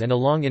areas and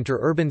along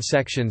interurban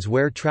sections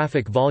where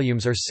traffic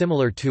volumes are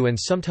similar to and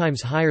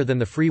sometimes higher than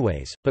the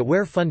freeways, but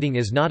where funding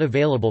is not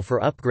available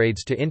for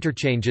upgrades to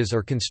interchanges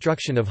or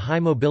construction of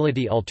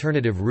high-mobility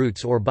alternative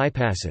routes or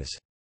bypasses.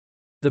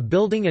 The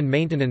building and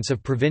maintenance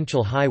of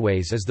provincial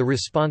highways is the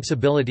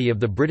responsibility of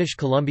the British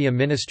Columbia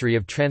Ministry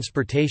of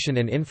Transportation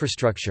and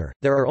Infrastructure.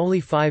 There are only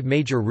 5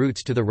 major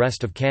routes to the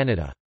rest of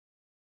Canada.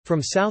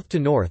 From south to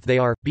north they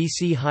are,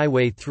 BC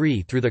Highway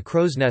 3 through the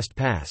Crowsnest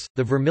Pass,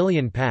 the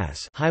Vermilion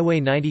Pass Highway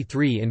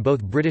 93 in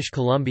both British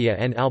Columbia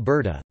and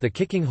Alberta, the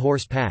Kicking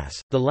Horse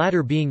Pass, the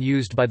latter being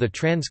used by the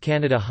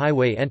Trans-Canada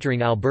Highway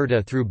entering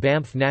Alberta through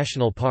Banff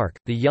National Park,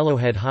 the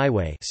Yellowhead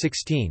Highway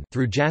 16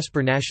 through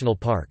Jasper National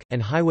Park,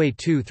 and Highway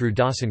 2 through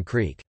Dawson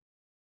Creek.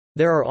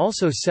 There are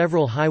also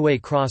several highway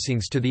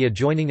crossings to the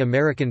adjoining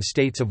American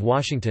states of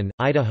Washington,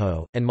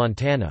 Idaho, and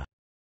Montana.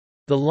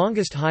 The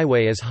longest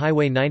highway is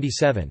Highway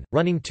 97,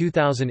 running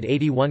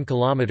 2,081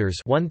 kilometers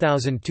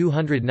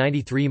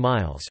 (1,293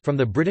 miles) from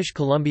the British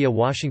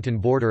Columbia-Washington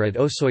border at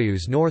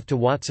Osoyoos north to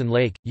Watson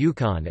Lake,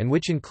 Yukon, and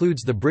which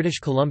includes the British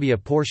Columbia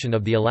portion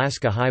of the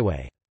Alaska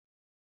Highway.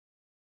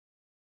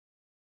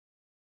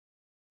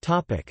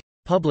 Topic: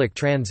 Public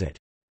transit.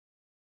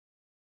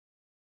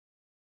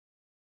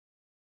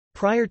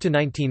 Prior to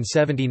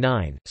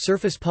 1979,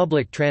 surface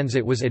public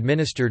transit was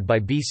administered by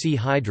BC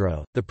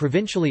Hydro, the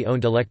provincially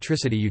owned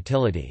electricity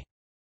utility.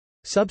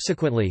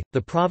 Subsequently,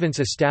 the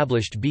province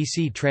established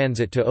BC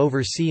Transit to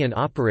oversee and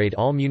operate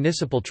all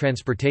municipal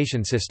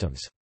transportation systems.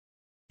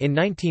 In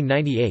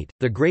 1998,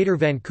 the Greater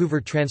Vancouver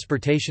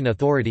Transportation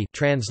Authority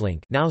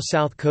 (TransLink), now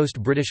South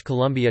Coast British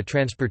Columbia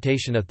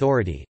Transportation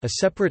Authority, a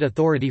separate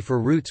authority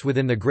for routes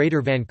within the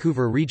Greater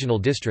Vancouver Regional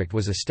District,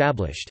 was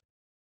established.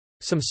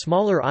 Some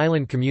smaller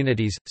island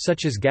communities,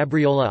 such as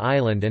Gabriola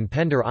Island and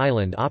Pender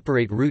Island,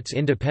 operate routes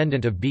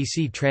independent of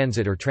BC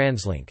Transit or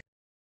TransLink.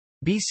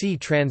 BC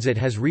Transit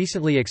has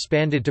recently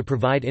expanded to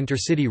provide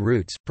intercity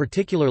routes,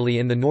 particularly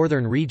in the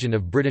northern region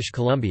of British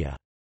Columbia.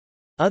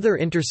 Other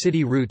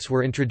intercity routes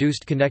were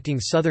introduced connecting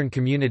southern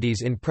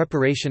communities in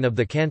preparation of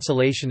the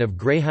cancellation of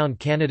Greyhound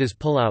Canada's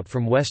pullout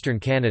from Western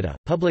Canada.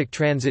 Public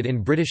transit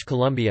in British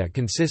Columbia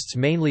consists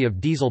mainly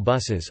of diesel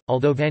buses,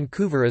 although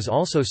Vancouver is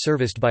also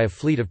serviced by a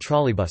fleet of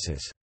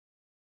trolleybuses.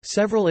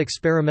 Several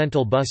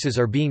experimental buses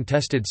are being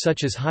tested,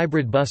 such as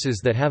hybrid buses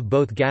that have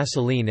both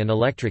gasoline and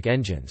electric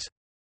engines.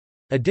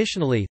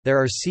 Additionally,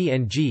 there are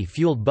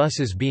CNG-fueled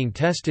buses being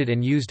tested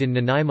and used in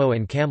Nanaimo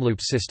and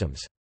Kamloops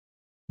systems.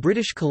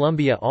 British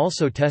Columbia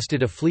also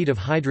tested a fleet of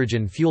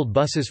hydrogen-fueled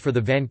buses for the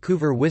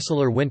Vancouver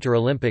Whistler Winter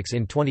Olympics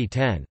in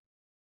 2010.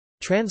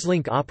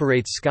 TransLink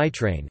operates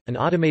SkyTrain, an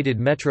automated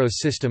metro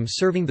system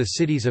serving the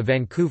cities of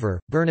Vancouver,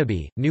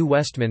 Burnaby, New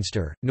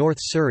Westminster, North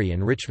Surrey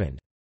and Richmond.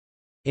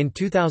 In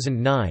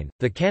 2009,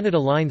 the Canada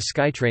Line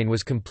SkyTrain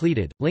was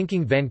completed,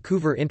 linking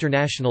Vancouver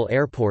International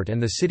Airport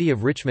and the city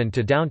of Richmond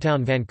to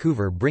downtown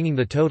Vancouver, bringing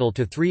the total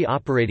to 3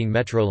 operating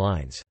metro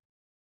lines.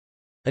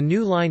 A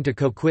new line to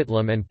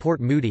Coquitlam and Port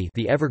Moody,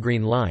 the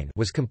Evergreen Line,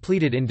 was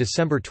completed in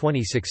December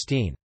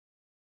 2016.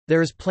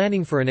 There is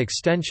planning for an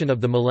extension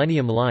of the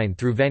Millennium Line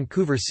through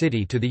Vancouver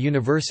City to the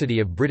University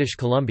of British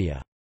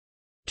Columbia.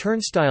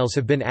 Turnstiles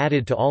have been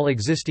added to all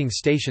existing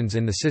stations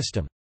in the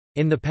system.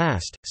 In the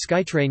past,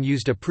 SkyTrain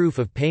used a proof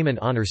of payment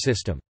honor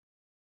system.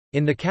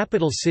 In the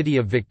capital city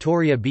of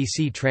Victoria,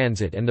 BC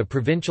Transit and the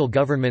provincial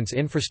government's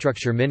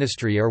infrastructure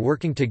ministry are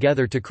working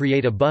together to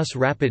create a bus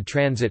rapid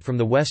transit from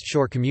the West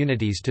Shore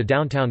communities to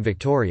downtown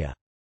Victoria.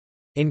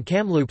 In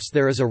Kamloops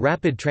there is a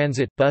rapid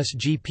transit, bus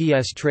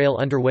GPS trail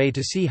underway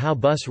to see how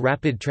bus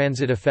rapid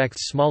transit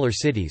affects smaller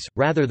cities,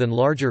 rather than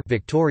larger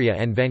Victoria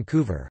and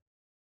Vancouver.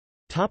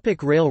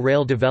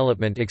 Rail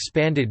development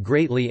expanded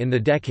greatly in the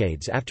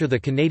decades after the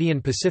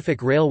Canadian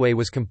Pacific Railway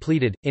was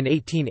completed, in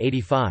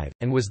 1885,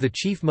 and was the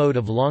chief mode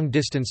of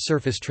long-distance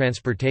surface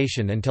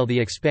transportation until the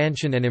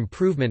expansion and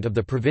improvement of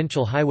the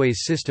provincial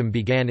highways system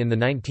began in the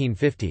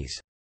 1950s.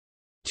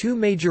 2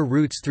 major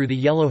routes through the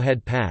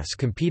Yellowhead Pass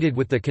competed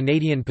with the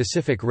Canadian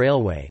Pacific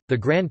Railway, the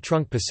Grand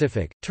Trunk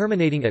Pacific,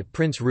 terminating at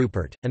Prince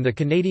Rupert, and the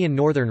Canadian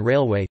Northern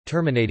Railway,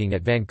 terminating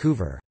at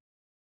Vancouver.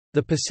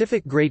 The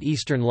Pacific Great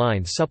Eastern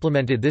Line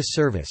supplemented this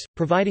service,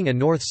 providing a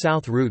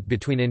north-south route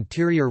between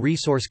interior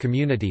resource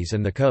communities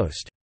and the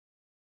coast.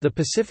 The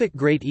Pacific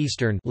Great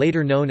Eastern,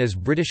 later known as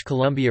British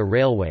Columbia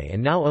Railway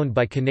and now owned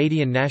by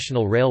Canadian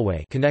National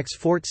Railway, connects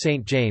Fort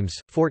St. James,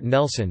 Fort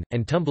Nelson,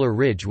 and Tumbler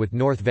Ridge with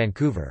North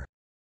Vancouver.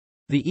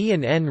 The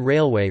E&N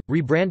Railway,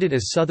 rebranded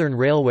as Southern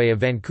Railway of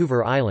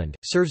Vancouver Island,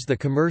 serves the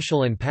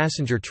commercial and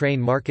passenger train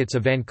markets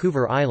of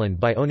Vancouver Island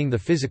by owning the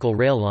physical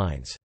rail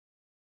lines.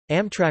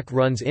 Amtrak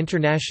runs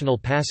international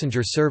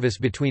passenger service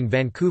between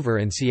Vancouver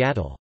and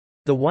Seattle.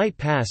 The White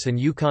Pass and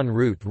Yukon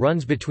route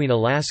runs between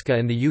Alaska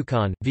and the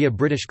Yukon, via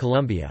British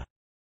Columbia.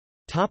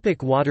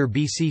 Water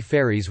BC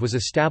Ferries was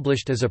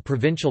established as a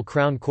provincial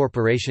crown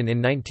corporation in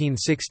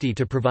 1960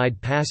 to provide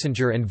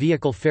passenger and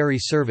vehicle ferry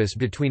service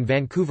between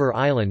Vancouver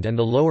Island and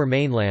the Lower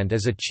Mainland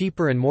as a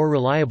cheaper and more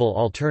reliable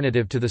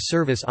alternative to the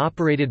service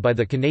operated by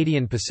the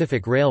Canadian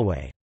Pacific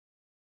Railway.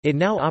 It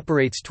now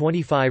operates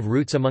 25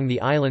 routes among the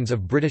islands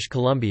of British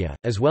Columbia,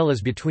 as well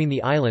as between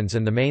the islands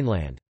and the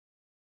mainland.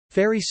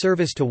 Ferry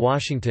service to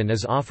Washington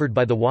is offered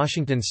by the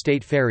Washington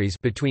State Ferries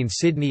between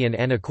Sydney and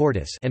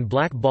Anacortes and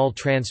Black Ball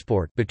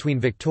Transport between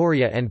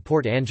Victoria and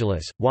Port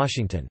Angeles,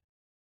 Washington.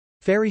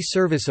 Ferry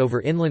service over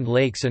inland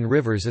lakes and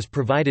rivers is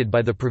provided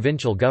by the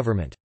provincial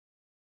government.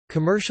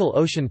 Commercial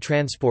ocean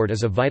transport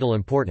is of vital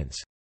importance.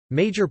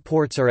 Major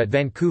ports are at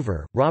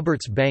Vancouver,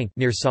 Roberts Bank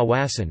near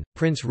Tsawwassen,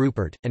 Prince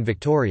Rupert, and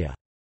Victoria.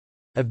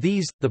 Of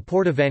these, the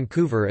Port of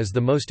Vancouver is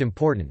the most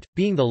important,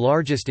 being the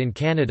largest in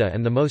Canada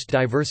and the most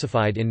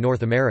diversified in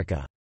North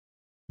America.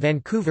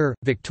 Vancouver,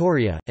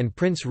 Victoria, and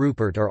Prince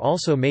Rupert are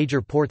also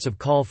major ports of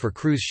call for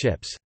cruise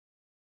ships.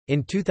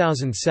 In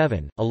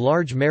 2007, a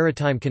large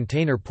maritime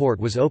container port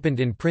was opened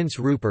in Prince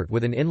Rupert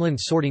with an inland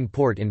sorting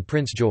port in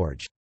Prince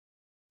George.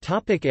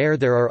 Air.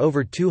 There are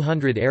over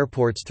 200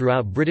 airports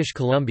throughout British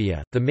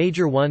Columbia, the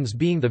major ones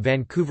being the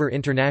Vancouver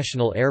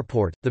International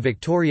Airport, the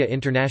Victoria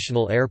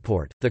International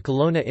Airport, the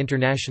Kelowna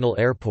International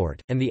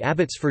Airport, and the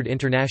Abbotsford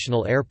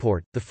International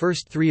Airport, the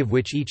first 3 of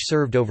which each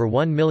served over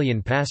 1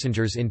 million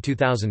passengers in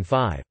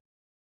 2005.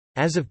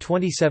 As of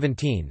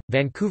 2017,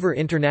 Vancouver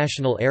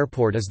International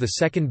Airport is the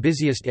second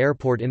busiest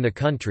airport in the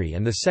country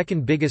and the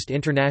second biggest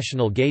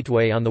international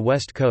gateway on the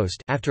West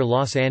Coast after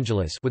Los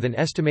Angeles, with an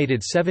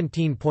estimated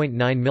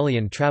 17.9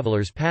 million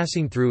travelers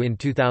passing through in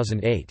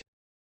 2008.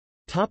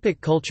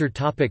 Culture.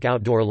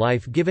 Outdoor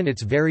life. Given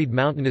its varied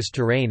mountainous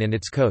terrain and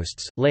its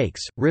coasts,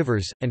 lakes,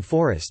 rivers, and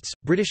forests,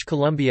 British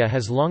Columbia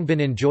has long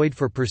been enjoyed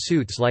for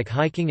pursuits like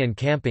hiking and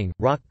camping,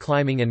 rock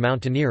climbing and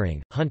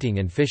mountaineering, hunting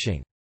and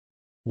fishing.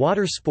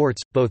 Water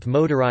sports, both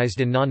motorized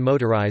and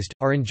non-motorized,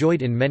 are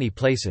enjoyed in many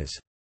places.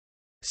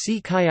 Sea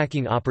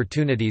kayaking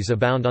opportunities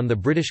abound on the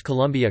British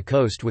Columbia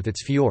coast with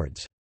its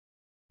fjords.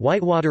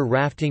 Whitewater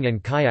rafting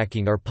and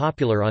kayaking are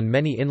popular on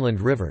many inland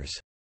rivers.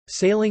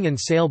 Sailing and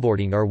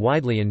sailboarding are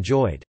widely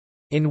enjoyed.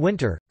 In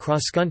winter,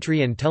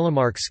 cross-country and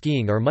telemark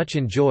skiing are much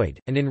enjoyed,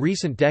 and in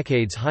recent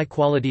decades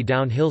high-quality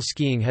downhill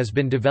skiing has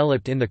been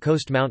developed in the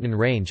Coast Mountain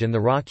Range and the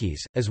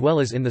Rockies, as well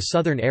as in the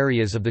southern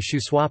areas of the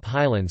Shuswap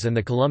Highlands and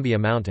the Columbia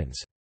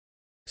Mountains.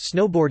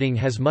 Snowboarding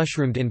has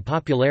mushroomed in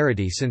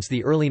popularity since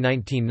the early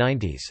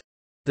 1990s.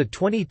 The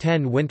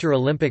 2010 Winter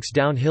Olympics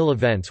downhill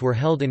events were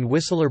held in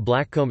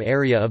Whistler-Blackcomb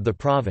area of the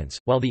province,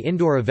 while the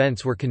indoor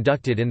events were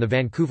conducted in the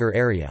Vancouver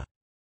area.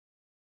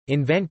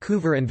 In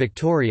Vancouver and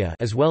Victoria,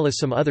 as well as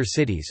some other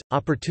cities,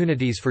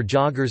 opportunities for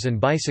joggers and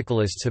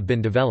bicyclists have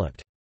been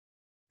developed.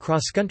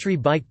 Cross-country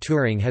bike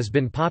touring has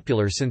been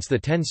popular since the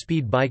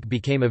 10-speed bike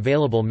became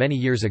available many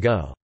years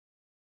ago.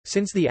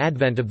 Since the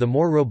advent of the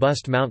more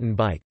robust mountain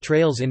bike,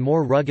 trails in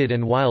more rugged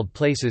and wild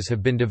places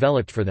have been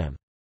developed for them.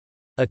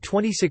 A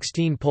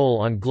 2016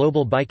 poll on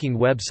global biking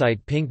website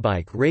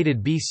Pinkbike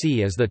rated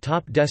BC as the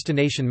top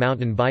destination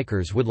mountain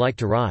bikers would like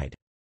to ride.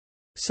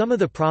 Some of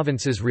the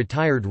province's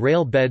retired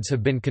rail beds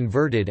have been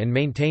converted and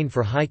maintained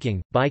for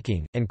hiking,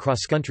 biking, and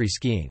cross-country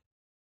skiing.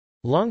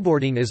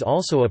 Longboarding is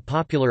also a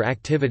popular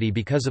activity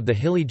because of the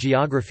hilly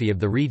geography of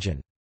the region.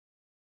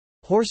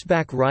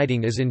 Horseback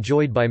riding is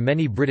enjoyed by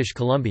many British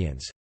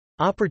Columbians.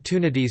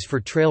 Opportunities for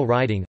trail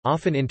riding,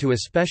 often into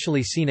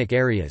especially scenic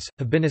areas,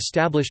 have been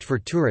established for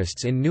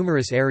tourists in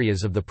numerous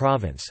areas of the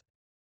province.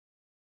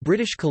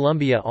 British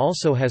Columbia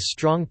also has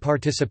strong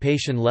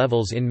participation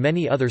levels in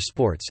many other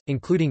sports,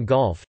 including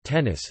golf,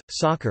 tennis,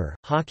 soccer,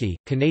 hockey,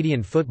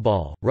 Canadian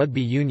football,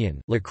 rugby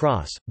union,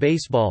 lacrosse,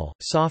 baseball,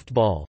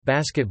 softball,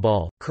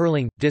 basketball,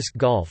 curling, disc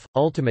golf,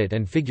 ultimate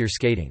and figure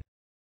skating.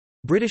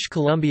 British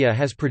Columbia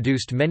has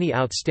produced many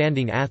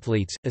outstanding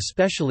athletes,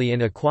 especially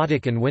in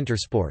aquatic and winter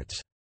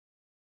sports.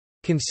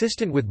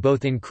 Consistent with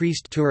both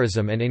increased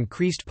tourism and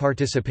increased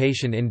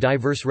participation in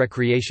diverse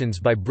recreations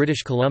by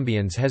British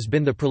Columbians has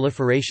been the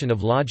proliferation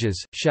of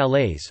lodges,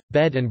 chalets,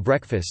 bed and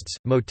breakfasts,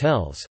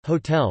 motels,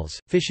 hotels,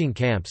 fishing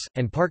camps,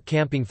 and park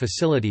camping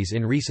facilities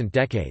in recent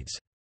decades.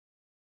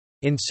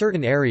 In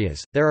certain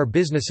areas, there are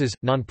businesses,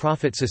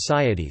 non-profit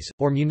societies,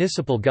 or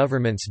municipal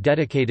governments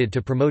dedicated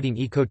to promoting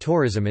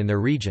ecotourism in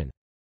their region.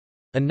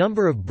 A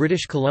number of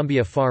British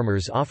Columbia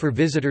farmers offer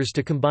visitors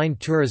to combine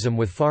tourism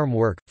with farm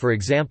work, for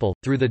example,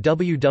 through the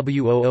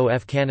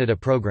WWOOF Canada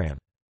program.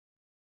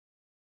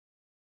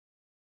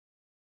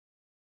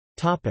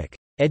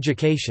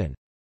 Education.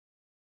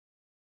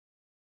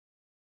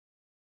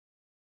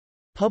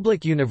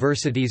 Public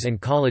universities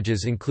and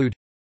colleges include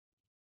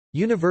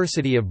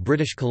University of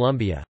British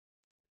Columbia,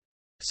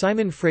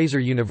 Simon Fraser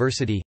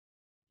University,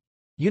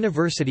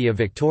 University of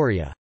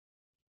Victoria,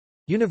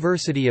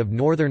 University of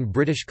Northern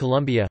British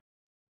Columbia,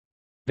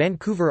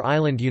 Vancouver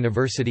Island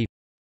University,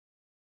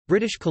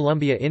 British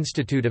Columbia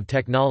Institute of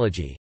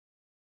Technology,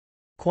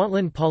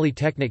 Kwantlen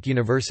Polytechnic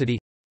University,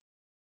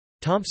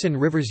 Thompson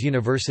Rivers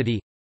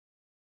University,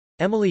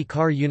 Emily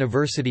Carr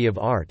University of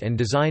Art and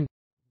Design,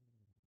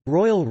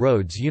 Royal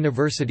Roads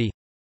University,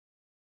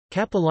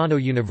 Capilano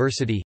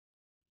University,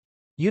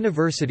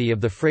 University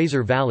of the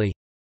Fraser Valley,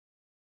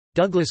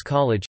 Douglas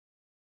College,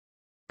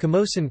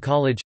 Camosun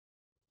College,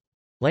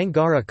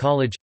 Langara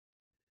College,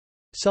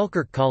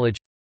 Selkirk College,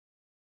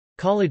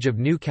 College of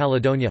New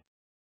Caledonia,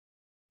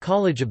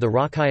 College of the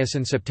Rockies.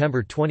 In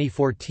September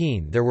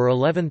 2014 there were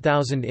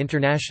 11,000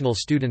 international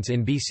students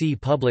in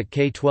BC public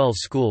K-12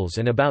 schools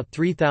and about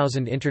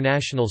 3,000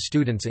 international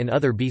students in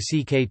other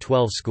BC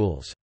K-12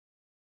 schools.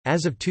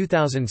 As of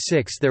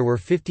 2006 there were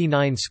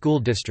 59 school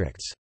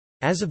districts.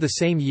 As of the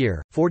same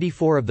year,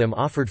 44 of them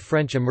offered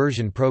French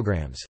immersion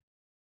programs.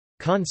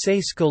 Conseil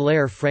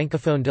scolaire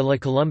francophone de la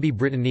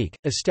Colombie-Britannique,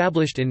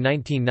 established in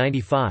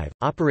 1995,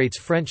 operates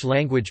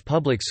French-language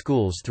public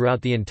schools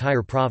throughout the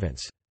entire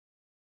province.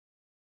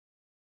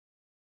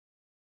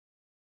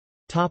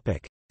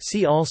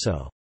 See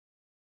also: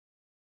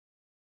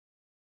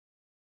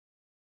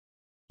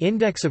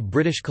 Index of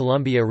British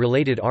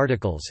Columbia-related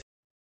articles,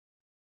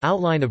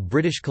 Outline of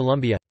British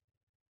Columbia.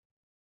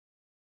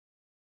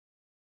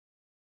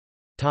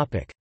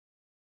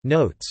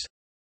 Notes.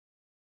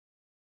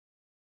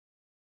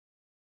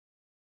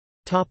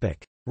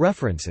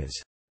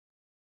 References.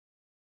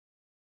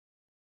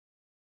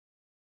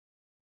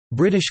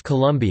 British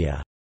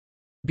Columbia.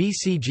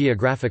 BC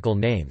Geographical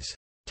Names.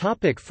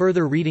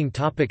 Further reading.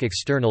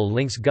 External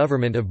links.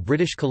 Government of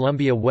British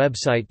Columbia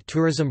website,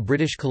 Tourism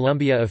British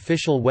Columbia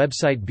official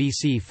website,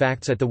 BC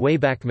Facts at the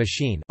Wayback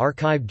Machine,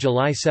 archived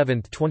July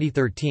 7,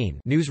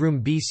 2013.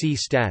 Newsroom, BC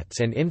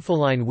Stats and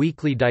Infoline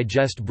Weekly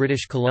Digest,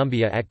 British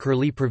Columbia at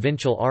Curlie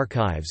Provincial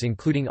Archives,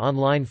 including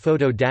online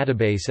photo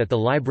database at the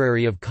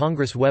Library of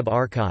Congress. Web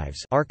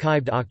Archives,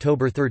 archived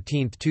October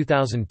 13,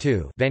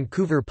 2002.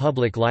 Vancouver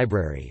Public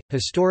Library,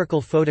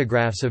 historical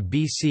photographs of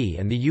BC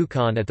and the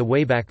Yukon at the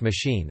Wayback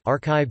Machine,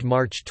 archived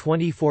March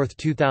 24,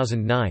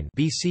 2009.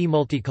 BC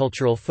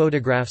Multicultural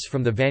photographs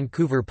from the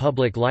Vancouver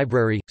Public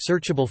Library,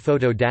 searchable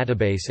photo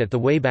database at the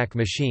Wayback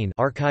Machine,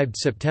 archived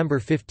September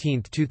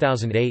 15,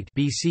 2008.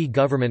 BC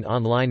Government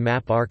Online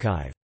Map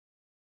Archive.